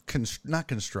working not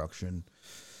construction.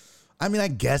 I mean, I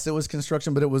guess it was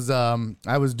construction, but it was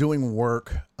I was doing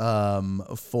work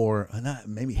for not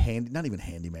even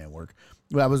handyman work.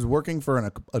 But I was working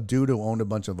for a dude who owned a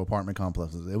bunch of apartment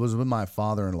complexes. It was with my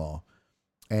father-in-law.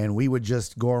 And we would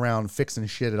just go around fixing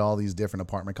shit at all these different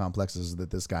apartment complexes that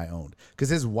this guy owned. Because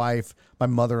his wife, my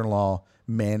mother-in-law,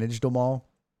 managed them all.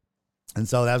 And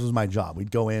so that was my job. We'd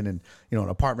go in and, an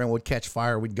apartment would catch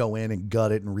fire. We'd go in and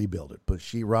gut it and rebuild it. Put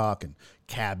sheetrock and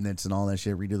cabinets and all that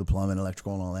shit. Redo the plumbing,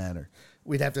 electrical and all that. Or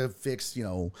we'd have to fix,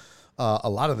 a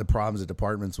lot of the problems at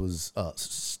departments was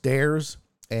stairs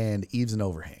and eaves and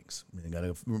overhangs. You got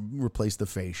to replace the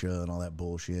fascia and all that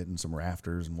bullshit and some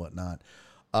rafters and whatnot.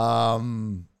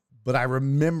 But I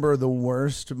remember the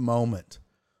worst moment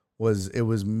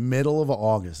was middle of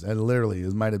August, and literally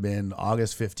it might have been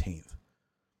August 15th,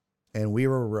 and we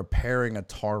were repairing a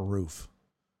tar roof,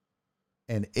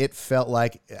 and I felt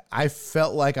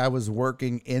like I was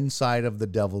working inside of the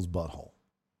devil's butthole.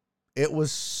 It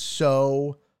was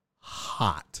so hot.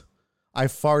 hot. I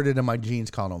farted and my jeans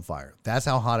caught on fire. That's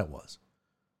how hot it was.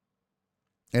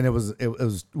 And it was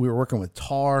we were working with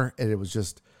tar, and it was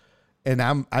just, and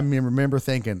I remember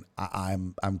thinking,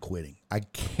 I'm quitting. I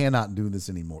cannot do this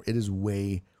anymore. It is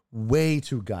way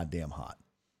too goddamn hot.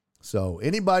 So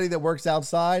anybody that works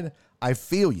outside, I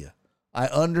feel you. I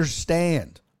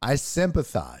understand. I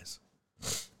sympathize.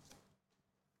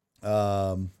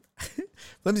 Flimsy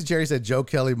Cherry said Joe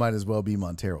Kelly might as well be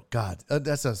Montero. God,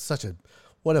 that's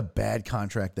what a bad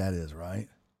contract that is, right?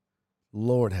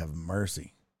 Lord have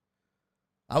mercy.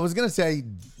 I was going to say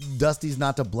Dusty's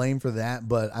not to blame for that,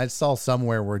 but I saw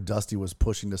somewhere where Dusty was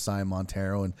pushing to sign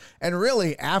Montero. And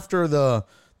really, after the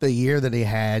year that he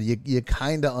had, you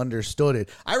kind of understood it.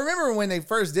 I remember when they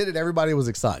first did it, everybody was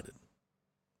excited.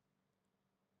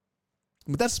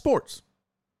 But that's sports,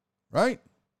 right?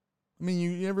 I mean,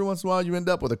 you every once in a while, you end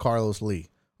up with a Carlos Lee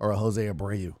or a Jose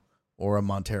Abreu or a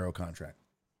Montero contract.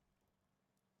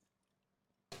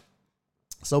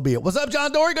 So be it. What's up,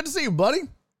 John Dory? Good to see you, buddy.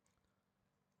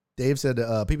 Dave said,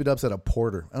 PP Dub said a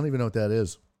porter. I don't even know what that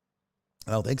is.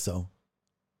 I don't think so.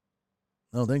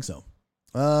 It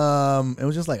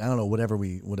was just like, I don't know, whatever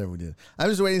we did. I'm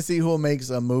just waiting to see who makes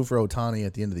a move for Ohtani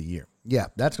at the end of the year. Yeah,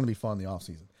 that's going to be fun in the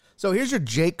offseason. So here's your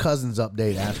Jake Cousins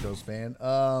update, Astros fan.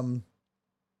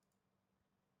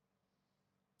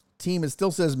 Team, it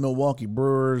still says Milwaukee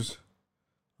Brewers.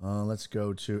 Let's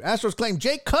go to Astros claim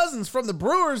Jake Cousins from the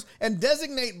Brewers and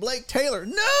designate Blake Taylor.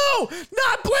 No,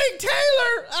 not Blake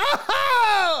Taylor.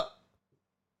 Ah!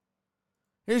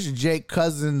 Here's your Jake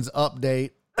Cousins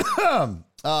update.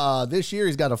 This year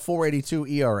he's got a 4.82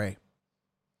 ERA.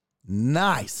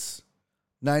 Nice.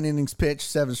 9 innings pitched,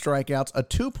 7 strikeouts, a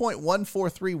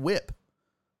 2.143 whip.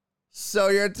 So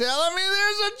you're telling me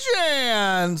there's a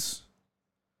chance?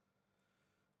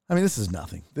 I mean, this is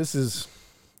nothing. This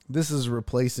is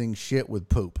replacing shit with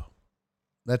poop.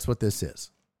 That's what this is.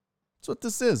 That's what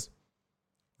this is.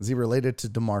 Is he related to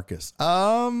DeMarcus?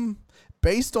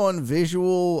 Based on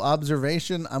visual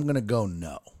observation, I'm going to go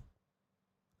no.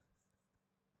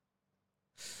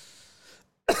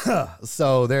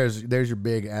 So there's your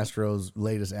big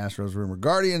latest Astros rumor.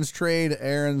 Guardians trade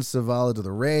Aaron Zavala to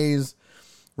the Rays.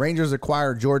 Rangers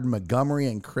acquire Jordan Montgomery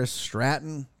and Chris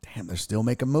Stratton. Damn, they're still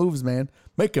making moves, man.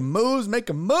 Making moves.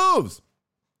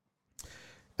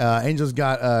 Angels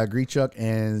got Grichuk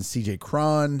and CJ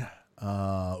Cron.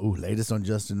 Latest on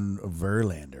Justin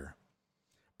Verlander.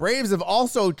 Braves have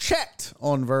also checked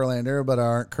on Verlander, but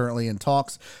aren't currently in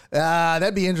talks.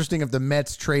 That'd be interesting if the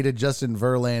Mets traded Justin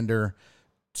Verlander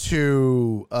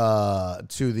to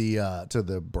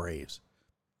the Braves.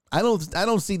 I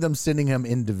don't see them sending him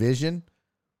in division.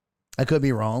 I could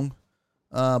be wrong.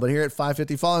 But here at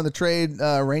 550, following the trade,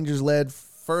 Rangers led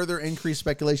further increased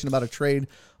speculation about a trade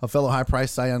of fellow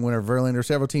high-priced Cy Young winner Verlander.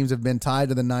 Several teams have been tied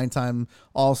to the 9-time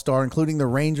All-Star, including the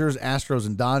Rangers, Astros,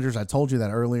 and Dodgers. I told you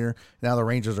that earlier. Now the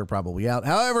Rangers are probably out.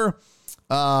 However,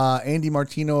 Andy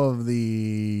Martino of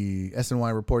the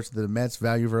SNY reports that the Mets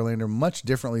value Verlander much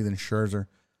differently than Scherzer.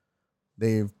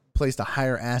 They've placed a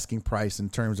higher asking price in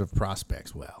terms of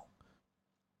prospects. Well,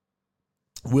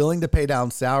 willing to pay down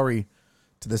salary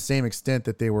to the same extent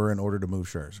that they were in order to move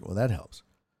Scherzer. Well, that helps.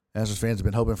 Astros fans have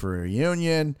been hoping for a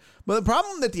reunion. But the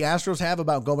problem that the Astros have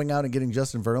about going out and getting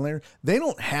Justin Verlander, they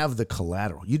don't have the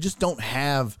collateral. You just don't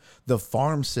have the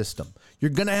farm system.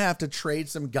 You're going to have to trade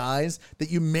some guys that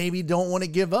you maybe don't want to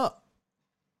give up.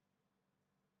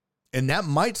 And that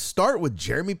might start with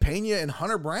Jeremy Pena and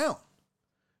Hunter Brown.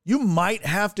 You might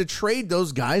have to trade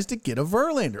those guys to get a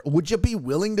Verlander. Would you be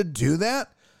willing to do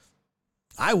that?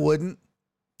 I wouldn't.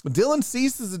 Dylan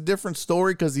Cease is a different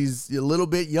story because he's a little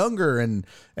bit younger and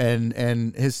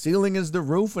his ceiling is the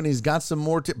roof and he's got some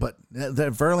more. But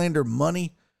that Verlander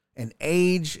money and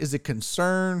age is a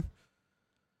concern.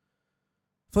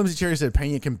 Flimsy Cherry said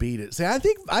Pena can beat it. See, I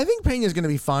think Pena is going to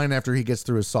be fine after he gets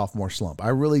through his sophomore slump. I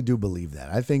really do believe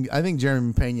that. I think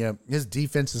Jeremy Pena, his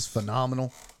defense is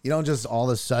phenomenal. You don't just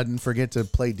all of a sudden forget to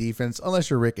play defense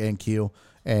unless you're Rick Ankiel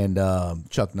and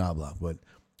Chuck Knobloch. But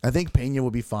I think Pena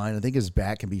will be fine. I think his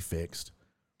back can be fixed.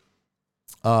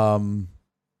 Will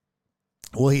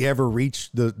he ever reach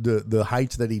the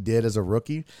heights that he did as a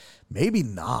rookie? Maybe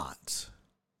not.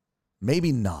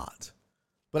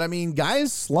 But I mean,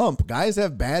 guys slump. Guys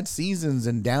have bad seasons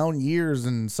and down years,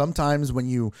 and sometimes when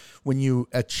you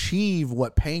achieve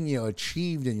what Pena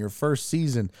achieved in your first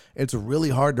season, it's really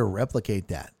hard to replicate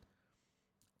that.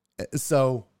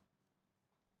 So,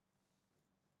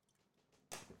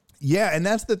 yeah, and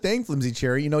that's the thing, Flimsy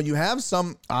Cherry. You know, you have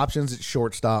some options at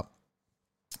shortstop.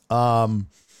 I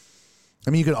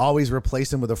mean, you could always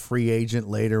replace him with a free agent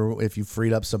later if you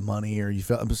freed up some money or you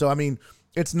felt so. I mean,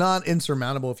 It's not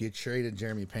insurmountable if you traded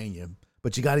Jeremy Pena,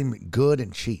 but you got him good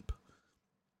and cheap.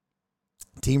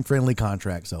 Team-friendly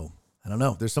contract, so I don't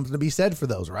know. There's something to be said for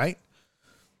those, right?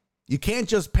 You can't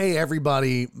just pay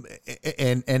everybody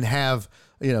and have,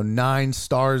 9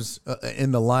 stars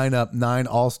in the lineup, 9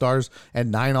 all-stars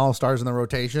and 9 all-stars in the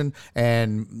rotation,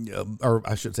 or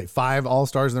I should say 5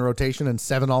 all-stars in the rotation and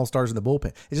 7 all-stars in the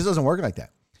bullpen. It just doesn't work like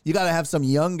that. You got to have some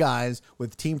young guys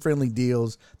with team-friendly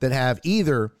deals that have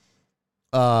either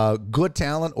good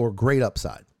talent or great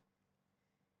upside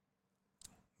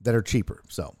that are cheaper.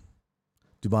 So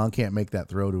Dubon can't make that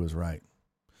throw to his right.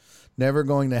 Never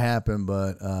going to happen,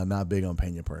 but not big on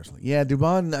Pena personally. Yeah,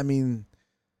 Dubon, I mean,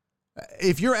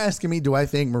 if you're asking me, do I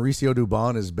think Mauricio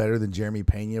Dubon is better than Jeremy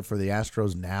Pena for the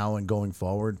Astros now and going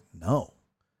forward? No,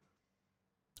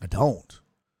 I don't.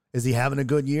 Is he having a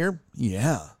good year?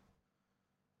 Yeah.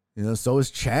 So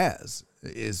is Chaz.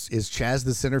 Is Chaz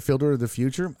the center fielder of the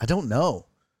future? I don't know.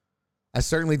 I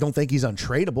certainly don't think he's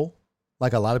untradeable.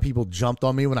 Like a lot of people jumped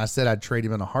on me when I said I'd trade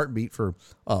him in a heartbeat for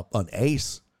an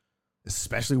ace,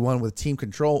 especially one with team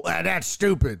control. That's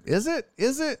stupid. Is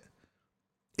it?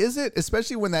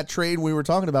 Especially when that trade we were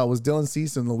talking about was Dylan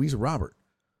Cease and Luis Robert.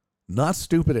 Not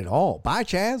stupid at all. Bye,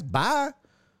 Chaz. Bye.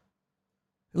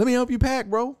 Let me help you pack,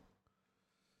 bro.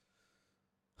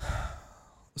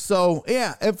 So,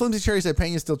 yeah, and Flimsy Cherry said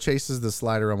Pena still chases the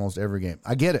slider almost every game.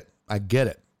 I get it.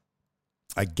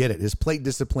 His plate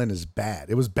discipline is bad.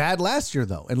 It was bad last year,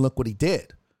 though, and look what he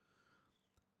did.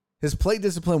 His plate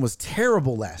discipline was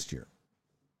terrible last year,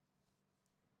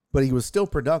 but he was still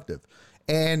productive.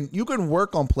 And you can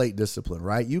work on plate discipline,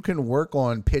 right? You can work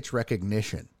on pitch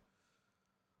recognition.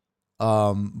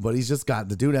 But he's just got,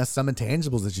 the dude has some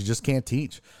intangibles that you just can't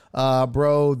teach.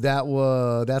 Bro,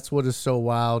 that's what is so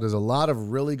wild is a lot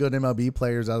of really good MLB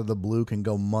players out of the blue can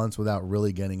go months without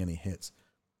really getting any hits.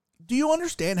 Do you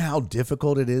understand how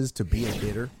difficult it is to be a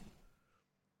hitter?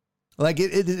 Like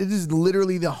it is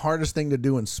literally the hardest thing to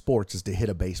do in sports is to hit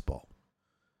a baseball.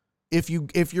 If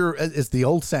you're, it's the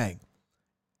old saying,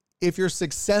 if you're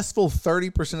successful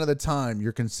 30% of the time,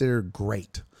 you're considered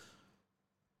great.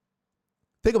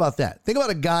 Think about that. Think about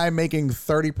a guy making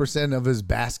 30% of his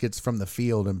baskets from the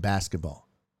field in basketball.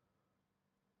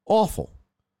 Awful.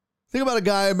 Think about a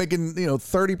guy making,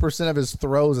 30% of his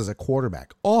throws as a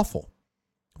quarterback. Awful.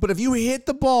 But if you hit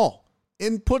the ball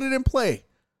and put it in play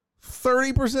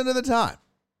 30% of the time,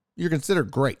 you're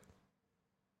considered great.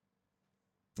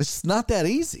 It's not that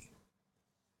easy.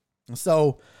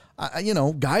 So,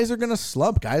 guys are going to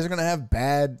slump. Guys are going to have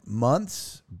bad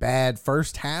months, bad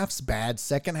first halves, bad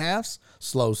second halves,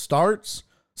 slow starts,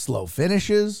 slow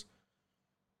finishes,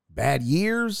 bad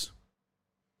years.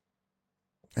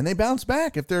 And they bounce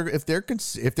back. If they're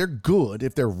good,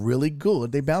 if they're really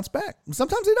good, they bounce back.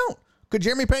 Sometimes they don't. Could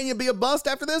Jeremy Pena be a bust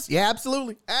after this? Yeah,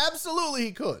 absolutely. Absolutely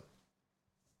he could.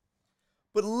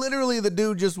 But literally the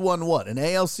dude just won what? An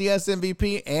ALCS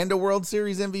MVP and a World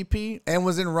Series MVP and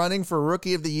was in running for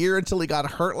Rookie of the Year until he got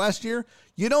hurt last year.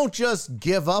 You don't just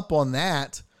give up on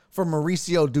that for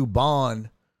Mauricio Dubon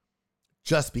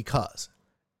just because.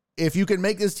 If you can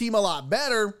make this team a lot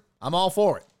better, I'm all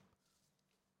for it.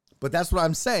 But that's what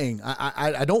I'm saying.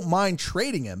 I don't mind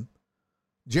trading him.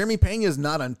 Jeremy Pena is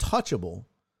not untouchable.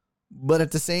 But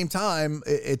at the same time,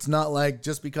 it's not like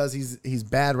just because he's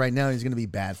bad right now, he's going to be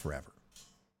bad forever.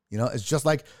 It's just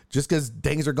because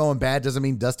things are going bad doesn't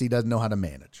mean Dusty doesn't know how to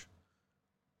manage.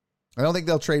 I don't think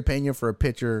they'll trade Pena for a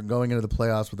pitcher going into the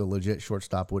playoffs with a legit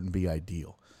shortstop wouldn't be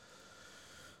ideal.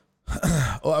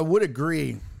 Well, I would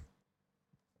agree.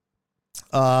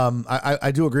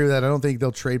 I do agree with that. I don't think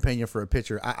they'll trade Pena for a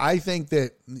pitcher. I think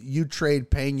that you trade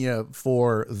Pena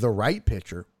for the right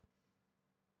pitcher.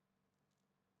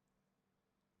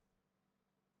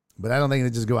 But I don't think they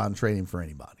just go out and trade him for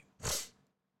anybody.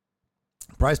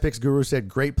 Prize Picks Guru said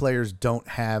great players don't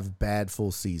have bad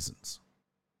full seasons.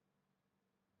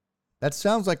 That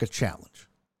sounds like a challenge.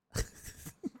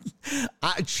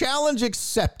 Challenge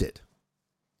accepted.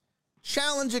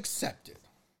 Challenge accepted.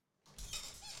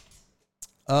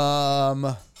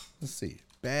 Let's see.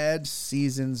 Bad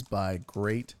seasons by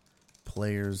great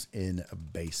players in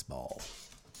baseball.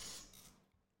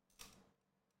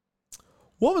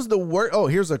 What was the worst? Oh,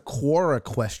 here's a Quora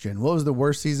question. What was the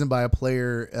worst season by a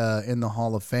player in the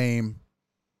Hall of Fame?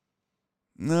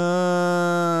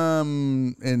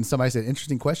 And somebody said,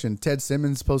 interesting question. Ted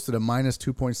Simmons posted a minus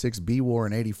 2.6 B WAR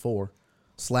in 84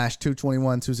 / 221,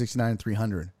 269,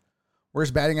 300.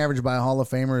 Worst batting average by a Hall of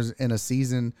Famers in a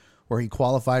season where he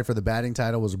qualified for the batting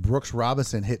title was Brooks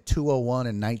Robinson, hit 201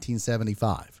 in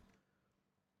 1975.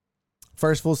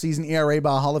 First full season ERA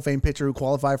by a Hall of Fame pitcher who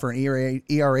qualified for an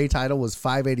ERA title was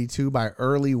 5.82 by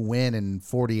early win in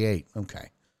 48.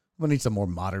 Okay. We'll need some more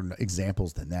modern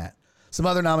examples than that. Some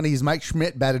other nominees. Mike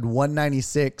Schmidt batted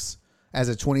 196 as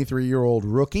a 23-year-old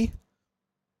rookie.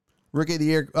 Rookie of the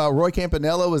Year, Roy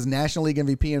Campanella was National League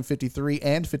MVP in 53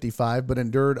 and 55, but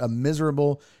endured a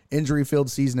miserable injury-filled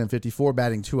season in 54,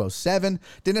 batting 207.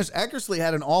 Dennis Eckersley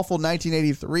had an awful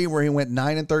 1983 where he went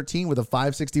 9-13 with a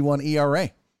 5.61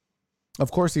 ERA. Of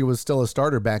course, he was still a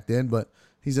starter back then, but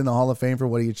he's in the Hall of Fame for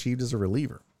what he achieved as a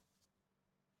reliever.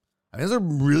 I mean, those are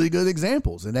really good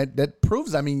examples, and that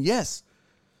proves, I mean, yes,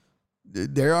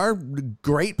 there are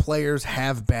great players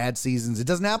have bad seasons. It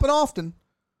doesn't happen often,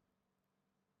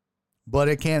 but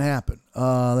it can happen.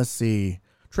 Let's see.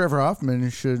 Trevor Hoffman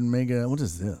should make a... What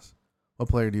is this? What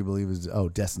player do you believe is... Oh,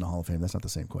 destined to Hall of Fame. That's not the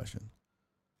same question.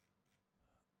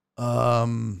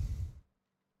 So,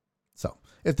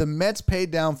 if the Mets paid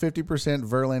down 50%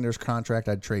 Verlander's contract,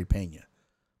 I'd trade Pena.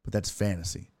 But that's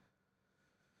fantasy.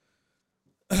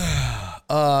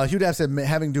 Hugh Daff said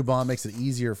having Dubon makes it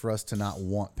easier for us to not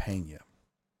want Pena.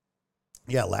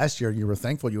 Yeah, last year you were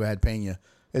thankful you had Pena.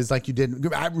 It's like you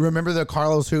didn't. I remember the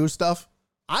Carlos Who stuff.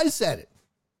 I said it.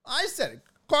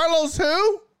 Carlos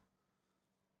Who?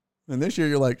 And this year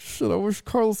you're like, shit, I wish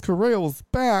Carlos Correa was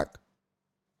back.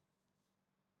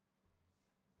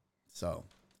 So,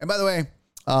 and by the way,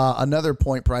 another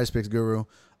point, Prize Picks Guru.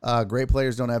 Great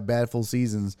players don't have bad full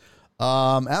seasons.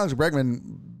 Alex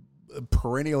Bregman,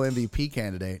 perennial MVP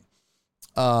candidate,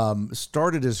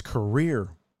 started his career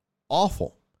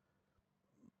awful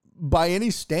by any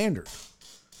standard.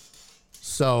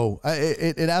 So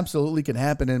it absolutely can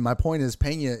happen. And my point is,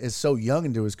 Pena is so young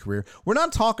into his career. We're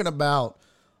not talking about,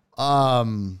 I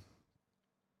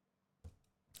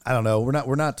don't know.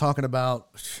 We're not talking about,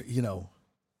 you know,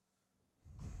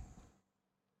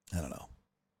 I don't know.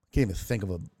 Can't even think of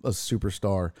a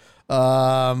superstar.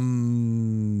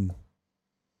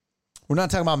 We're not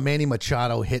talking about Manny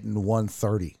Machado hitting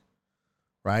 130,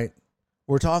 right?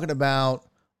 We're talking about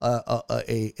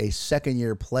a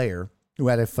second-year player who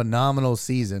had a phenomenal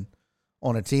season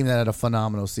on a team that had a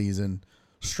phenomenal season,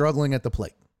 struggling at the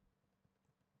plate.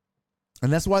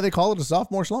 And that's why they call it a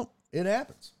sophomore slump. It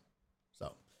happens.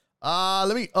 So,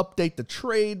 let me update the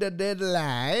trade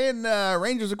deadline.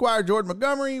 Rangers acquired Jordan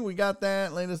Montgomery. We got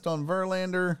that. Latest on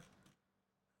Verlander.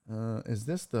 Is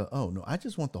this the... Oh, no. I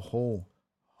just want the whole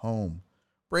home.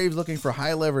 Braves looking for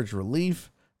high leverage relief.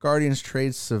 Guardians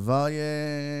trade Savalier.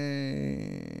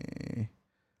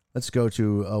 Let's go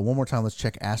to one more time. Let's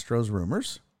check Astros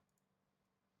rumors.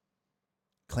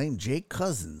 Claim Jake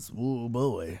Cousins. Oh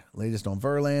boy. Latest on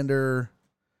Verlander.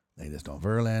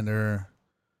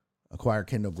 Acquire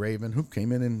Kendall Graven, who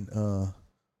came in and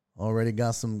already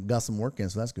got some work in,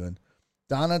 so that's good.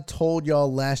 Donna told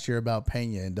y'all last year about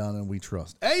Pena, and Donna we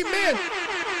trust. Amen.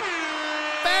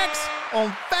 Facts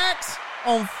on facts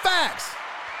on facts.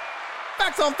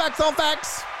 Facts on facts on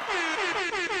facts.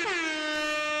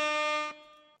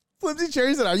 Flimsy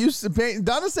Cherry said,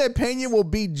 Donna said Pena will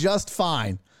be just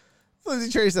fine. Flimsy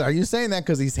Cherry said, are you saying that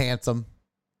because he's handsome?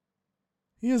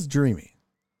 He is dreamy.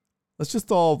 Let's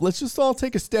just all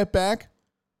take a step back.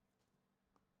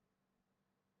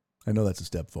 I know that's a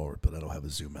step forward, but I don't have to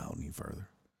zoom out any further.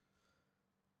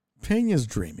 Pena's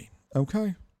dreamy,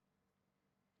 okay?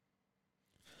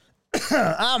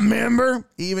 I remember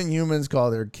even humans call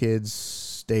their kids'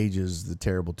 stages the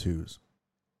terrible twos.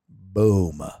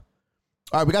 Boom.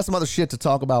 All right, we got some other shit to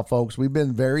talk about, folks. We've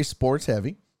been very sports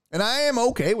heavy, and I am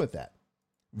okay with that.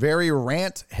 Very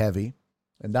rant heavy,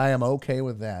 and I am okay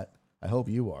with that. I hope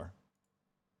you are.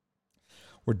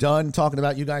 We're done talking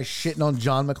about you guys shitting on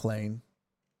John McClain.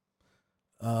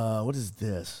 What is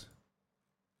this?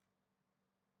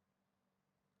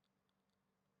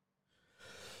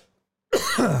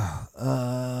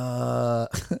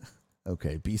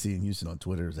 Okay, BC in Houston on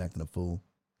Twitter is acting a fool.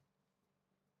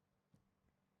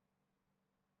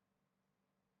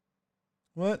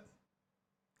 What?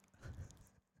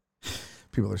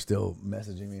 People are still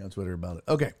messaging me on Twitter about it.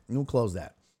 Okay, we'll close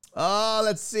that.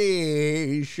 Let's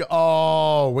see.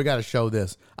 Oh, we got to show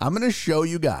this. I'm going to show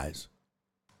you guys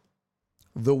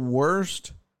the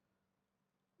worst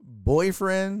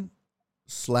boyfriend /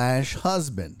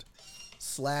 husband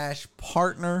 /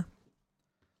 partner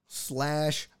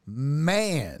 /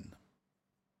 man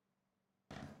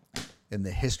in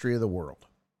the history of the world.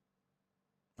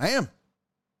 I am.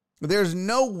 There's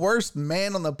no worse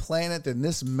man on the planet than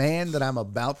this man that I'm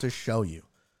about to show you.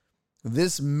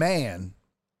 This man,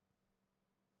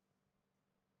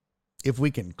 if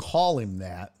we can call him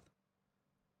that.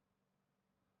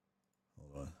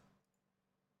 Hold on.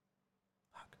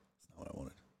 Fuck, that's not what I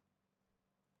wanted.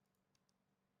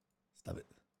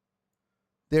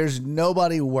 There's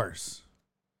nobody worse.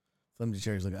 Flimsy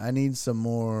Cherry's looking. I need some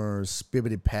more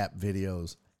Spibbity Pap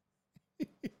videos.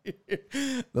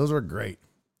 Those were great.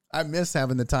 I miss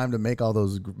having the time to make all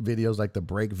those videos, like the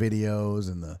break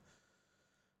videos and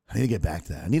I need to get back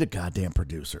to that. I need a goddamn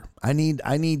producer. I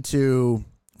need to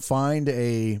find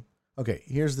okay,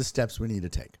 here's the steps we need to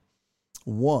take.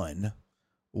 One,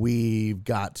 we've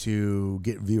got to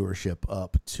get viewership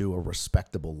up to a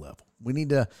respectable level. We need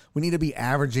to be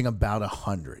averaging about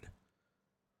 100.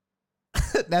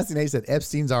 Nasty Nate said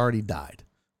Epstein's already died.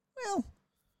 Well,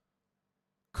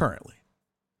 currently.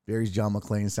 Barry's John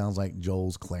McClain sounds like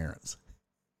Joel's Clarence.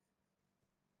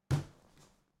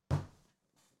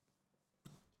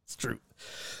 It's true.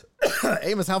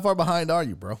 Amos, how far behind are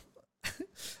you, bro?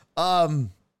 What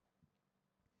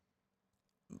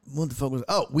the fuck was?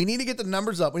 Oh, we need to get the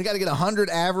numbers up. We got to get 100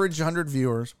 average, 100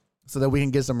 viewers, so that we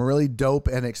can get some really dope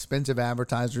and expensive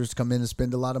advertisers to come in and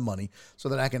spend a lot of money, so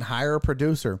that I can hire a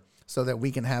producer, so that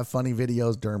we can have funny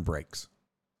videos during breaks.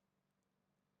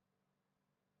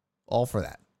 All for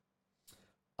that.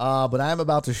 But I'm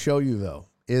about to show you, though,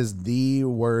 is the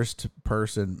worst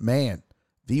man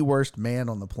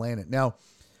on the planet. Now,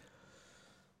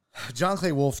 John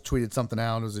Clay Wolf tweeted something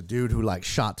out. It was a dude who like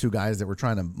shot two guys that were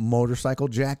trying to motorcycle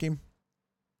jack him.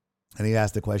 And he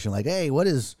asked the question like, hey, what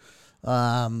is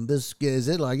this? Is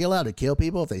it like, you allowed to kill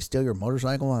people if they steal your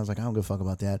motorcycle? And I was like, I don't give a fuck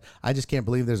about that. I just can't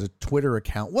believe there's a Twitter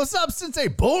account. What's up, Sensei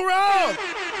Bull Road?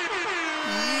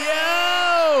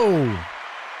 Yo!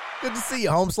 Good to see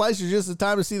you, Home Slicer. Just the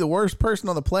time to see the worst person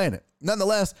on the planet.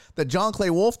 Nonetheless, the John Clay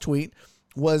Wolf tweet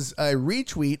was a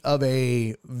retweet of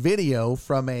a video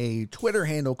from a Twitter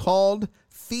handle called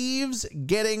Thieves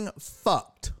Getting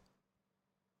Fucked.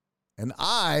 And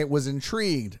I was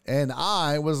intrigued. And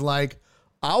I was like,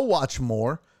 I'll watch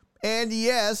more. And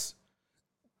yes,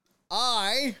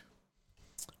 I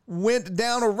went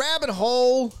down a rabbit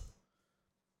hole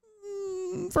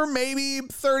for maybe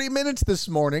 30 minutes this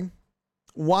morning,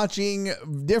 watching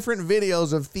different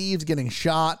videos of thieves getting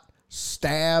shot,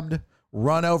 stabbed,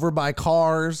 run over by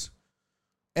cars.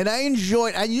 And I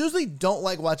usually don't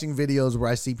like watching videos where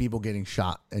I see people getting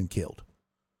shot and killed.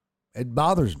 It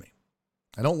bothers me.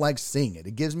 I don't like seeing it.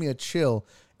 It gives me a chill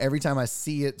every time I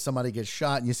see it. Somebody gets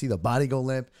shot and you see the body go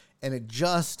limp, and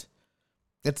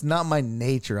it's not my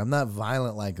nature. I'm not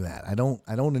violent like that. I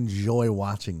don't enjoy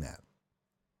watching that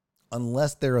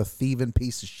unless they're a thieving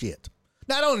piece of shit.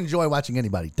 Now, I don't enjoy watching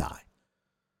anybody die.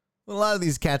 A lot of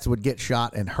these cats would get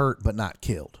shot and hurt, but not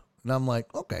killed. And I'm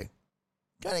like, okay,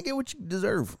 kind of get what you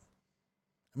deserve.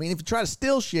 I mean, if you try to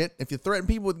steal shit, if you threaten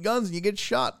people with guns and you get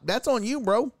shot, that's on you,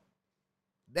 bro.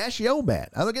 That's your bad.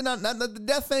 I look at the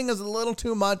death thing is a little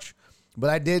too much, but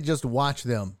I did just watch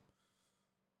them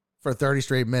for 30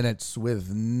 straight minutes with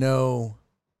no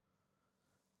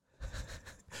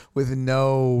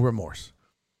remorse.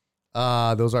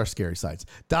 Those are scary sights.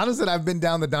 Donna said, I've been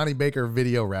down the Donnie Baker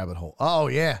video rabbit hole. Oh,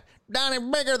 yeah.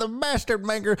 Donnie Baker, the bastard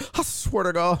maker. I swear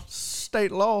to God,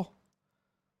 state law.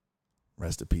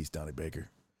 Rest in peace, Donnie Baker.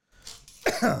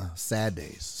 Sad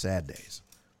days.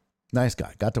 Nice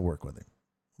guy. Got to work with him.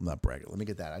 I'm not bragging. Let me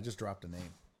get that. I just dropped a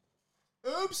name.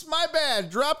 Oops, my bad.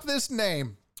 Dropped this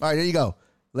name. All right, here you go.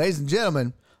 Ladies and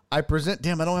gentlemen, I present...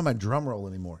 Damn, I don't have my drum roll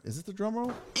anymore. Is it the drum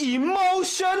roll?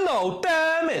 Emotional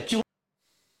damage.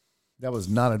 That was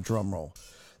not a drum roll.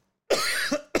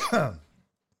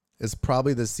 It's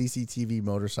probably the CCTV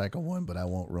motorcycle one, but I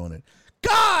won't ruin it.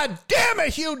 God damn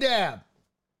it, Hugh Dab!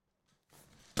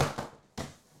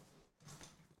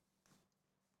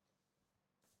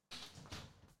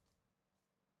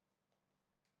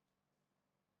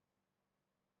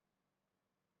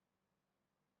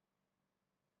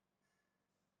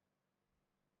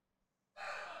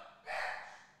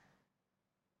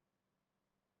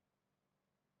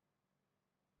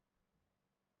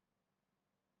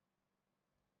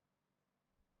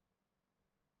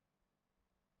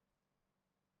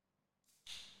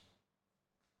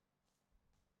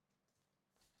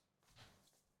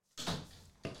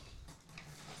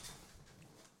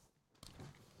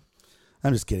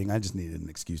 I'm just kidding. I just needed an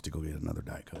excuse to go get another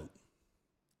Diet Coke.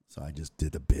 So I just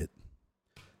did a bit,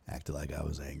 acted like I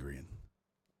was angry, and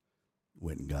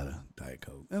went and got a Diet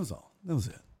Coke. That was all. That was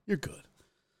it. You're good.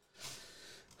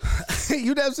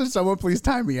 You'd have someone please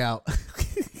time me out.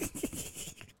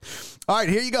 All right,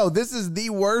 here you go. This is the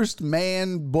worst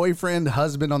man, boyfriend,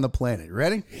 husband on the planet.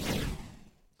 Ready?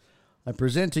 I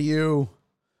present to you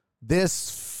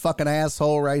this fucking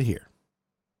asshole right here.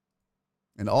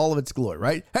 In all of its glory,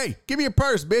 right? Hey, give me your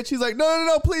purse, bitch. He's like,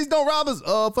 no, please don't rob us.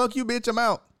 Oh, fuck you, bitch. I'm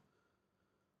out.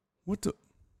 What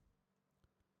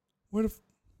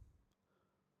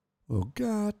Well,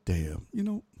 goddamn,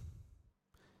 I'm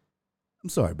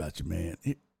sorry about you, man.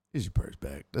 Here's your purse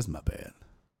back. That's my bad.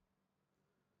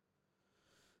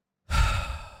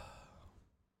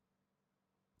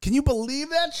 Can you believe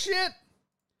that shit?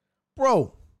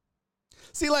 Bro.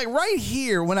 See, like right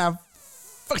here, when I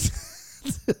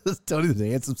Tony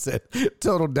the Handsome said,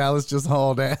 total Dallas just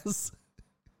hauled ass.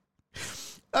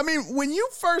 I mean, when you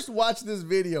first watch this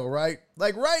video, right?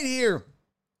 Like right here,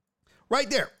 right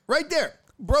there,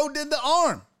 bro did the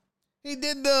arm. He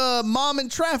did the mom in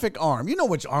traffic arm. You know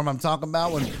which arm I'm talking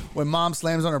about when mom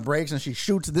slams on her brakes and she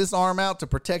shoots this arm out to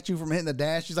protect you from hitting the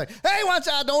dash. She's like, hey, watch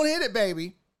out, don't hit it,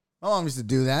 baby. My mom used to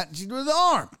do that. She did the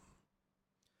arm.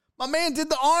 My man did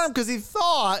the arm because he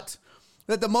thought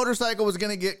that the motorcycle was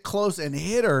going to get close and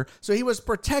hit her, so he was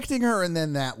protecting her and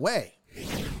then that way.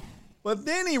 But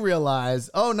then he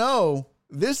realized, oh no,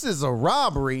 this is a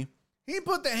robbery. He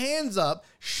put the hands up.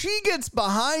 She gets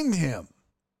behind him.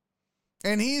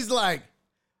 And he's like,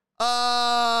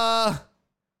 fuck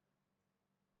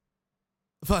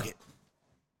it.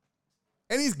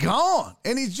 And he's gone.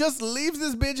 And he just leaves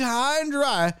this bitch high and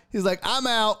dry. He's like, I'm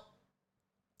out.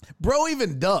 Bro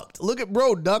even ducked. Look at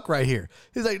bro duck right here.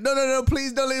 He's like, no,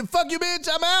 please don't leave. Fuck you, bitch.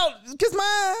 I'm out. Kiss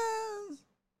my ass.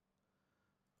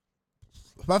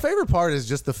 My favorite part is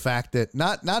just the fact that,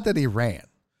 not that he ran,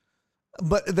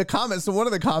 but the comments. So one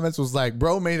of the comments was like,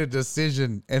 bro made a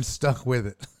decision and stuck with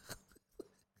it.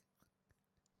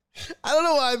 I don't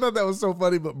know why I thought that was so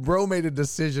funny, but bro made a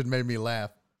decision made me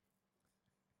laugh.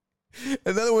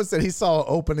 Another one said he saw an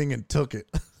opening and took it.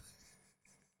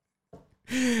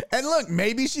 And look,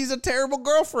 maybe she's a terrible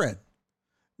girlfriend.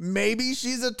 Maybe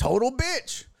she's a total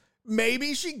bitch.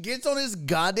 Maybe she gets on his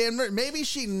goddamn nerves. Maybe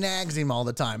she nags him all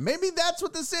the time. Maybe that's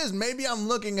what this is. Maybe I'm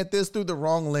looking at this through the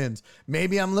wrong lens.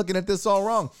 Maybe I'm looking at this all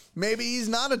wrong. Maybe he's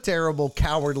not a terrible,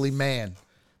 cowardly man.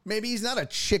 Maybe he's not a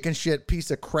chicken shit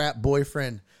piece of crap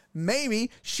boyfriend.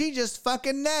 Maybe she just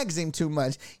fucking nags him too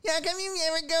much. Yeah, how come you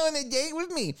never go on a date with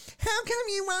me? How come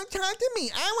you won't talk to me?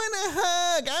 I want a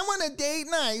hug. I want a date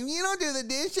night. You don't do the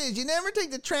dishes. You never take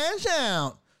the trash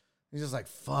out. He's just like,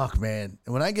 fuck, man.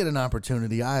 And when I get an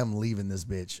opportunity, I am leaving this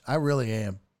bitch. I really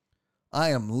am. I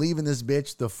am leaving this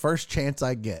bitch the first chance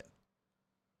I get.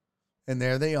 And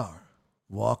there they are,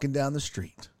 walking down the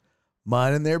street,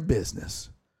 minding their business.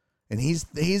 And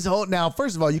he's holding. Now,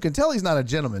 first of all, you can tell he's not a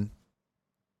gentleman.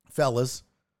 Fellas,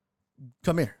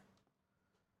 come here.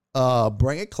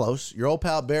 Bring it close. Your old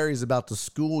pal Barry is about to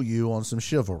school you on some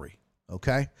chivalry.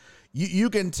 Okay? You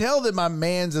can tell that my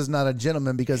man's is not a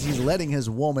gentleman because he's letting his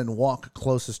woman walk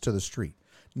closest to the street.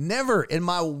 Never in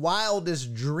my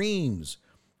wildest dreams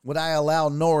would I allow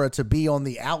Nora to be on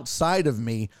the outside of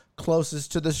me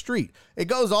closest to the street. It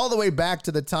goes all the way back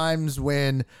to the times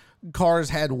when cars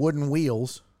had wooden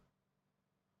wheels.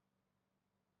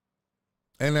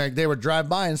 And like they would drive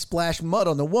by and splash mud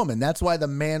on the woman. That's why the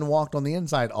man walked on the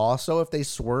inside. Also, if they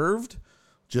swerved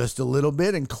just a little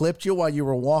bit and clipped you while you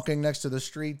were walking next to the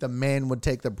street, the man would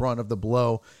take the brunt of the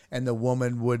blow and the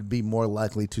woman would be more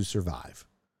likely to survive.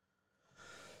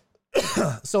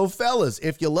 So fellas,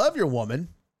 if you love your woman,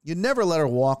 you never let her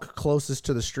walk closest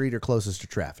to the street or closest to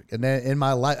traffic. And then in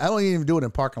my life, I don't even do it in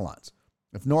parking lots.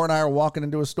 If Nora and I are walking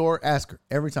into a store, ask her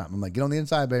every time. I'm like, get on the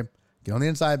inside, babe. Get on the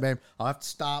inside, babe. I'll have to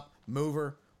stop. Move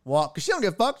her, walk, because she don't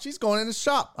give a fuck. She's going in the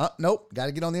shop. Nope, got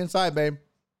to get on the inside, babe.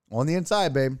 On the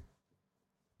inside, babe.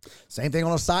 Same thing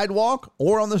on a sidewalk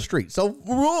or on the street. So,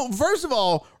 first of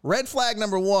all, red flag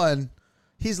number one,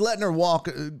 he's letting her walk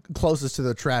closest to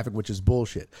the traffic, which is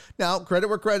bullshit. Now, credit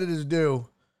where credit is due.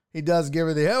 He does give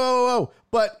her the, whoa.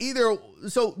 But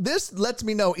so this lets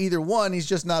me know either one, he's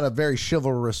just not a very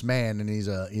chivalrous man and he's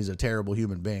a terrible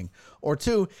human being. Or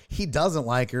two, he doesn't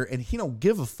like her and he don't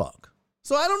give a fuck.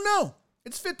 So I don't know.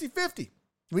 It's 50-50.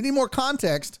 We need more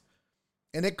context.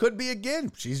 And it could be,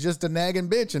 again, she's just a nagging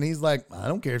bitch. And he's like, I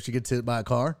don't care if she gets hit by a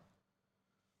car.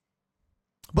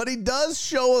 But he does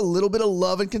show a little bit of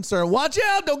love and concern. Watch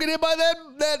out. Don't get hit by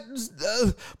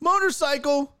that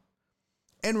motorcycle.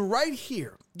 And right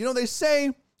here, they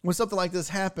say when something like this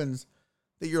happens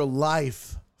that your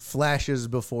life flashes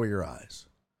before your eyes.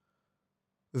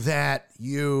 That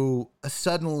you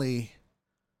suddenly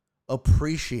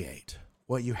appreciate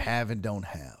what you have and don't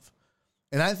have.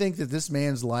 And I think that this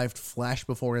man's life flashed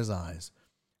before his eyes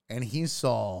and he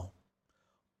saw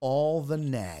all the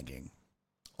nagging,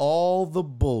 all the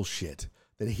bullshit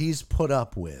that he's put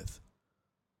up with.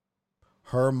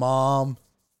 Her mom,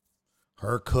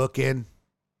 her cooking.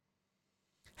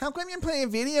 How come you're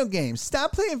playing video games?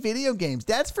 Stop playing video games.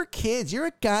 That's for kids. You're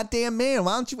a goddamn man.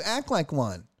 Why don't you act like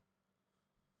one?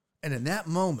 And in that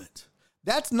moment,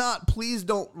 that's not please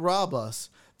don't rob us.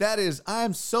 That is, I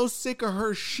am so sick of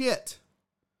her shit.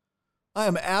 I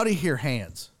am out of here,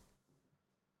 Hands.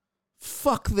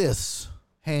 Fuck this,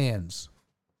 Hands.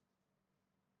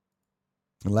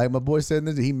 And like my boy said,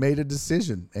 he made a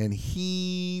decision and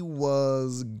he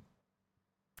was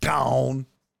gone.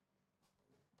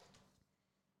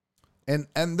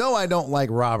 And though I don't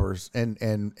like robbers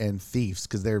and thieves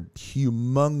because they're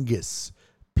humongous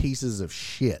pieces of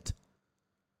shit,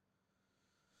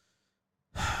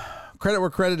 credit where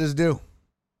credit is due.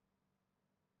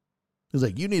 He's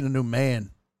like, you need a new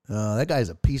man. That guy's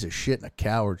a piece of shit and a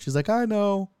coward. She's like, I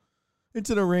know.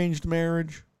 It's an arranged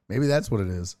marriage. Maybe that's what it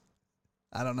is.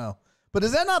 I don't know. But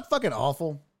is that not fucking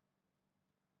awful?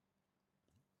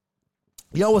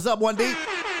 Yo, what's up, 1D?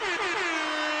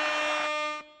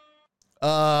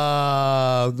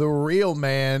 The real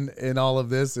man in all of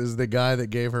this is the guy that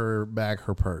gave her back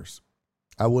her purse.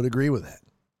 I would agree with that.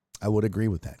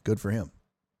 Good for him.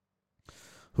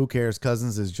 Who cares?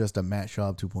 Cousins is just a Matt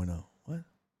Schaub 2.0. What?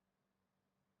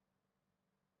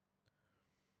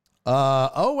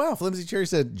 Oh, wow. Flimsy Cherry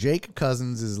said Jake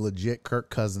Cousins is legit Kirk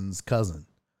Cousins' cousin.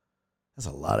 That's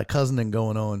a lot of cousining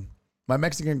going on. My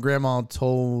Mexican grandma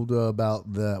told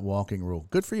about that walking rule.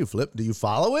 Good for you, Flip. Do you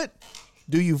follow it?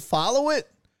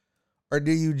 Or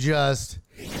do you just,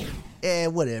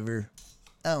 whatever.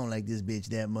 I don't like this bitch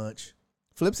that much.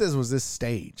 Flip says, was this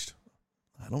staged?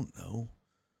 I don't know.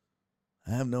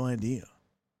 I have no idea.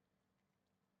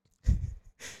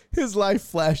 His life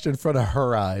flashed in front of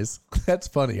her eyes. That's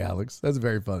funny, Alex. That's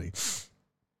very funny.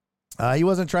 He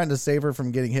wasn't trying to save her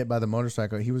from getting hit by the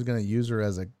motorcycle. He was going to use her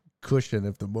as a cushion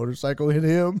if the motorcycle hit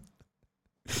him.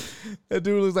 That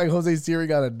dude looks like Jose Siri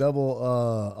got a double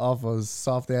off a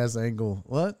soft-ass angle.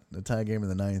 What? The tie game in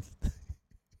the ninth.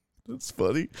 That's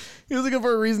funny. He was looking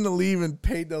for a reason to leave and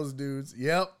paid those dudes.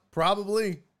 Yep,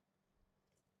 probably.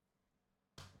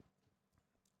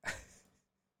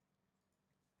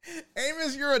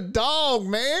 Amos, you're a dog,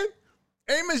 man.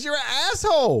 Amos, you're an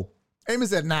asshole.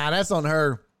 Amos said, nah, that's on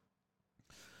her.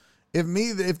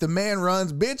 If the man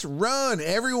runs, bitch, run.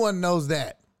 Everyone knows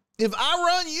that. If I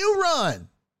run, you run.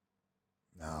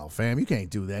 No, fam, you can't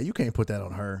do that. You can't put that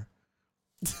on her.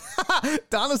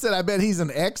 Donna said, I bet he's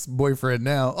an ex-boyfriend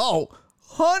now. Oh,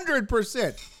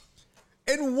 100%.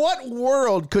 In what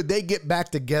world could they get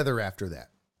back together after that?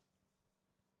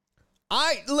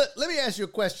 Let me ask you a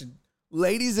question.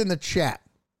 Ladies in the chat,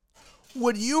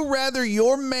 would you rather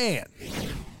your man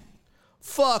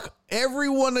fuck every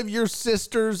one of your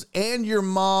sisters and your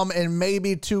mom and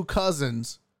maybe 2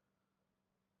 cousins,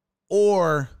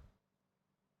 or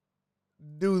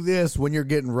do this when you're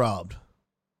getting robbed?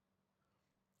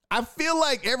 I feel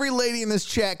like every lady in this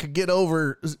chat could get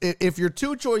over if your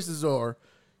 2 choices are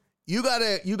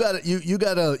there's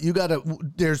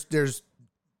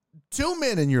 2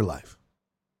 men in your life.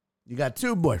 You got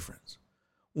 2 boyfriends.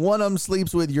 One of them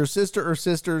sleeps with your sister or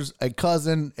sisters, a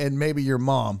cousin, and maybe your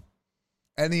mom.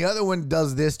 And the other one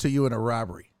does this to you in a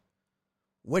robbery.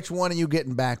 Which one are you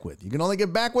getting back with? You can only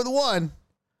get back with one.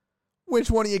 Which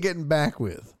one are you getting back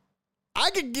with? I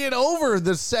could get over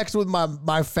the sex with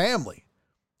my family.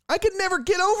 I could never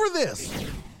get over this.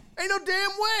 Ain't no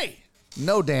damn way.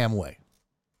 No damn way.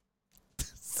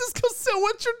 Cisco said,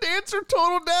 what's your answer,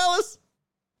 Total Dallas?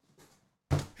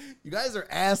 You guys are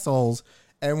assholes.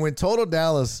 And when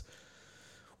the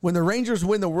Rangers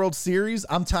win the World Series,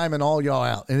 I'm timing all y'all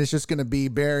out. And it's just going to be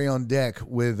Barry on deck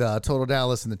with Total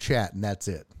Dallas in the chat, and that's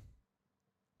it.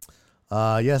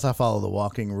 Yes, I follow the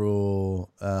walking rule.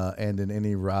 And in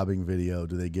any robbing video,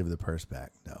 do they give the purse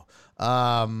back? No.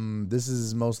 This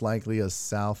is most likely a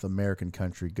South American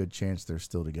country. Good chance they're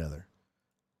still together.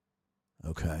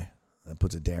 Okay. That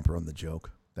puts a damper on the joke.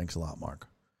 Thanks a lot, Mark.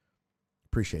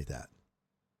 Appreciate that.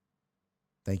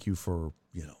 Thank you for,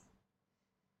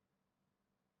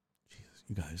 Jesus,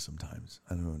 you guys sometimes,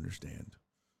 I don't understand.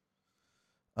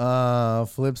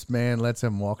 Flips man lets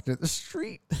him walk to the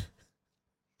street.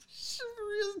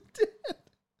 Chivalry is dead.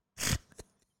 Shit.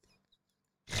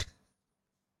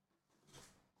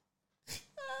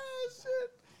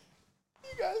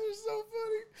 You guys are so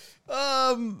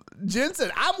funny. Jen said,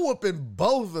 I'm whooping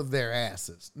both of their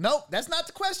asses. Nope, that's not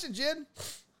the question, Jen.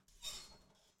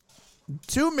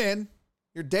 2 men.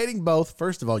 You're dating both.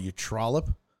 First of all, you trollop.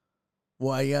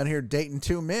 Why are you out here dating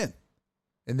 2 men?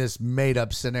 In this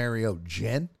made-up scenario,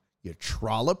 Jen, you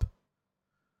trollop.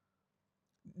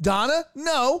 Donna,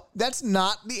 no, that's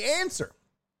not the answer.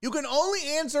 You can only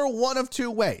answer one of 2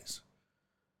 ways.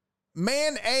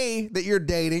 Man A that you're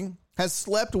dating has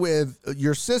slept with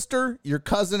your sister, your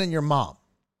cousin, and your mom.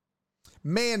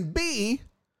 Man B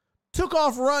took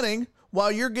off running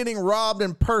while you're getting robbed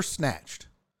and purse snatched.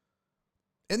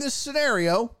 in this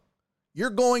scenario, you're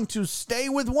going to stay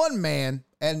with one man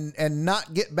and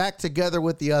not get back together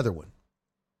with the other one.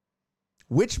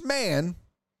 Which man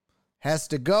has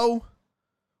to go?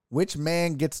 Which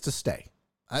man gets to stay?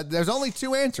 There's only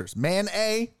two answers. Man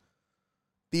A,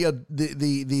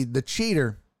 the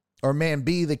cheater, or man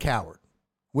B, the coward.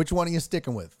 Which one are you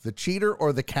sticking with? The cheater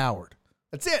or the coward?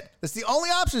 That's it. That's the only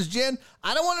options, Jen.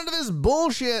 I don't want into this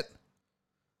bullshit.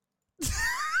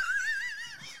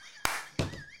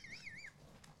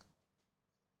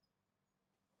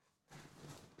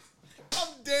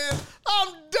 I'm dead.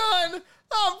 I'm done.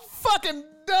 I'm fucking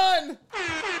done.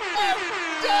 I'm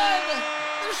done.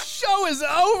 The show is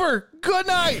over. Good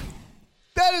night.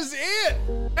 That is it.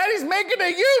 And he's making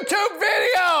a YouTube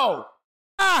video.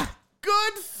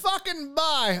 Good fucking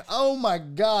bye. Oh my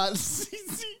God.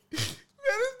 CC, that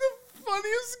is the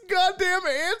funniest goddamn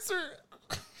answer.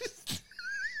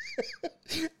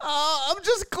 I'm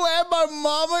just glad my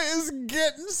mama is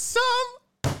getting some.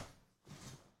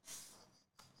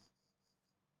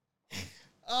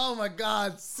 Oh my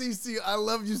God, Cece, I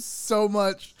love you so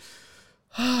much.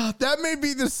 That may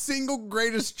be the single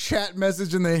greatest chat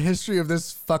message in the history of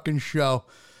this fucking show.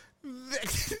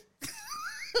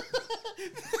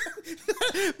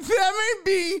 That may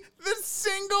be the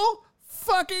single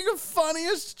fucking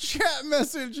funniest chat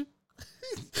message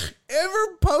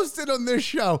ever posted on this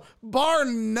show, bar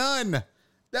none.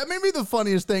 That may be the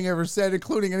funniest thing ever said,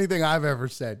 including anything I've ever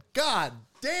said. God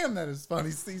damn, that is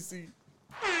funny, Cece.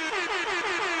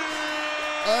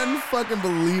 Unfucking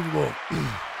believable.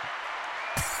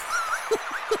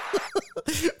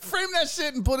 Frame that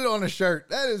shit and put it on a shirt.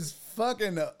 That is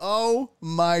fucking, oh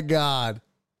my God.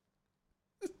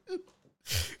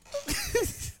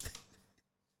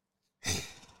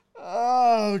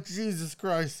 Oh, Jesus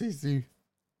Christ, Cece.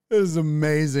 That is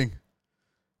amazing.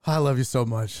 I love you so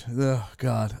much. Oh,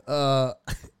 God.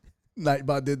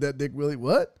 Nightbot did that, Dick Willie.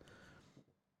 What?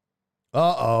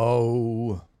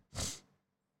 Uh-oh.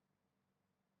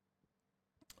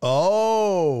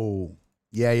 Oh.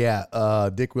 Yeah.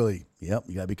 Dick Willie. Yep,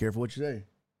 you got to be careful what you say.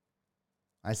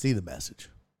 I see the message.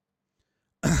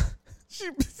 She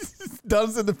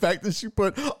does in the fact that she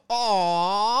put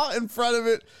 "aw" in front of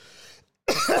it.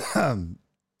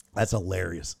 That's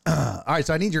hilarious. All right,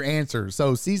 so I need your answer.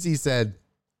 So Cece said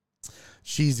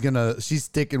she's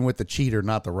sticking with the cheater,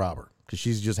 not the robber, because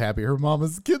she's just happy her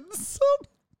mama's getting some.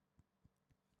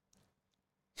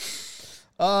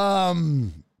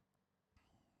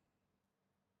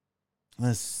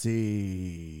 Let's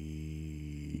see.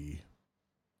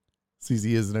 CZ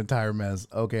is an entire mess.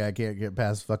 Okay, I can't get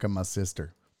past fucking my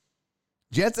sister.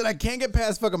 Jetson, I can't get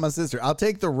past fucking my sister. I'll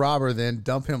take the robber then,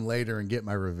 dump him later, and get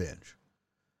my revenge.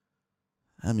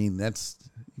 I mean, I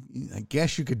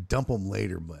guess you could dump him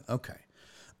later, but okay.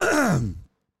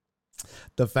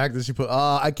 The fact that she put,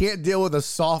 I can't deal with a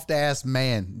soft-ass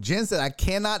man. Jen said, I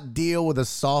cannot deal with a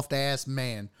soft-ass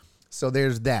man. So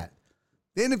there's that.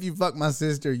 Then if you fuck my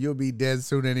sister, you'll be dead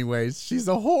soon anyways. She's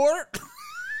a whore.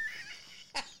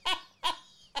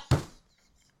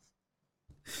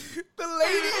 The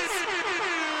ladies,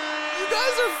 you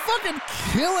guys are fucking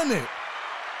killing it.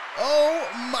 Oh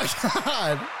my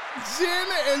God. Jen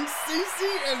and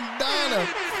Cece and Donna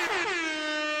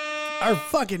are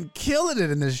fucking killing it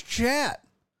in this chat.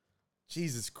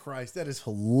 Jesus Christ, that is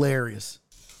hilarious.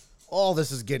 All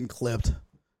this is getting clipped.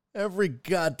 Every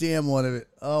goddamn one of it.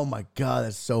 Oh my God,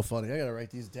 that's so funny. I gotta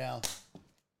write these down.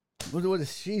 What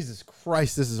is, Jesus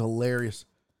Christ, this is hilarious.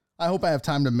 I hope I have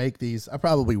time to make these. I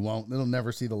probably won't. It'll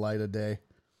never see the light of day.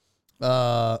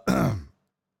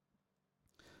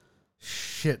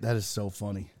 Shit, that is so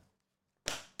funny.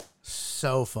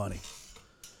 So funny.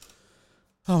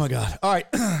 Oh my God. All right.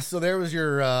 So there was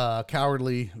your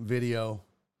cowardly video.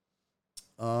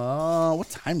 What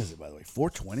time is it, by the way?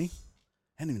 4:20? I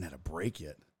haven't even had a break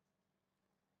yet.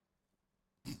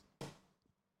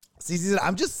 See,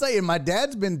 I'm just saying, my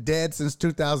dad's been dead since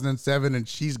 2007 and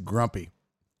she's grumpy.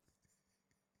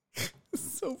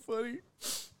 So funny.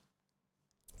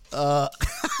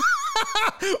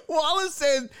 Wallace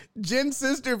said, Jen's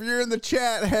sister, if you're in the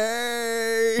chat,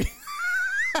 hey.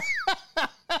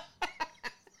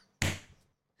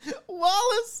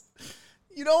 Wallace,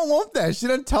 you don't want that. She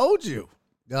done told you.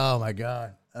 Oh my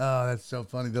God. Oh, that's so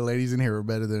funny. The ladies in here are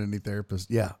better than any therapist.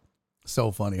 Yeah.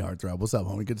 So funny, Heartthrob. What's up,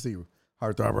 homie? Good to see you.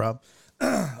 Heartthrob, Rob.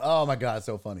 Oh my God.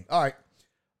 So funny. All right.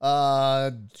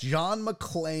 John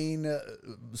McClain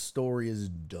story is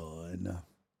done.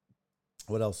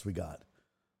 What else we got?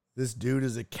 This dude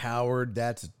is a coward.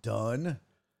 That's done.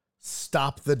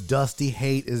 Stop the Dusty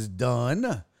hate is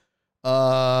done.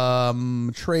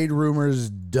 Trade rumors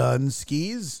done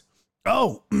skis.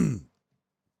 Oh,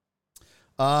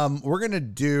 We're going to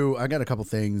do, I got a couple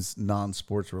things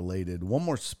non-sports related. One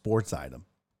more sports item.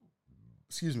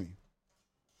 Excuse me.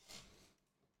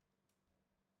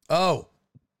 Oh,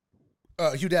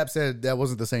 Hugh Dapp said that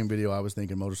wasn't the same video I was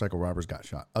thinking. Motorcycle robbers got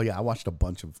shot. Oh yeah, I watched a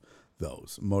bunch of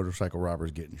those motorcycle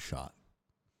robbers getting shot.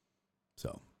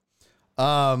 So,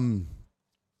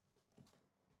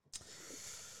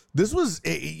 this was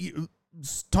we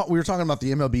were talking about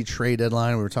the MLB trade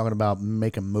deadline. We were talking about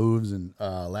making moves, and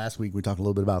last week we talked a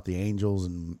little bit about the Angels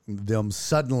and them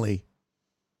suddenly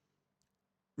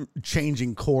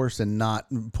changing course and not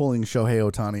pulling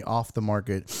Shohei Ohtani off the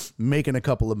market, making a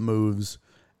couple of moves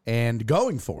and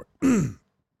going for it. And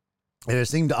it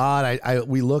seemed odd.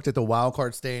 We looked at the wild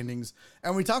card standings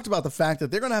and we talked about the fact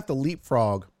that they're going to have to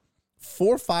leapfrog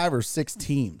 4, 5, or 6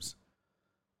 teams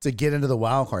to get into the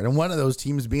wild card. And one of those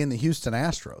teams being the Houston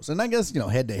Astros. And I guess,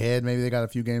 head to head, maybe they got a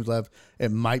few games left.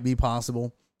 It might be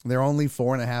possible. They're only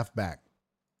 4.5 back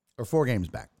or 4 games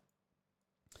back.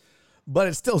 But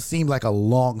it still seemed like a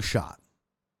long shot,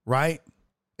 right?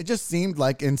 It just seemed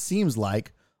like and seems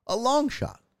like a long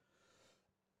shot.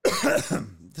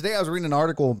 Today I was reading an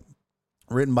article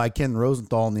written by Ken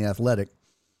Rosenthal in The Athletic,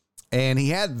 and he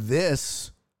had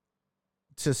this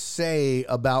to say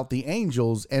about the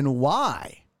Angels and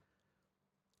why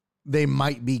they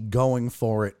might be going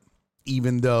for it,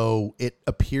 even though it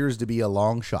appears to be a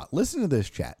long shot. Listen to this,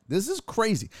 chat. This is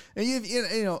crazy. And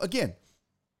again,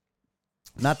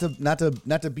 not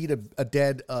to beat a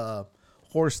dead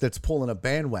horse that's pulling a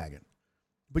bandwagon.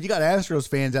 But you got Astros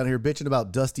fans out here bitching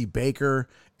about Dusty Baker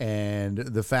and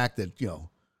the fact that,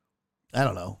 I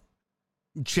don't know,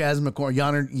 Chas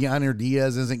McCormick, Yonder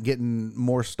Diaz isn't getting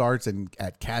more starts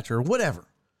at catcher, whatever.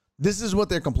 This is what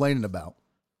they're complaining about.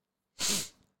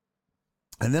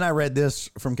 And then I read this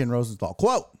from Ken Rosenthal.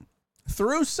 Quote,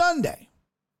 through Sunday,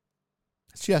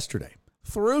 it's yesterday,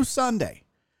 through Sunday,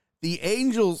 the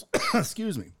Angels,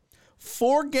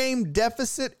 4-game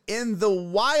deficit in the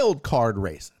wild card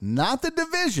race, not the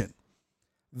division.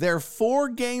 Their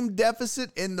 4-game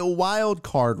deficit in the wild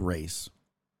card race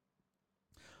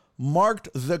marked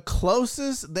the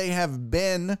closest they have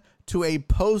been to a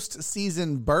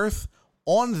postseason berth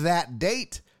on that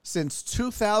date since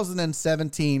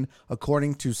 2017,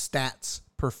 according to Stats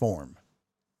Perform.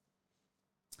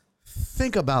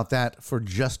 Think about that for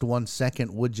just 1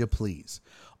 second, would you please?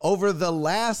 Over the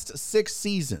last 6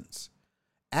 seasons,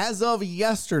 as of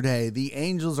yesterday, the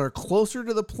Angels are closer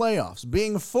to the playoffs,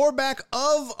 being 4 back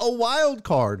of a wild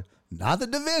card, not the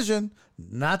division,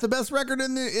 not the best record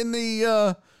in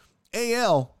the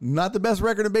AL, not the best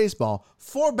record in baseball,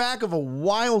 4 back of a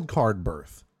wild card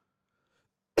berth.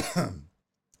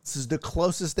 This is the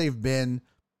closest they've been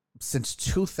since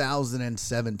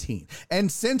 2017.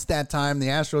 And since that time, the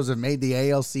Astros have made the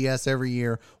ALCS every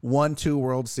year, won 2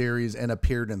 World Series, and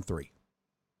appeared in 3.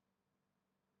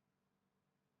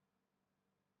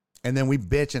 And then we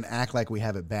bitch and act like we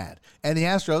have it bad. And the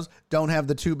Astros don't have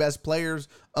the 2 best players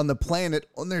on the planet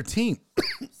on their team.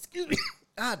 Excuse me.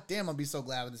 God damn, I'll be so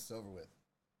glad when this is over with.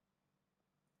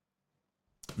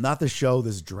 Not to show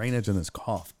this drainage and this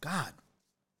cough. God.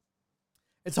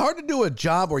 It's hard to do a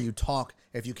job where you talk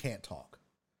if you can't talk.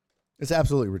 It's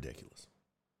absolutely ridiculous.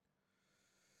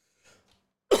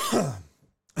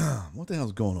 What the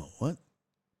hell's going on? What?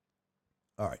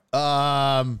 All right.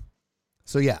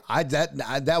 So yeah,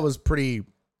 that was pretty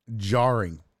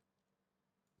jarring. It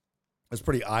was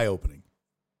pretty eye-opening.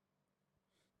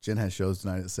 Jen has shows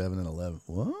tonight at 7 and 11.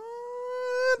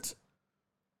 What?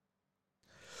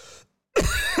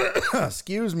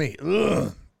 Excuse me.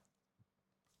 Ugh.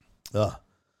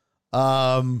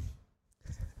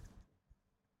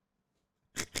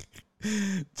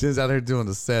 Jen's out here doing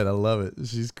the set. I love it.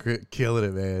 She's killing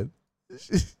it, man.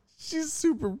 She's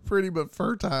super pretty but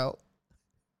fertile.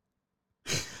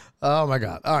 Oh my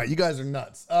God. All right. You guys are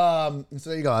nuts. So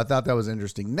there you go. I thought that was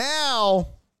interesting. Now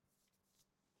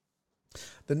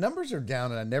the numbers are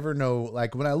down and I never know,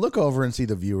 like when I look over and see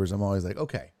the viewers, I'm always like,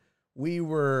 okay,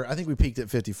 I think we peaked at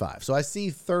 55. So I see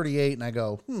 38 and I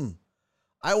go,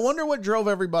 I wonder what drove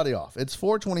everybody off. It's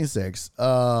 426.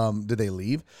 Did they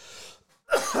leave?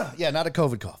 Yeah, not a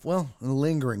COVID cough. Well, a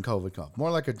lingering COVID cough.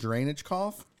 More like a drainage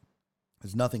cough.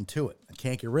 There's nothing to it. I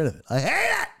can't get rid of it. I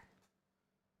hate it.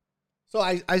 So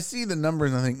I see the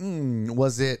numbers and I think,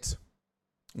 was it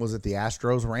the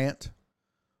Astros rant?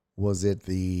 Was it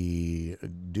the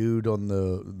dude on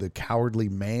the cowardly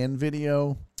man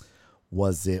video?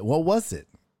 What was it?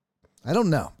 I don't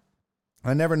know.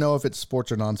 I never know if it's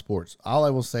sports or non-sports. All I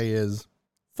will say is,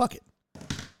 fuck it.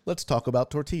 Let's talk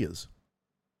about tortillas.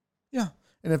 Yeah.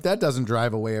 And if that doesn't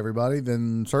drive away everybody,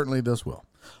 then certainly this will.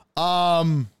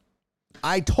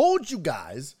 I told you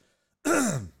guys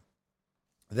that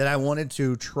I wanted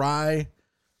to try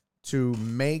to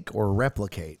make or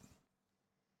replicate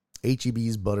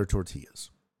HEB's Butter Tortillas.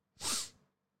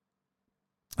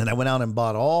 And I went out and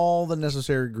bought all the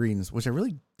necessary ingredients, which I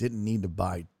really didn't need to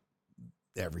buy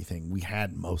everything. We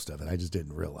had most of it. I just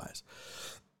didn't realize.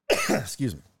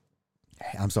 Excuse me.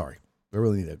 I'm sorry. I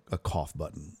really need a cough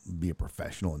button. Be a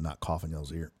professional and not cough in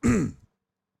y'all's ear.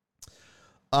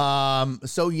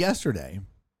 So yesterday,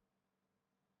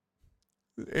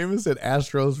 Amos said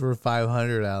Astros for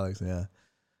 500, Alex. Yeah.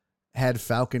 Had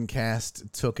Falcon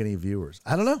Cast took any viewers?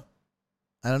 I don't know.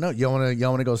 Y'all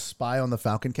want to go spy on the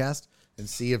Falcon Cast and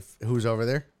see if who's over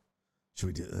there? Should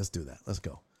we do that? Let's do that. Let's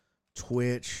go.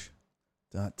 Twitch.tv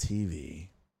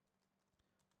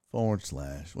 / what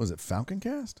was it? Falcon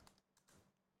Cast?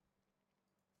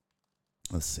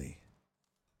 Let's see.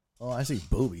 Oh, I see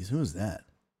boobies. Who is that?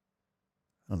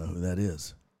 I don't know who that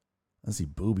is. I see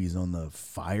boobies on the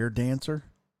fire dancer.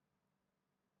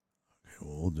 Okay,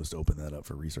 well, we'll just open that up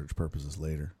for research purposes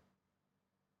later.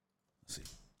 Let's see.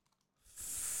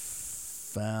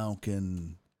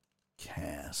 Falcon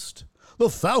Cast. The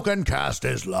Falcon Cast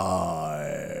is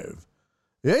live.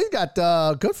 Yeah, he's got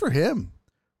good for him.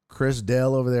 Chris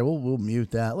Dell over there. We'll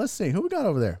mute that. Let's see who we got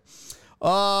over there.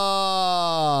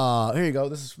 Here you go.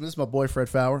 This is my boy Fred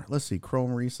Fowler. Let's see.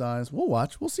 Chrome resize. We'll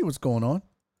watch. We'll see what's going on.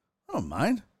 I don't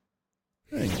mind.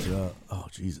 Oh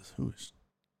Jesus, who is?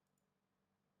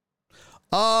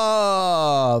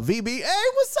 VB. Hey,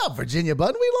 what's up, Virginia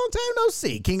Bud? We long time no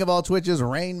see. King of all Twitches,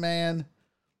 Rain Man.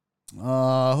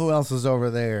 Who else is over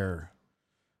there?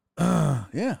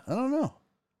 Yeah, I don't know.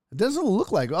 It doesn't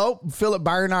look like. Oh, Philip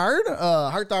Barnard.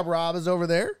 Heartthrob Rob is over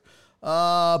there.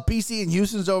 PC in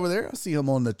Houston's over there. I see him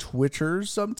on the Twitchers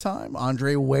sometime.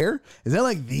 Andre Ware. Is that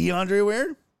like the Andre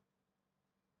Ware?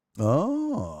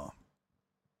 Oh.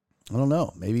 I don't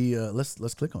know. Maybe let's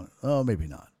click on it. Oh, maybe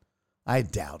not. I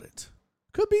doubt it.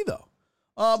 Could be though.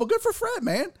 But good for Fred,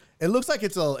 man. It looks like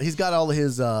he's got all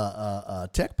his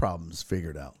tech problems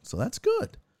figured out. So that's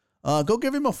good. Go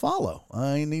give him a follow.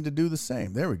 I need to do the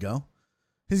same. There we go.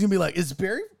 He's gonna be like, is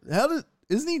Barry?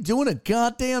 Isn't he doing a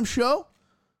goddamn show?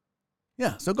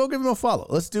 Yeah, so go give him a follow.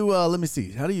 Let's do let me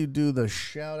see. How do you do the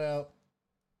shout out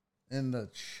in the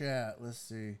chat? Let's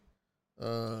see. Let's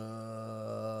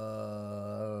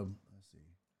see.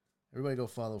 Everybody go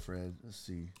follow Fred. Let's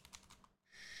see.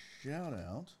 Shout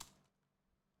out.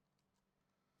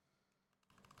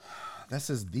 That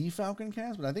says the Falcon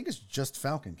Cast, but I think it's just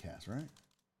Falcon Cast, right?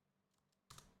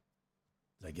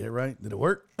 Did I get it right? Did it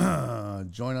work?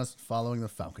 Join us following the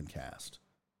Falcon Cast.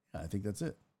 Yeah, I think that's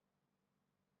it.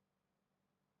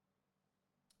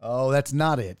 Oh, that's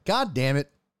not it. God damn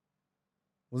it.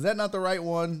 Was that not the right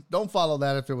one? Don't follow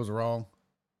that if it was wrong.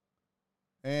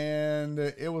 And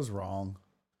it was wrong.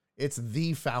 It's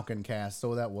the Falcon Cast,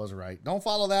 so that was right. Don't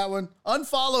follow that one.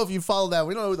 Unfollow if you follow that.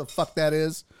 We don't know who the fuck that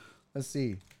is. Let's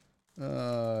see.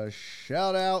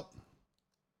 Shout out.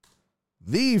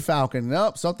 The Falcon.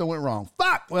 Nope, something went wrong.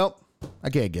 Fuck! Well,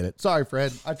 I can't get it. Sorry,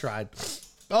 Fred. I tried.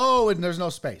 Oh, and there's no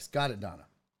space. Got it, Donna.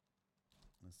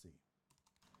 Let's see.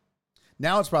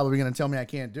 Now it's probably going to tell me I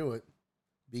can't do it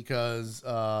because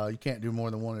you can't do more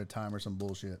than one at a time or some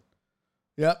bullshit.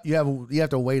 Yep, you have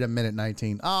to wait a minute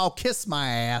 19. Oh, kiss my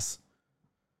ass.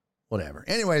 Whatever.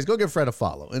 Anyways, go give Fred a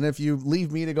follow. And if you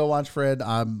leave me to go watch Fred,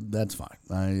 that's fine.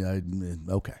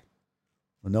 Okay.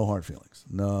 No hard feelings.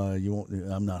 No, you won't.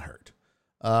 I'm not hurt.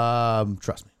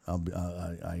 Trust me. I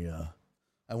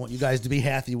want you guys to be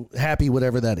happy,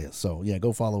 whatever that is. So yeah,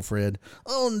 go follow Fred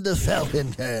on the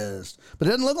Falcon Cast. But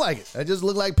it doesn't look like it. It just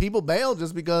looked like people bailed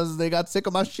just because they got sick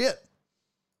of my shit.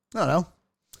 I don't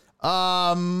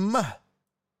know.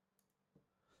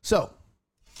 So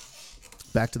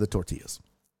back to the tortillas.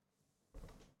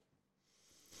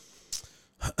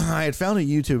 I had found a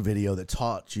YouTube video that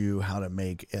taught you how to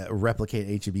replicate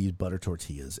HEB's butter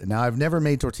tortillas. And now I've never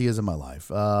made tortillas in my life.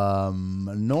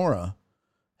 Nora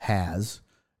has,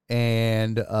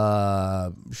 and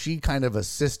she kind of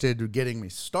assisted getting me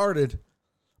started,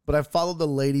 but I followed the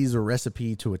lady's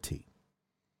recipe to a T.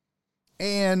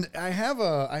 And I have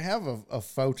a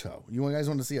photo. You guys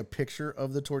want to see a picture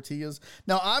of the tortillas?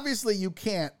 Now, obviously you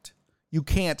can't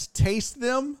taste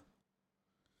them.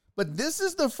 But this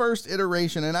is the first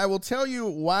iteration, and I will tell you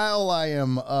while I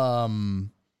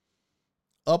am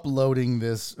uploading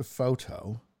this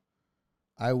photo,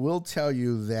 I will tell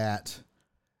you that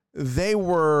they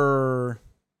were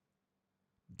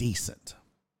decent.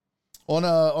 On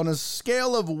a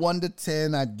scale of 1 to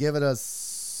 10, I'd give it a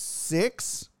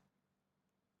 6.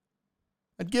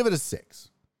 I'd give it a 6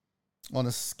 on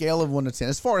a scale of 1 to 10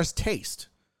 as far as taste.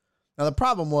 Now, the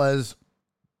problem was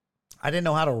I didn't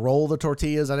know how to roll the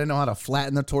tortillas. I didn't know how to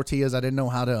flatten the tortillas. I didn't know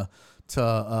how to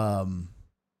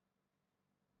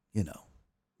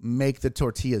make the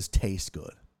tortillas taste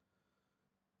good.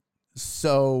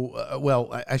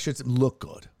 So, I should say look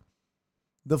good.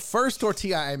 The first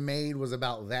tortilla I made was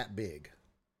about that big.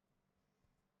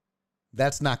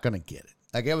 That's not going to get it.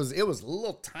 Like it was a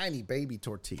little tiny baby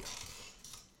tortilla.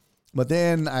 But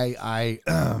then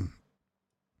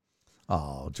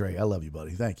oh, Dre, I love you,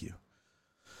 buddy. Thank you.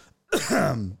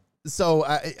 So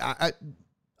I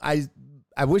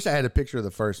wish I had a picture of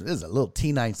the first one. This is a little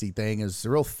T9C thing. It's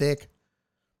real thick.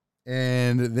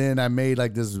 And then I made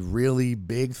like this really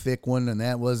big, thick one, and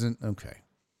that wasn't okay.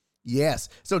 Yes.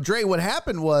 So Dre, what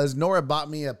happened was Nora bought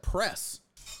me a press.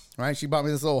 Right? She bought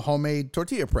me this little homemade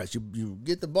tortilla press. You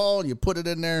get the ball, you put it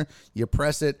in there, you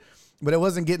press it, but it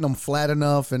wasn't getting them flat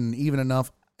enough and even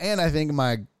enough. And I think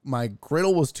my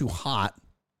griddle was too hot,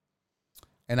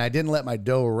 and I didn't let my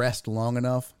dough rest long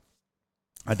enough.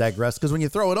 I digress, because when you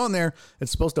throw it on there,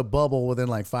 it's supposed to bubble within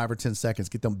like 5 or 10 seconds.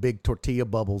 Get them big tortilla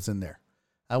bubbles in there.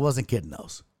 I wasn't getting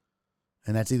those.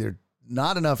 And that's either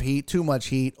not enough heat, too much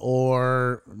heat,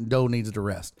 or dough needs to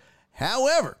rest.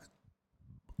 However,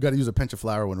 got to use a pinch of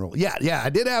flour when rolling. Yeah, I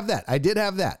did have that. I did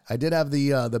have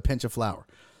the pinch of flour.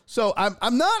 So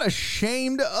I'm not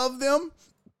ashamed of them,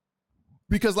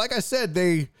 because like I said,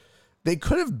 they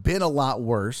could have been a lot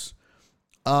worse.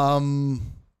 But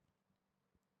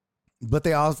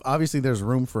they obviously there's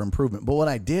room for improvement. But what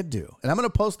I did do, and I'm going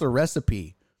to post the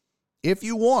recipe if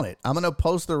you want it. I'm going to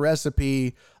post the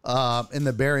recipe in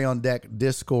the Barry on Deck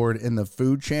Discord in the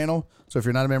food channel. So if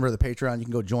you're not a member of the Patreon, you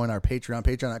can go join our Patreon,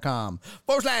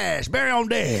 patreon.com/Barry on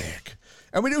Deck.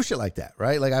 And we do shit like that,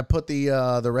 right? Like I put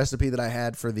the recipe that I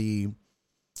had for the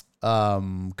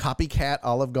copycat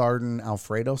Olive Garden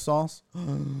Alfredo sauce.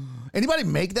 Anybody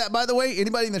make that, by the way?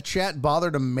 Anybody in the chat bother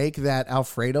to make that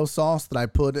Alfredo sauce that I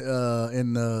put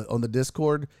on the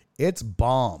Discord? It's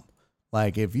bomb.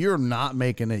 Like if you're not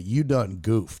making it, you done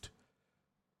goofed.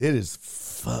 It is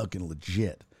fucking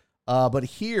legit. But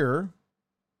here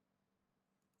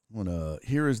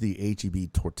is the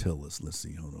HEB Tortillas. Let's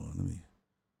see. Hold on.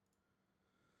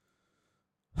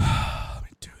 Let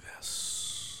me do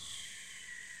this.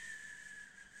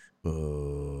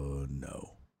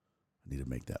 No. I need to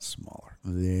make that smaller.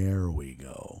 There we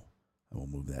go. I will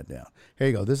move that down. Here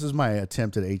you go. This is my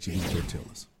attempt at HEB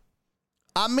Tortillas.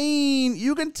 I mean,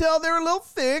 you can tell they're a little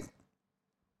thick.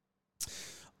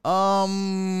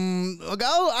 I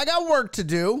got work to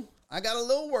do. I got a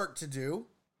little work to do.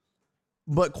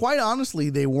 But quite honestly,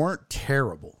 they weren't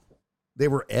terrible. They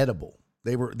were edible.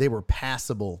 They were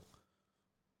passable.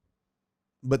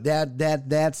 But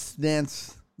that's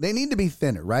they need to be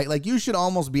thinner, right? Like you should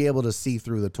almost be able to see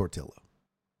through the tortilla.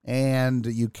 And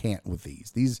you can't with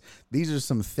these. These are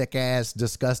some thick ass,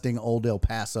 disgusting old El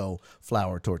Paso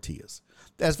flour tortillas.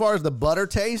 As far as the butter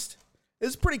taste,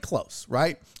 it's pretty close,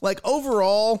 right? Like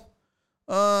overall,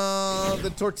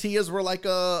 the tortillas were like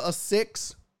a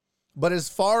 6. But as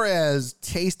far as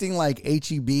tasting like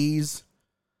HEB's,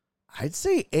 I'd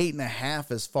say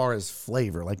 8.5 as far as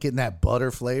flavor, like getting that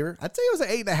butter flavor. I'd say it was an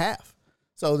 8.5.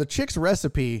 So the chick's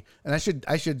recipe, and I should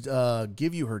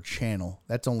give you her channel.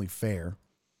 That's only fair.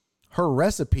 Her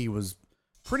recipe was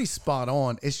pretty spot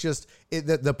on. It's just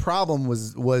the problem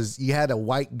was you had a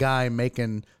white guy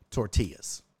making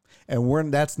tortillas,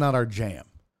 and that's not our jam.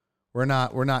 We're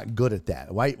not good at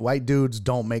that. White dudes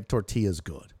don't make tortillas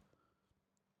good.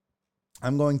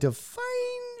 I'm going to find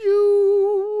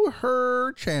you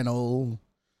her channel.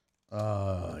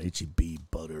 HEB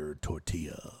Butter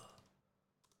Tortilla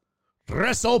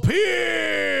recipe.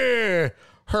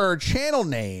 Her channel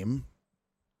name.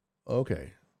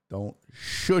 Okay. Don't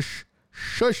shush,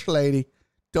 lady.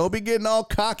 Don't be getting all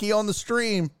cocky on the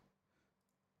stream.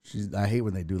 I hate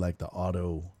when they do like the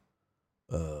auto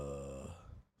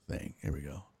thing. Here we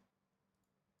go.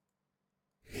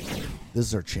 This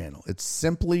is her channel. It's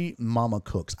Simply Mama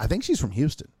Cooks. I think she's from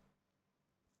Houston.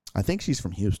 She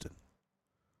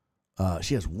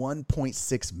has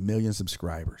 1.6 million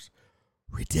subscribers.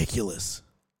 Ridiculous.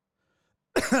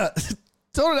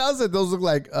 Someone else said those look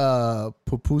like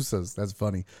pupusas. That's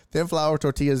funny. Thin flour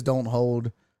tortillas don't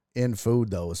hold in food,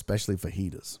 though, especially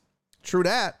fajitas. True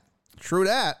that.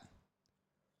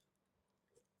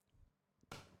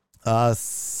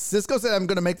 Cisco said I'm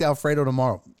going to make the Alfredo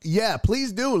tomorrow. Yeah,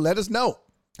 please do. Let us know.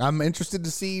 I'm interested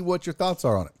to see what your thoughts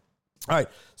are on it. All right.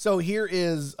 So here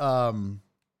is the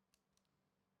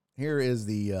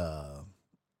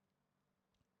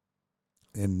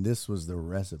and this was the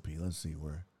recipe. Let's see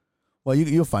where. Well,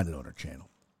 you'll find it on her channel.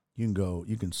 You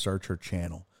can search her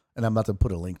channel. And I'm about to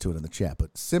put a link to it in the chat.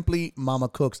 But Simply Mama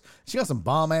Cooks. She got some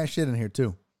bomb-ass shit in here,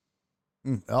 too.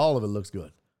 All of it looks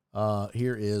good.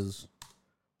 Here is...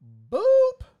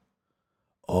 Boop!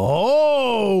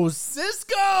 Oh,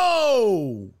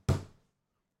 Cisco!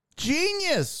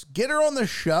 Genius! Get her on the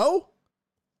show?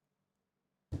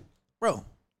 Bro.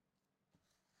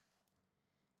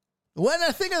 When did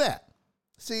I think of that?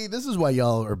 See, this is why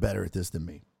y'all are better at this than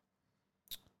me.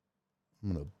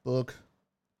 I'm going to book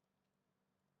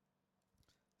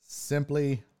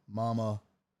Simply Mama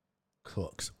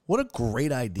Cooks. What a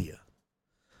great idea.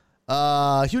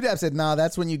 Hugh Dap said, nah,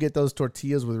 that's when you get those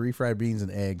tortillas with refried beans and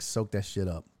eggs. Soak that shit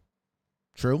up.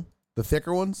 True. The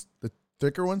thicker ones? The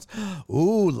thicker ones?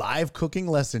 Ooh, live cooking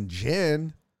lesson,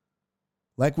 Jen.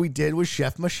 Like we did with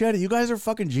Chef Machete. You guys are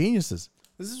fucking geniuses.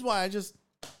 This is why I just,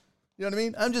 you know what I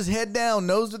mean? I'm just head down,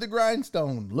 nose to the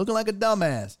grindstone, looking like a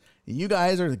dumbass. And you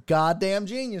guys are the goddamn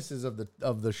geniuses of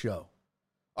the show.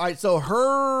 All right, so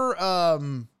her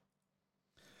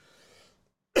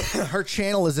her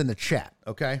channel is in the chat,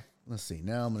 okay? Let's see.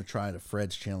 Now I'm going to try to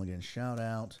Fred's channel again. Shout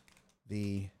out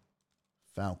the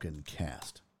Falcon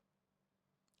Cast.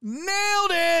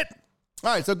 Nailed it!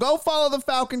 All right, so go follow the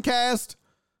Falcon Cast.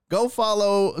 Go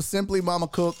follow Simply Mama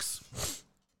Cooks.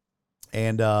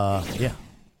 And, yeah,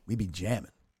 we be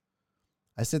jamming.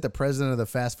 I sent the president of the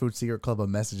Fast Food Secret Club a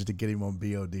message to get him on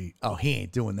BOD. Oh, he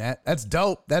ain't doing that. That's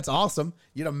dope. That's awesome.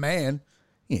 You're the man.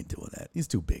 He ain't doing that. He's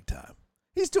too big time.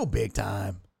 He's too big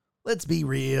time. Let's be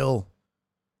real.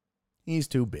 He's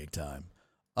too big time.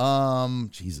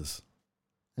 Jesus.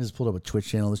 I just pulled up a Twitch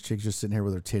channel. This chick's just sitting here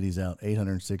with her titties out.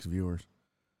 806 viewers.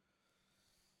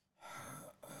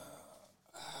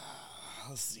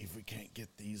 Let's see if we can't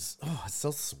get these. Oh, it's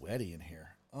so sweaty in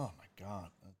here. Oh, my God.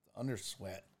 Under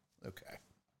sweat. Okay.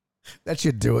 That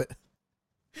should do it.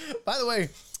 By the way,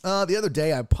 the other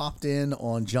day I popped in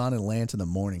on John and Lance in the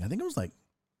morning. I think it was like,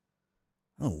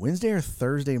 Wednesday or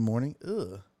Thursday morning.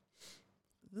 Ugh.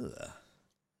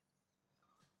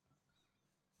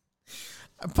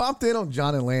 I popped in on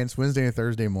John and Lance Wednesday or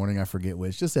Thursday morning. I forget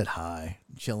which. Just said hi,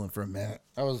 chilling for a minute.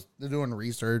 I was doing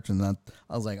research, and I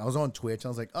was on Twitch. I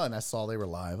was like, oh, and I saw they were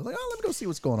live. I was like, oh, let me go see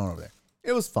what's going on over there.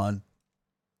 It was fun.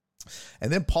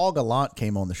 And then Paul Gallant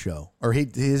came on the show, or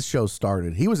his show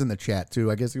started. He was in the chat too.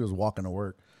 I guess he was walking to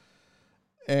work.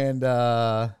 And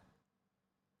Eamon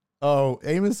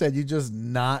said you're just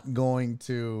not going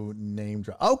to name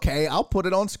drop. Okay, I'll put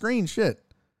it on screen. Shit,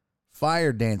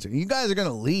 Fire Dancer. You guys are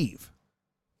gonna leave,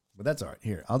 but that's all right.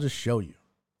 Here, I'll just show you.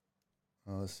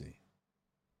 Let's see.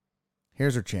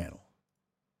 Here's her channel.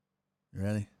 You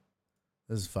ready?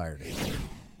 This is Fire Dancer.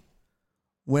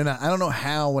 When I don't know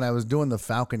how, when I was doing the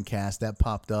Falcon Cast, that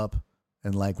popped up,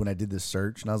 and like when I did this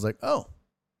search, and I was like, oh,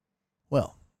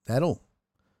 well, that'll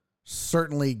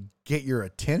certainly get your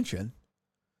attention,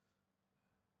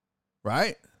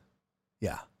 right?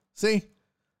 Yeah. See,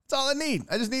 that's all I need.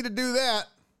 I just need to do that.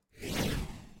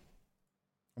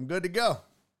 I'm good to go.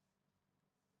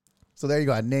 So there you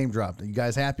go. I name dropped. Are you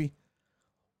guys happy?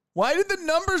 Why did the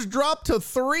numbers drop to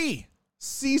 3?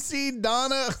 CC,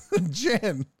 Donna,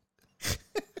 Jen.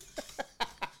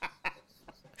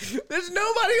 There's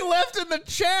nobody left in the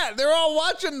chat. They're all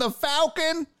watching the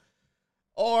Falcon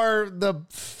or the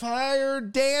Fire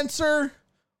Dancer,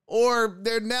 or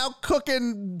they're now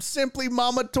cooking Simply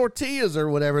Mama Tortillas or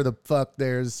whatever the fuck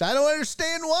there's. I don't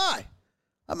understand why.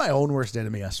 I'm my own worst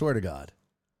enemy, I swear to God.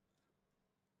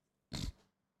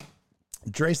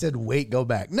 Dre said, wait, go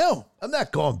back. No, I'm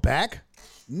not going back.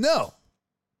 No.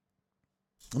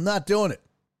 I'm not doing it.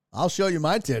 I'll show you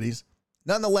my titties.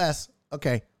 Nonetheless,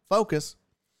 okay, focus.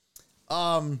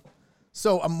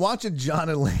 So I'm watching John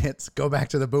and Lance go back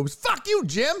to the boobs. Fuck you,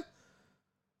 Jim.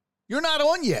 You're not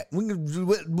on yet. We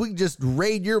can just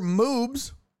raid your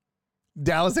moobs.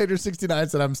 Dallas Hater 69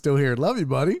 said, I'm still here. Love you,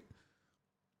 buddy.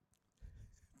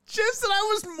 Jim said I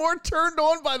was more turned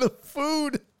on by the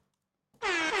food.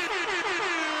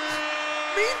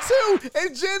 Me too.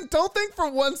 And Jen, don't think for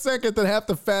 1 second that half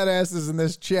the fat asses in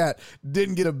this chat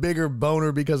didn't get a bigger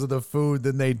boner because of the food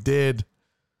than they did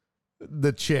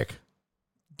the chick.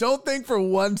 Don't think for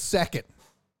 1 second.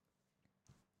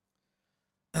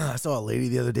 I saw a lady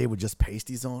the other day with just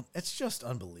pasties on. It's just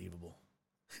unbelievable.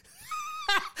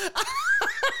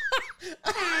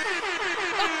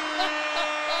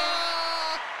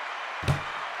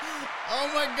 Oh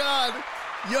my God.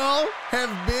 Y'all have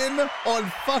been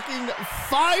on fucking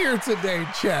fire today,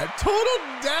 chat. Total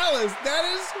Dallas. That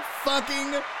is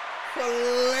fucking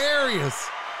hilarious.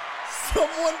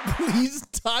 Someone please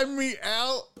time me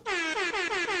out.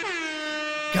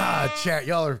 God, chat,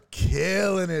 y'all are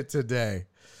killing it today.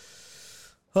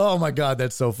 Oh my God,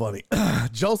 that's so funny.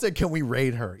 Joel said, can we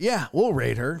raid her? Yeah, we'll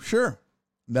raid her. Sure.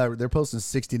 No, they're posting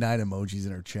 69 emojis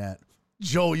in her chat.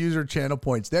 Joel, user channel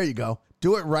points. There you go.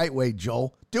 Do it right way,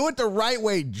 Joel. Do it the right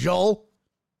way, Joel.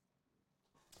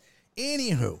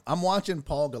 Anywho, I'm watching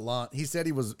Paul Gallant. He said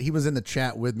he was in the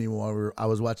chat with me while I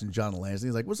was watching John Lansing.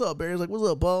 He's like, what's up, Barry? He's like, what's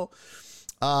up, Paul?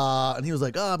 And he was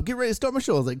like, I'm getting ready to start my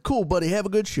show. I was like, cool, buddy, have a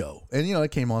good show. And,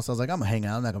 it came on, so I was like, I'm going to hang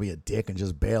out. I'm not going to be a dick and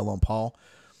just bail on Paul.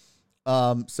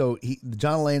 So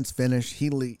John Lance finished.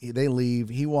 They leave.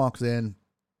 He walks in,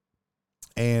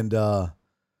 and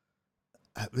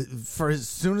for as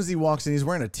soon as he walks in, he's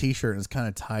wearing a T-shirt and it's kind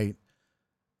of tight.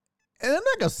 And I'm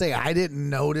not gonna say I didn't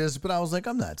notice, but I was like,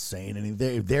 I'm not saying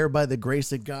anything. There by the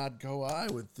grace of God go I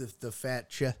with the fat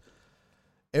chest.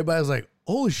 Everybody was like,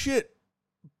 holy shit,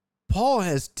 Paul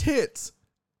has tits.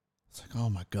 It's like, oh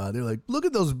my God. They're like, look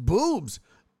at those boobs.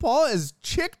 Paul has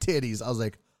chick titties. I was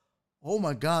like, oh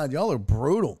my God, y'all are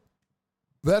brutal.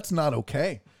 That's not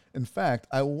okay. In fact,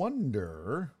 I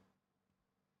wonder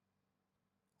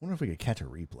if we could catch a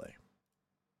replay.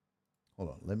 Hold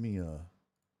on, let me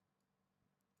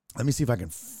see if I can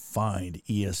find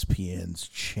ESPN's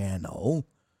channel.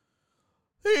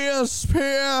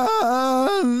 ESPN.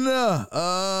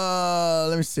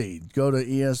 Let me see. Go to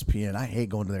ESPN. I hate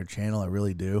going to their channel. I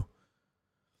really do.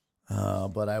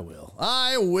 But I will.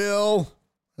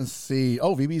 Let's see.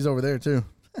 Oh, VB's over there too.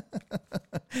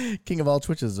 King of all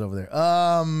Twitches is over there.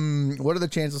 What are the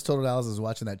chances Total Dallas is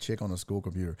watching that chick on the school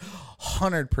computer?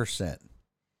 100%.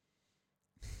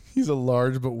 He's a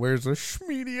large but wears a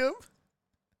medium.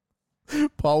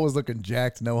 Paul was looking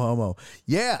jacked, no homo.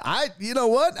 Yeah, you know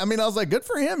what? I mean, I was like, good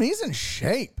for him. He's in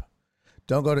shape.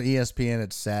 Don't go to ESPN.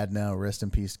 It's sad now. Rest in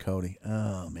peace, Cody.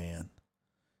 Oh, man.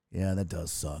 Yeah, that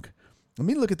does suck. Let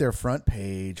me look at their front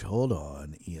page. Hold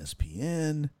on.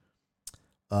 ESPN.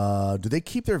 Do they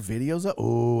keep their videos up?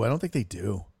 Oh, I don't think they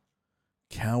do.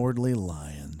 Cowardly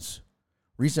Lions.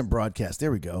 Recent broadcast.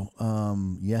 There we go.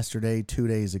 Yesterday, 2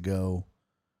 days ago.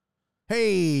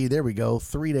 Hey, there we go.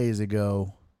 3 days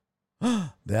ago.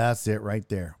 That's it right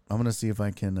there. I'm going to see if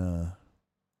I can.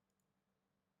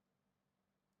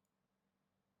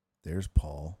 There's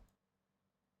Paul.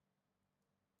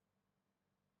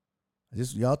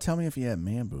 Y'all tell me if he had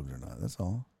man boobs or not. That's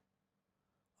all.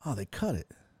 Oh, they cut it.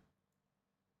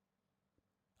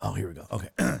 Oh, here we go. Okay.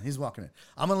 He's walking in.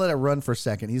 I'm going to let it run for a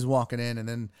second. He's walking in, and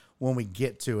then when we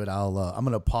get to it, I'm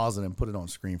going to pause it and put it on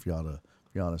screen for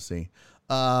y'all to see.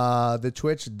 The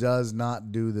Twitch does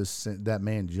not do that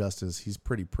man justice. He's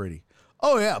pretty.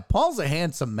 Oh yeah, Paul's a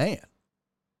handsome man.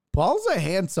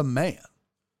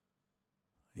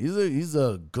 He's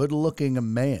a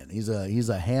good-looking man. He's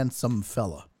a handsome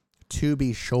fella, to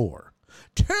be sure.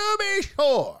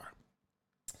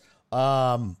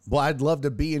 Well, I'd love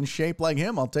to be in shape like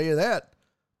him. I'll tell you that.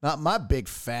 Not my big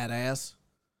fat ass.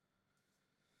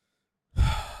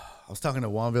 I was talking to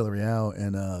Juan Villarreal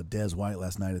and Dez White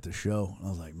last night at the show. I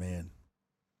was like, man,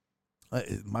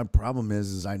 my problem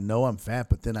is I know I'm fat,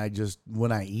 but then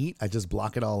when I eat, I just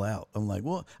block it all out. I'm like,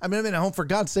 well, I mean, I'm at home, for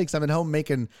God's sakes, I'm at home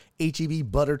making HEB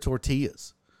Butter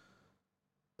Tortillas.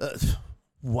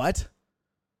 What?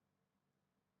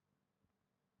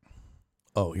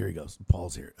 Oh, here he goes.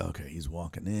 Paul's here. Okay, he's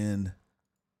walking in.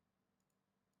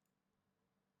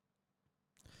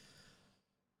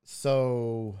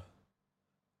 So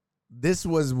this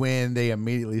was when they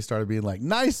immediately started being like,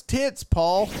 nice tits,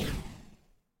 Paul.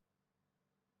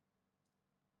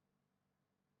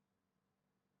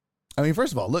 I mean,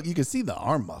 first of all, look, you can see the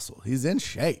arm muscle. He's in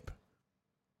shape.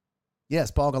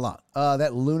 Yes, Paul Gallant.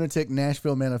 That lunatic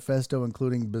Nashville manifesto,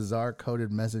 including bizarre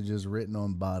coded messages written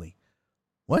on body.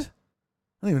 What?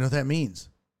 I don't even know what that means.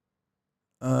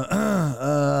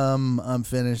 I'm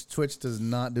finished. Twitch does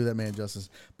not do that man justice.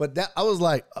 But that I was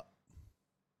like,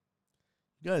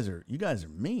 you guys are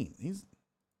mean. He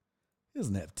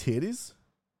doesn't have titties.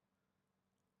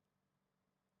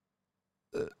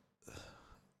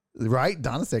 Right?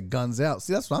 Donna said guns out.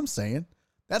 See, that's what I'm saying.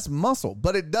 That's muscle,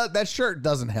 but that shirt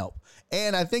doesn't help.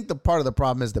 And I think the part of the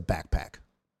problem is the backpack.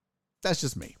 That's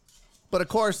just me. But of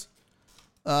course,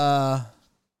 the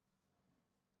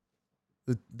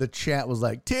chat was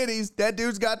like, titties. That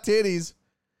dude's got titties.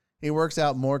 He works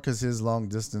out more because his long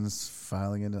distance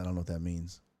filing in. I don't know what that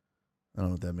means.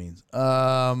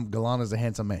 Galan is a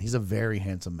handsome man. He's a very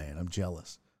handsome man. I'm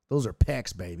jealous. Those are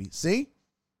pecs, baby. See?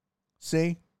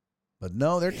 But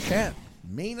no, they're chat.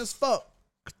 Mean as fuck.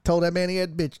 Told that man he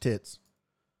had bitch tits.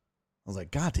 I was like,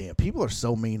 God damn, people are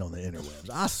so mean on the interwebs.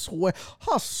 I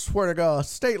swear to God,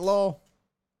 state law.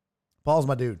 Paul's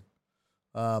my dude.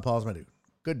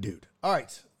 Good dude. All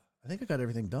right. I think I got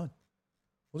everything done.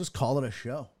 We'll just call it a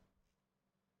show.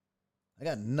 I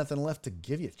got nothing left to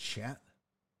give you, chat.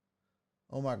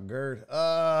 Oh my god.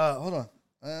 Hold on.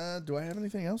 Do I have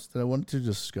anything else that I wanted to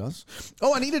discuss?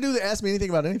 Oh, I need to do the Ask Me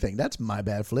Anything About Anything. That's my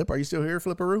bad, Flip. Are you still here,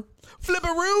 Flipperoo?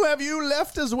 Flipperoo, have you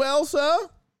left as well, sir?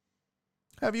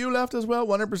 Have you left as well?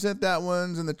 100% that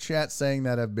one's in the chat saying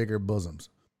that have bigger bosoms.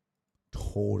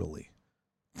 Totally.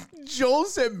 Joel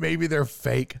said maybe they're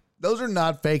fake. Those are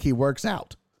not fake. He works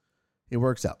out. He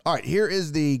works out. All right, here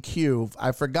is the cue.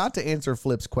 I forgot to answer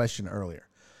Flip's question earlier.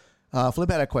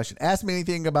 Flip had a question. Ask me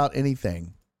anything about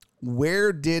anything.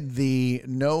 Where did the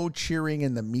no cheering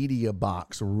in the media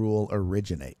box rule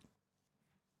originate?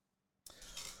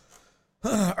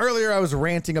 Earlier, I was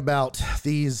ranting about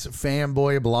these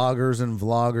fanboy bloggers and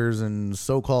vloggers and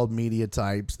so-called media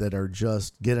types that are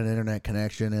just get an internet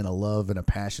connection and a love and a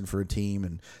passion for a team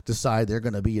and decide they're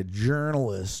going to be a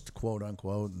journalist, quote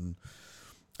unquote. And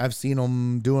I've seen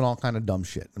them doing all kind of dumb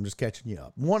shit. I'm just catching you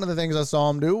up. One of the things I saw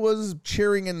them do was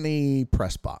cheering in the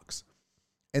press box.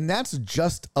 And that's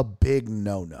just a big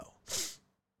no-no.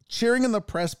 Cheering in the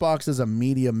press box as a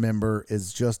media member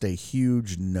is just a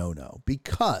huge no-no.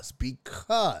 Because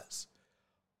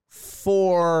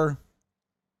for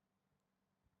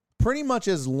pretty much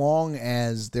as long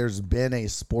as there's been a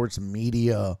sports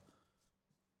media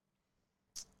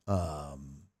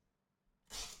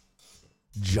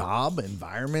job,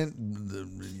 environment,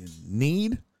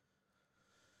 need,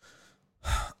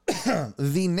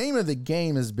 the name of the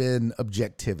game has been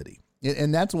objectivity.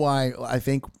 And that's why I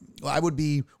think I would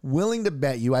be willing to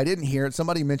bet you, I didn't hear it.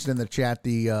 Somebody mentioned in the chat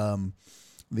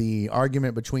the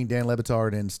argument between Dan Le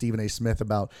Batard and Stephen A. Smith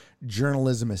about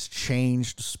journalism has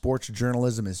changed. Sports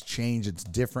journalism has changed. It's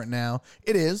different now.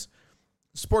 It is.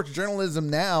 Sports journalism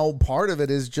now, part of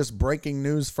it is just breaking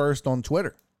news first on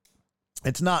Twitter.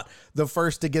 It's not the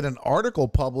first to get an article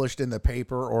published in the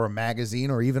paper or a magazine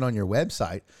or even on your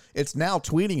website. It's now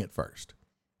tweeting it first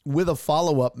with a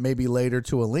follow-up maybe later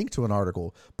to a link to an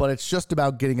article, but it's just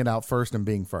about getting it out first and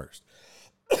being first.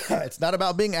 It's not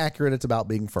about being accurate. It's about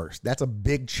being first. That's a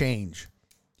big change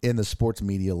in the sports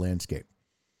media landscape.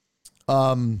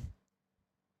 But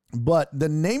the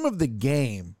name of the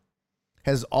game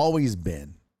has always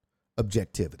been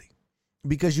objectivity,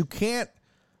 because you can't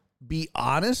be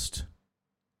honest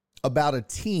about a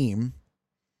team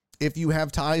if you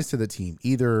have ties to the team,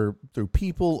 either through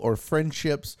people or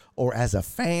friendships or as a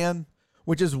fan,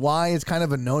 which is why it's kind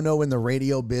of a no-no in the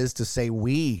radio biz to say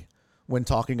we when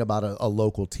talking about a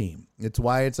local team. It's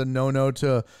why it's a no-no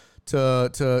to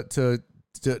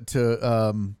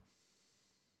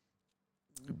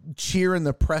cheer in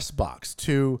the press box,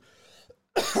 to,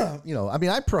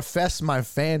 I profess my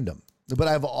fandom, but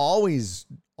I've always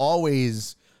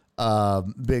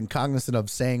been cognizant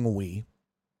of saying we.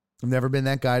 I've never been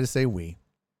that guy to say we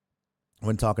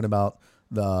when talking about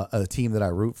a team that I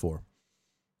root for.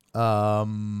 I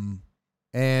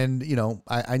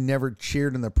never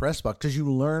cheered in the press box, because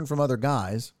you learn from other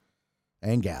guys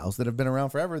and gals that have been around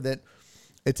forever that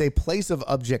it's a place of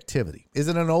objectivity. Is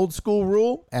it an old school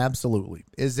rule? Absolutely.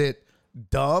 Is it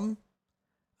dumb?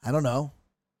 I don't know.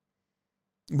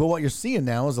 But what you're seeing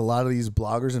now is a lot of these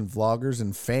bloggers and vloggers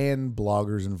and fan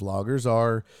bloggers and vloggers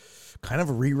are kind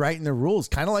of rewriting the rules,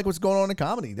 kind of like what's going on in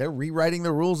comedy. They're rewriting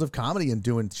the rules of comedy and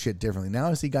doing shit differently. Now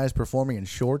I see guys performing in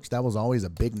shorts. That was always a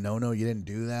big no-no. You didn't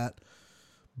do that.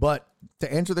 But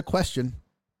to answer the question,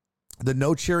 the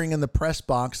no cheering in the press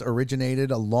box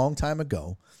originated a long time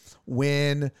ago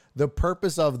when the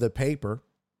purpose of the paper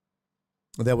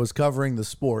that was covering the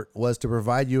sport was to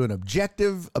provide you an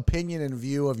objective opinion and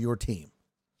view of your team.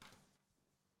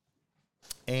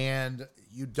 And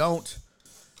you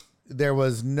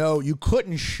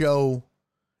couldn't show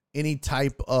any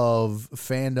type of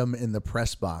fandom in the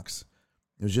press box.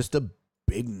 It was just a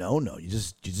big no-no. You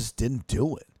just didn't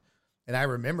do it. And I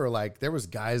remember, there was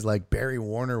guys like Barry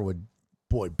Warner,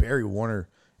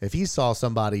 if he saw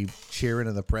somebody cheering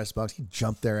in the press box, he'd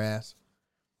jump their ass.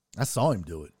 I saw him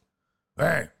do it.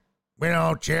 Hey, we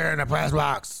don't cheer in the press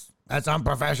box. That's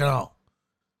unprofessional.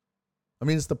 I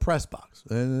mean, it's the press box.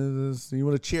 You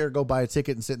want to cheer, go buy a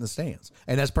ticket and sit in the stands.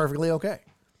 And that's perfectly okay.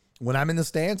 When I'm in the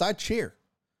stands, I cheer.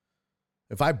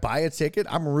 If I buy a ticket,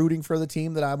 I'm rooting for the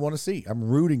team that I want to see. I'm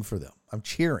rooting for them. I'm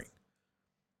cheering.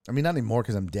 I mean, not anymore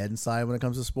because I'm dead inside when it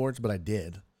comes to sports, but I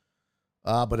did.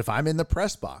 But if I'm in the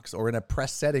press box or in a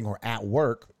press setting or at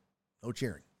work, no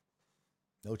cheering.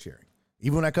 No cheering.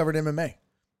 Even when I covered MMA.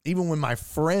 Even when my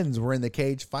friends were in the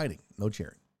cage fighting, no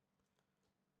cheering.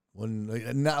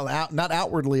 Not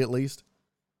outwardly, at least.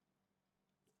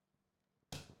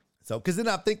 So, because then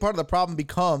I think part of the problem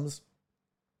becomes,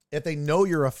 if they know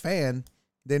you're a fan,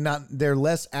 they're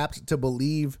less apt to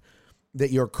believe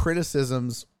that your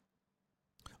criticisms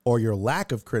or your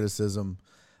lack of criticism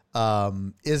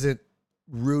isn't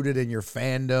rooted in your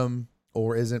fandom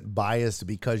or isn't biased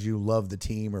because you love the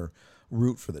team or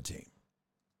root for the team.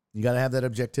 You got to have that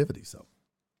objectivity. So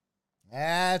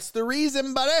that's the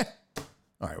reason, buddy.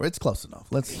 All right, well, it's close enough.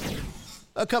 Let's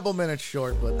a couple minutes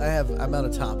short, but I'm out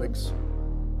of topics.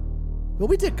 But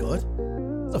we did good.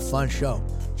 It's a fun show.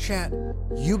 Chat,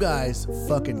 you guys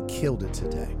fucking killed it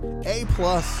today. A+,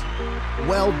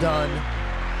 well done,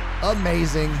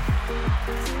 amazing,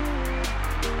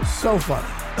 so funny.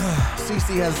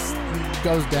 CC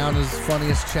goes down as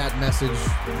funniest chat message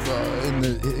in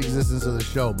the existence of the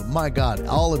show. But my God,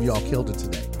 all of y'all killed it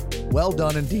today. Well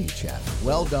done indeed, chat.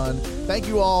 Well done. Thank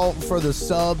you all for the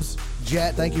subs.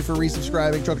 Jet, thank you for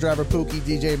resubscribing. Truck driver Pookie,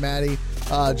 DJ Maddie.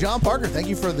 John Parker, thank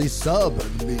you for the sub,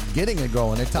 getting it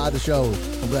going. It tied the show.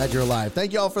 I'm glad you're alive.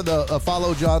 Thank y'all for the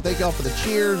follow, John. Thank y'all for the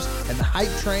cheers and the hype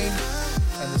train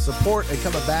and the support and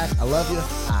coming back. I love you.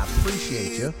 I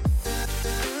appreciate you.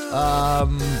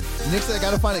 Nick said I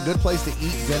got to find a good place to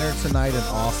eat dinner tonight in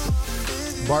Austin.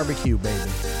 Barbecue,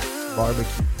 baby.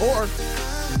 Barbecue. Or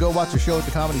go watch a show at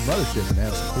the Comedy Mothership and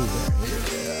have some food there.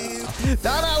 Yeah.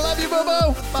 Donna, I love you,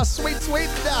 boo-boo. My sweet, sweet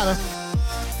Donna.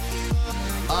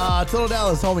 Total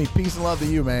Dallas, homie. Peace and love to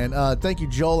you, man. Thank you,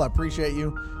 Joel. I appreciate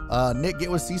you. Nick, get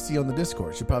with CC on the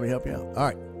Discord. Should probably help you out. All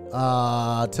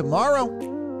right.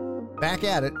 Tomorrow, back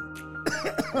at it.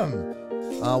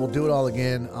 We'll do it all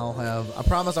again. I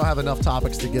promise I'll have enough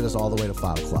topics to get us all the way to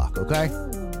 5 o'clock. Okay?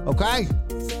 Okay?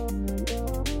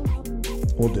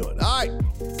 We'll do it. All right.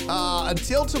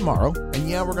 Until tomorrow. And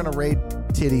yeah, we're going to raid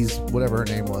Titties, whatever her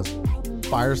name was.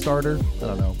 Firestarter. I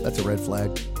don't know. That's a red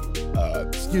flag.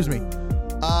 Excuse me.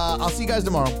 I'll see you guys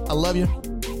tomorrow. I love you.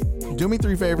 Do me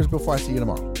 3 favors before I see you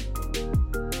tomorrow.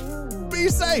 Be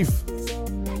safe.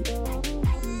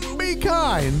 Be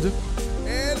kind.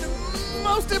 And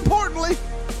most importantly,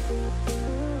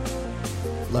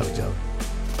 love each other.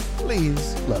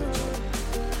 Please love each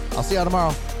other. I'll see y'all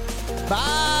tomorrow.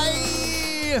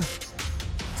 Bye.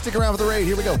 Stick around for the raid.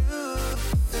 Here we go.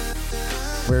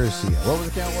 Where is he at? What was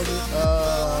the count? Was it?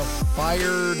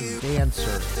 Fire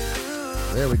Dancer.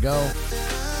 There we go.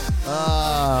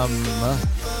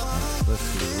 Let's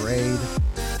see. Raid.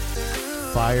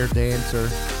 Fire Dancer.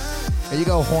 There you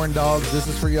go, horn dogs. This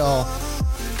is for y'all.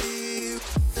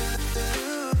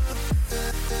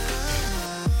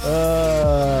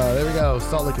 There we go.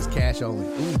 Salt Lick is cash only.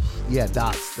 Ooh, yeah,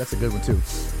 dots. That's a good one, too.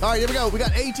 All right, here we go. We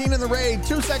got 18 in the raid.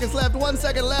 2 seconds left. 1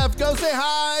 second left. Go say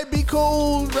hi. Be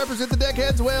cool. Represent the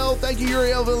deckheads well. Thank you,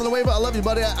 Uriel Villanueva. I love you,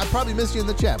 buddy. I probably missed you in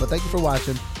the chat, but thank you for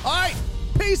watching. All right.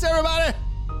 Peace, everybody.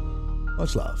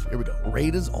 Much love. Here we go.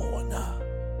 Raid is on.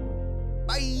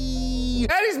 Bye.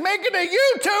 And he's making a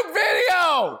YouTube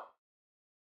video!